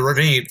 she's in the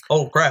ravine.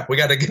 Oh crap, we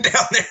got to get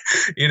down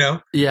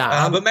there,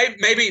 Yeah. But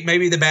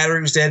maybe the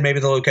battery was dead. Maybe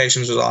the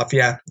location was off.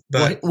 Yeah.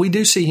 But we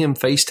do see him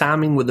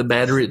FaceTiming with the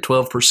battery at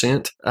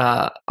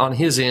 12% on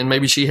his end.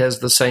 Maybe she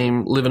has the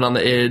same living on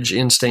the edge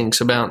instincts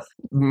about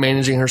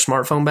managing her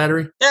smartphone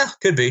battery. Yeah,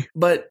 could be.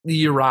 But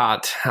you're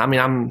right. I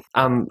mean,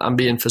 I'm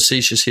being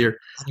facetious here.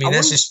 I mean,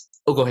 just.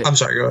 Oh, go ahead. I'm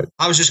sorry, go ahead.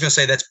 I was just going to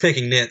say that's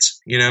picking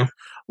nits,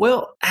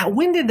 Well,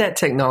 when did that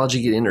technology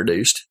get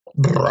introduced?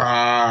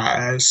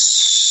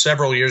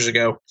 Several years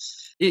ago.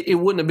 It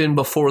wouldn't have been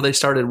before they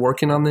started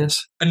working on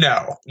this?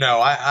 No.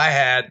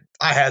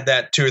 I had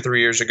that 2 or 3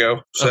 years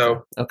ago.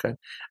 So okay.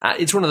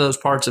 It's one of those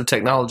parts of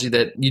technology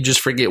that you just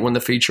forget when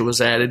the feature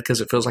was added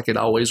because it feels like it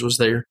always was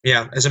there.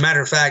 Yeah. As a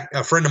matter of fact,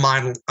 a friend of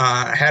mine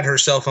had her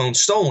cell phone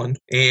stolen,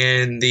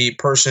 and the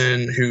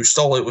person who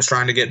stole it was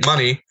trying to get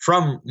money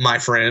from my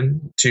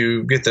friend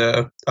to get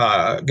the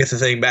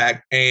thing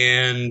back,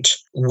 and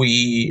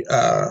we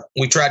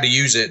tried to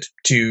use it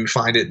to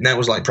find it, and that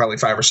was like probably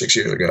 5 or 6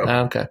 years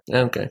ago.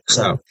 Okay.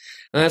 So.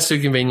 That's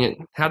too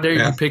convenient. How dare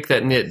you pick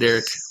that nit,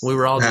 Derek? We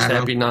were all just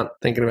happy not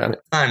thinking about it.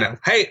 I know.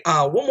 Hey,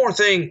 one more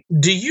thing.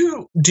 Do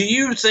you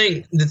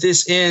think that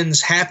this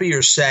ends happy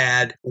or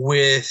sad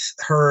with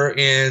her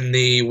in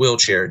the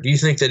wheelchair? Do you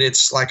think that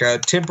it's like a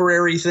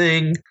temporary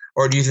thing,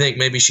 or do you think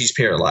maybe she's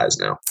paralyzed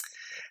now?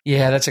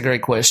 Yeah, that's a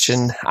great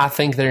question. I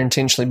think they're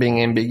intentionally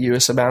being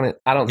ambiguous about it.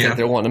 I don't think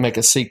they're wanting to make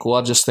a sequel.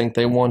 I just think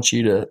they want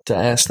you to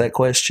ask that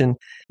question.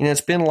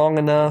 It's been long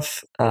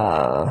enough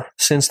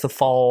since the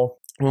fall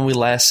when we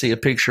last see a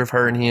picture of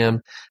her and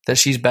him that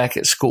she's back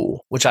at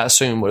school, which I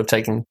assume would have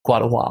taken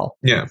quite a while.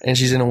 Yeah. And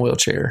she's in a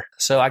wheelchair.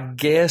 So I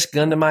guess,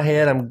 gun to my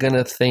head, I'm going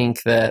to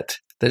think that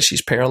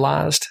she's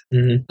paralyzed.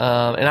 Mm-hmm.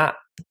 And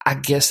I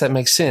guess that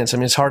makes sense. I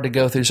mean, it's hard to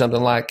go through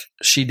something like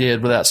she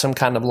did without some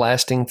kind of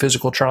lasting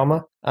physical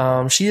trauma.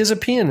 She is a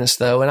pianist,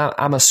 though, and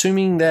I'm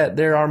assuming that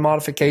there are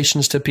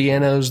modifications to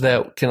pianos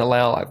that can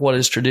allow like what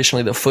is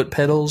traditionally the foot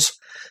pedals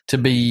to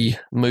be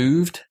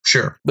moved.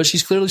 Sure. But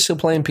she's clearly still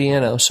playing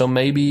piano, so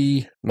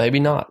maybe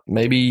not.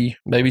 Maybe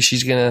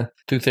she's going to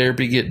do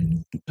therapy, get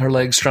her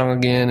legs strong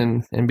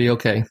again, and be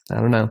okay. I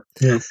don't know.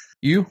 Yeah.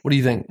 You? What do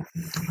you think?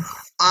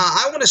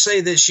 I want to say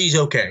that she's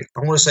okay.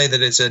 I want to say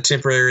that it's a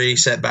temporary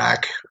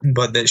setback,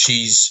 but that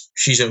she's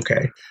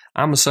okay.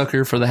 I'm a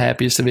sucker for the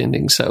happiest of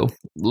endings, so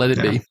let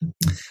it be.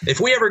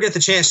 If we ever get the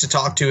chance to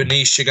talk to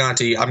Anish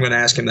Chaganty, I'm going to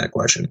ask him that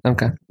question.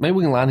 Okay. Maybe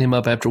we can line him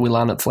up after we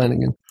line up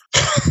Flanagan.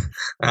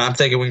 I'm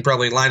thinking we can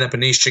probably line up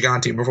Anish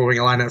Chaganty before we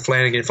can line up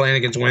Flanagan.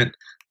 Flanagan's went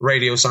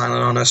radio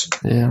silent on us.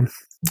 Yeah.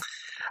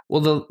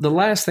 Well, the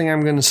last thing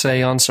I'm going to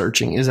say on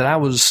Searching is that I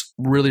was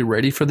really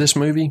ready for this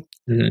movie.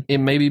 Mm-hmm. It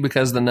may be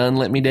because The Nun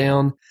let me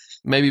down.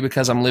 Maybe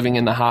because I'm living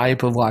in the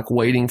hype of like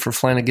waiting for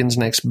Flanagan's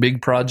next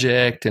big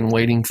project and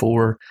waiting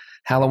for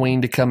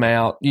Halloween to come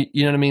out.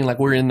 You know what I mean? Like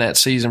we're in that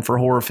season for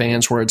horror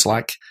fans where it's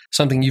like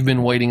something you've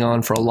been waiting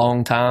on for a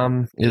long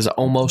time is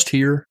almost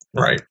here.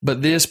 Right.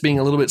 But this being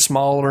a little bit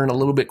smaller and a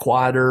little bit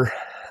quieter,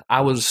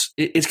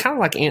 it's kind of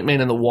like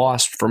Ant-Man and the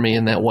Wasp for me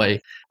in that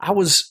way. I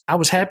was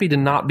happy to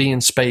not be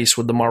in space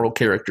with the Marvel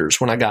characters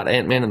when I got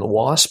Ant-Man and the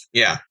Wasp.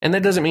 Yeah. And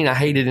that doesn't mean I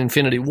hated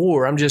Infinity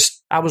War.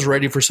 I was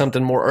ready for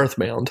something more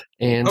earthbound.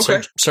 And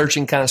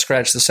Searching kind of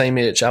scratched the same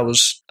itch. I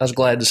was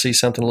glad to see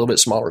something a little bit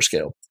smaller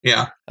scale.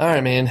 Yeah. All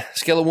right, man.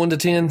 Scale of 1 to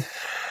 10.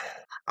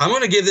 I'm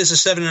going to give this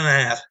a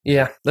 7.5.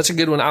 Yeah, that's a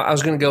good one. I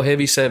was going to go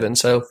heavy 7,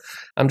 so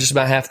I'm just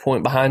about half a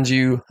point behind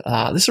you.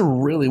 This is a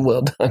really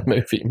well done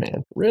movie,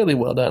 man. Really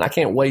well done. I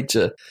can't wait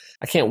to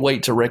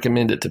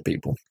recommend it to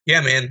people.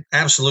 Yeah, man,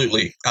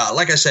 absolutely.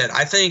 Like I said,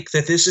 I think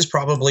that this is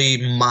probably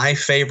my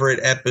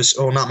favorite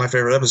episode. Well, not my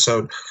favorite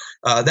episode.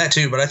 That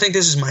too, but I think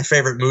this is my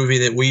favorite movie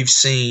that we've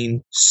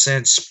seen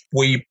since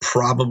we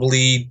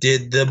probably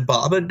did the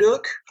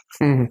Babadook.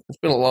 It's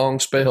been a long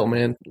spell,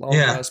 man.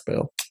 Long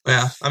spell.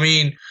 Yeah, I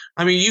mean,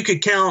 you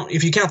could count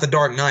if you count the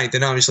Dark Knight,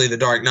 then obviously the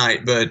Dark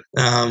Knight, but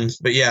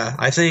yeah,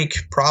 I think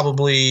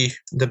probably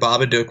the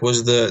Babadook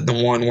was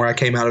the one where I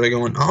came out of it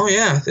going, oh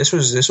yeah, this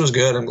was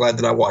good. I'm glad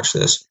that I watched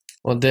this.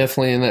 Well,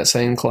 definitely in that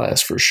same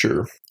class for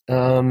sure.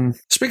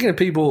 Speaking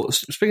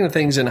of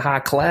things in high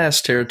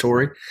class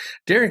territory,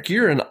 Derek,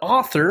 you're an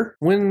author.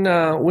 When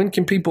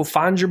can people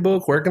find your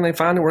book? Where can they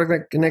find it? Where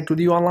can they connect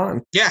with you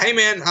online? Yeah, hey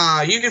man,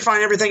 you can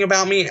find everything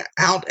about me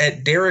out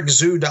at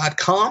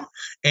derekzoo.com,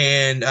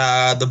 and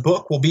the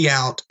book will be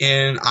out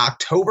in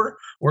October.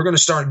 We're going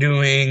to start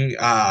doing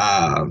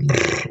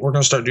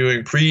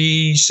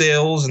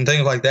pre-sales and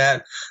things like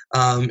that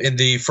in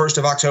the 1st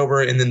of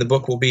October, and then the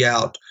book will be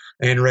out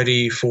and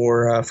ready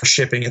for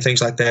shipping and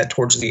things like that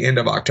towards the end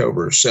of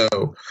October. So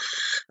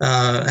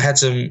had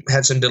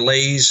some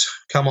delays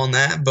come on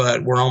that,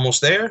 but we're almost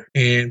there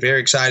and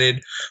very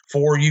excited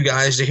for you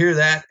guys to hear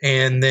that.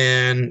 And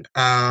then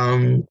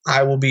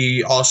I will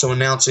be also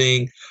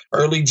announcing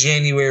early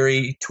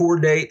January tour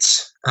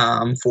dates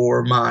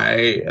for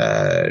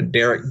my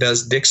Derek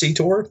Does Dixie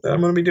tour that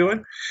I'm going to be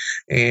doing.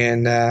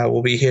 And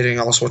we'll be hitting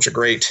all sorts of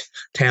great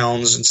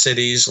towns and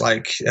cities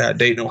like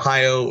Dayton,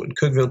 Ohio, and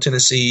Cookeville,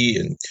 Tennessee,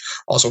 and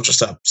all sorts of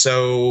stuff.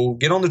 So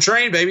get on the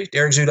train, baby.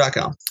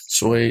 DerekZoo.com.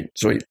 Sweet.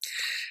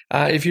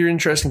 If you're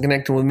interested in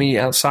connecting with me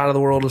outside of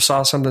the world of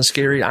Saw Something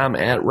Scary, I'm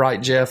at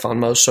Right Jeff on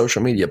most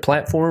social media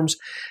platforms.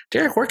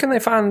 Derek, where can they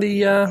find the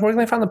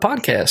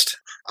podcast?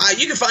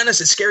 You can find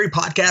us at Scary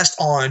Podcast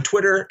on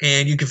Twitter,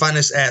 and you can find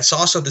us at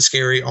Saw Something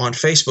Scary on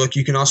Facebook.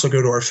 You can also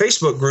go to our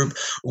Facebook group,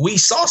 We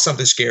Saw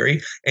Something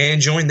Scary,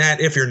 and join that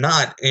if you're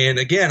not. And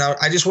again,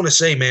 I just want to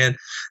say, man,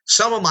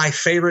 some of my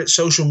favorite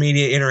social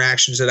media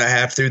interactions that I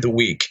have through the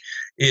week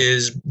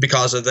is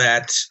because of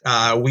that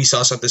We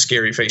Saw Something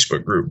Scary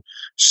Facebook group.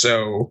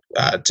 So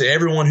to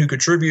everyone who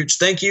contributes,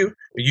 thank you.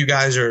 You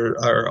guys are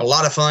a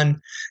lot of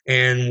fun,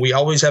 and we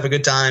always have a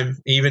good time,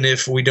 even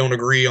if we don't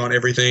agree on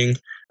everything.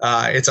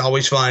 It's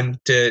always fun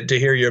to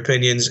hear your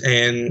opinions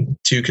and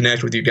to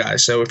connect with you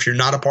guys. So if you're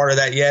not a part of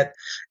that yet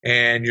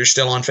and you're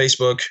still on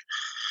Facebook,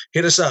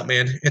 hit us up,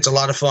 man. It's a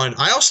lot of fun.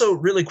 I also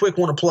really quick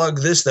want to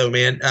plug this though,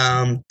 man.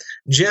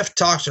 We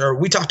talked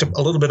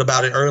a little bit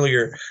about it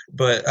earlier,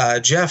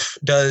 but Jeff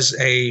does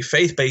a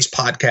faith-based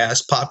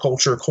podcast, Pop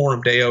Culture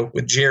Coram Deo,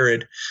 with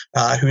Jared,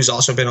 who's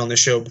also been on the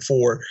show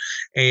before.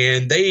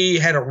 And they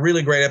had a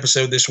really great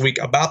episode this week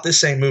about this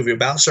same movie,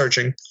 about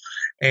Searching.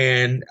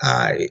 And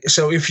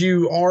so if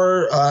you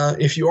are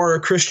a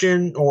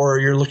Christian, or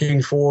you're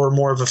looking for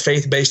more of a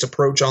faith-based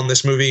approach on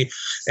this movie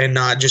and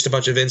not just a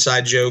bunch of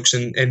inside jokes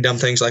and dumb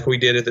things like we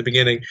did at the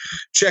beginning,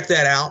 check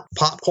that out.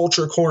 Pop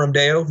Culture Coram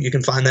Deo. You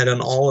can find that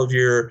on all of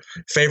your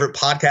favorite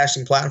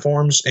podcasting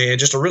platforms, and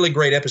just a really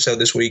great episode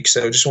this week.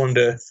 So just wanted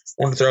to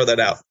throw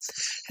that out.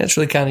 That's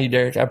really kind of you,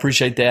 Derek. I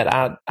appreciate that.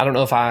 I don't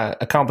know if I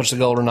accomplished the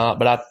goal or not,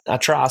 but I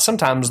try.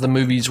 Sometimes the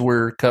movies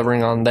we're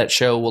covering on that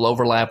show will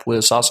overlap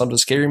with Saw Something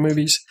Scary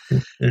movies.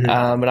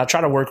 Mm-hmm. But I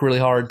try to work really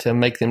hard to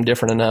make them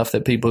different enough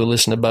that people who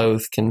listen to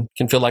both can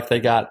feel like they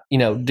got,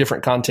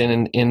 different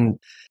content in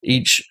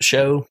each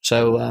show.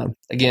 So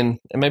again,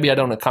 maybe I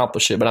don't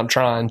accomplish it, but I'm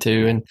trying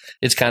to, and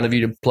it's kind of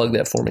you to plug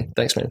that for me.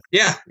 Thanks, man.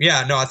 Yeah.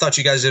 No, I thought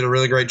you guys did a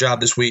really great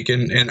job this week,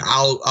 and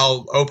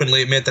I'll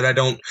openly admit that I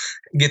don't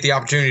get the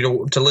opportunity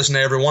to listen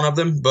to every one of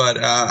them, but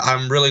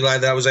I'm really glad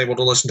that I was able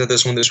to listen to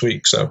this one this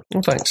week. So,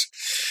 well, thanks.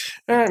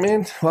 All right,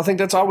 man. Well, I think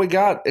that's all we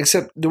got.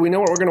 Except, do we know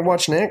what we're going to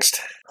watch next?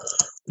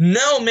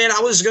 No, man, I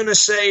was going to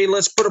say,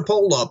 let's put a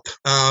poll up.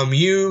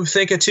 You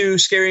think of 2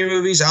 scary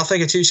movies, I'll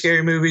think of 2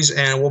 scary movies,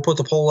 and we'll put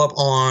the poll up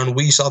on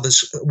We Saw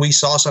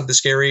Something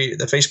Scary,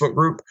 the Facebook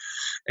group,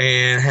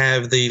 and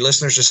have the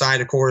listeners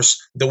decide. Of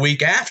course, the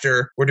week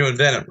after, we're doing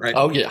Venom, right?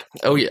 Oh, yeah.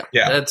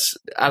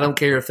 I don't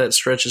care if that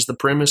stretches the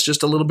premise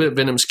just a little bit.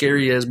 Venom's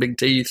scary. He has big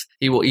teeth.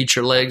 He will eat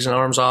your legs and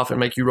arms off and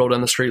make you roll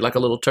down the street like a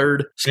little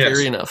turd.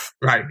 Scary enough.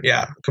 Right,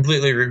 yeah.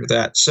 Completely agree with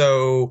that.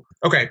 So,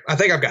 okay, I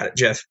think I've got it,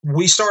 Jeff.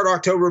 We start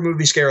October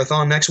Movie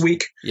Scare-a-thon next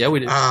week. Yeah,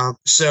 we do.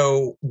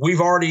 So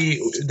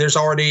there's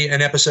already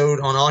an episode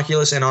on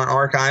Oculus in our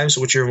archives,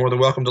 which you're more than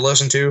welcome to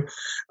listen to.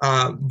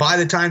 By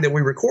the time that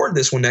we record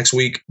this one next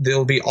week,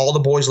 there'll be All the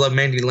Boys Love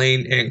Mandy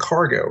Lane and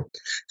Cargo.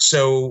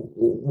 So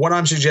what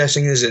I'm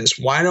suggesting is this: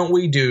 why don't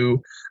we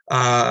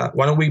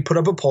put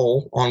up a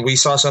poll on We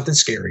Saw Something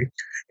Scary,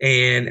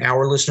 and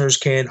our listeners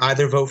can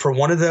either vote for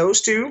one of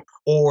those 2,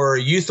 or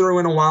you throw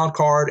in a wild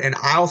card and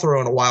I'll throw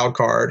in a wild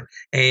card,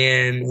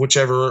 and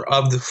whichever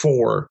of the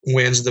 4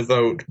 wins the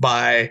vote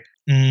by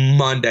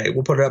Monday.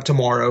 We'll put it up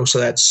tomorrow, so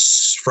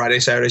that's Friday,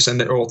 Saturday,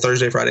 Sunday, or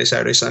Thursday, Friday,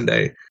 Saturday,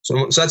 Sunday.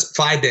 So that's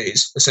 5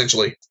 days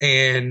essentially.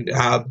 And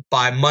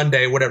by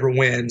Monday, whatever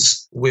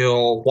wins,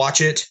 we'll watch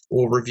it,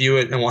 we'll review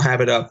it, and we'll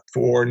have it up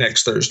for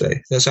next Thursday.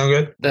 Does that sound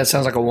good? That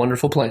sounds like a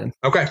wonderful plan.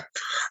 Okay,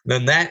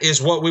 then that is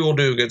what we will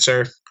do, good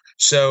sir.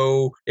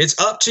 So it's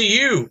up to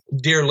you,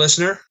 dear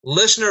listener.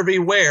 Listener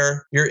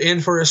beware, you're in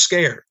for a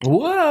scare.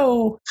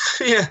 Whoa.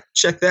 Yeah,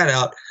 check that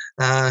out.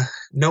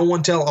 No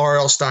one tell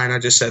R.L. Stein I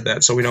just said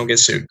that, so we don't get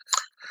sued.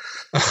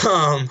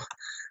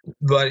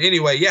 But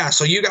anyway, yeah,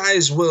 so you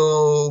guys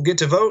will get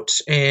to vote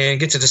and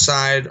get to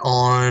decide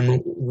on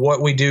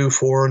what we do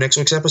for next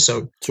week's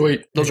episode.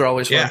 Sweet. Those are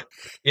always fun.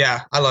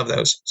 Yeah, I love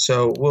those.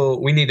 So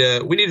we need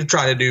to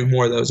try to do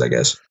more of those, I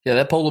guess. Yeah,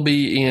 that poll will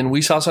be in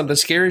We Saw Something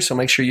Scary, so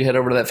make sure you head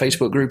over to that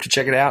Facebook group to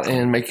check it out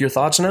and make your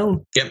thoughts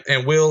known. Yep,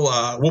 and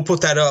we'll put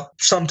that up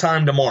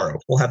sometime tomorrow.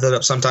 We'll have that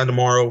up sometime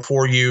tomorrow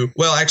for you.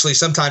 Well, actually,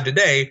 sometime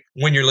today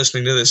when you're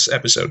listening to this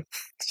episode.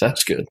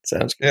 Sounds good.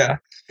 Yeah.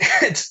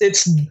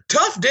 It's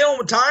tough dealing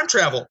with time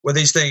travel with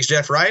these things,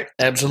 Jeff, right?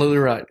 Absolutely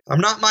right.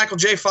 I'm not Michael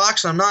J.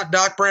 Fox. I'm not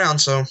Doc Brown,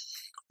 so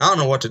I don't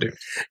know what to do.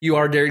 You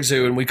are Derek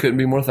Zoo, and we couldn't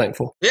be more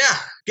thankful. Yeah,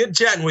 good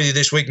chatting with you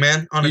this week,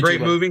 man, on a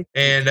great movie,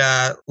 and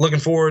looking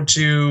forward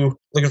to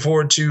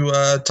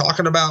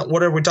talking about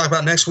whatever we talk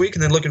about next week,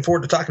 and then looking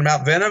forward to talking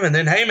about Venom, and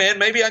then hey, man,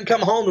 maybe I can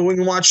come home and we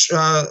can watch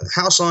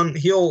House on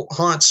Hill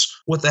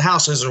Haunts with the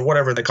Houses or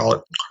whatever they call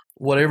it.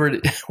 Whatever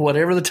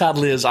the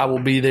title is, I will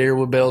be there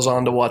with bells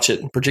on to watch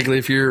it, particularly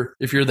if you're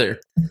there.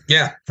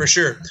 Yeah, for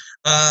sure.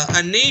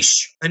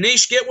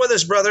 Anish, get with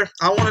us, brother.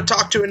 I want to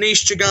talk to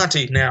Anish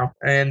Gigante now.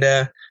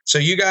 And so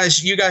you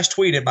guys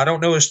tweet him. I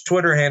don't know his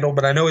Twitter handle,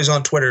 but I know he's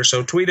on Twitter.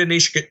 So tweet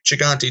Anish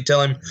Gigante,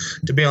 tell him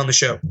to be on the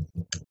show.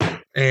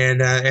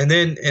 And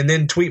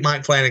then tweet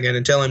Mike Flanagan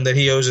and tell him that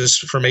he owes us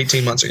from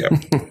 18 months ago.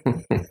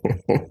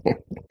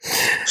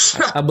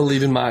 I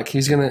believe in Mike.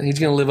 He's gonna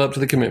live up to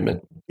the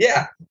commitment.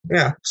 Yeah.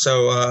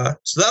 So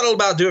that'll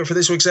about do it for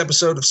this week's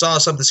episode of Saw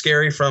Something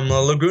Scary from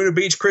Laguna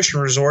Beach Christian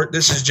Resort.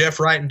 This is Jeff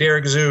Wright and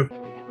Derek Zoo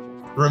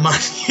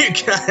reminding you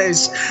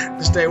guys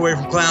to stay away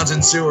from clowns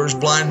in sewers,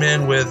 blind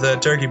men with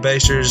turkey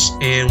basters,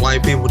 and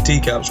white people with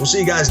teacups. We'll see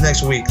you guys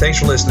next week. Thanks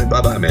for listening.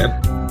 Bye-bye,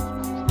 man.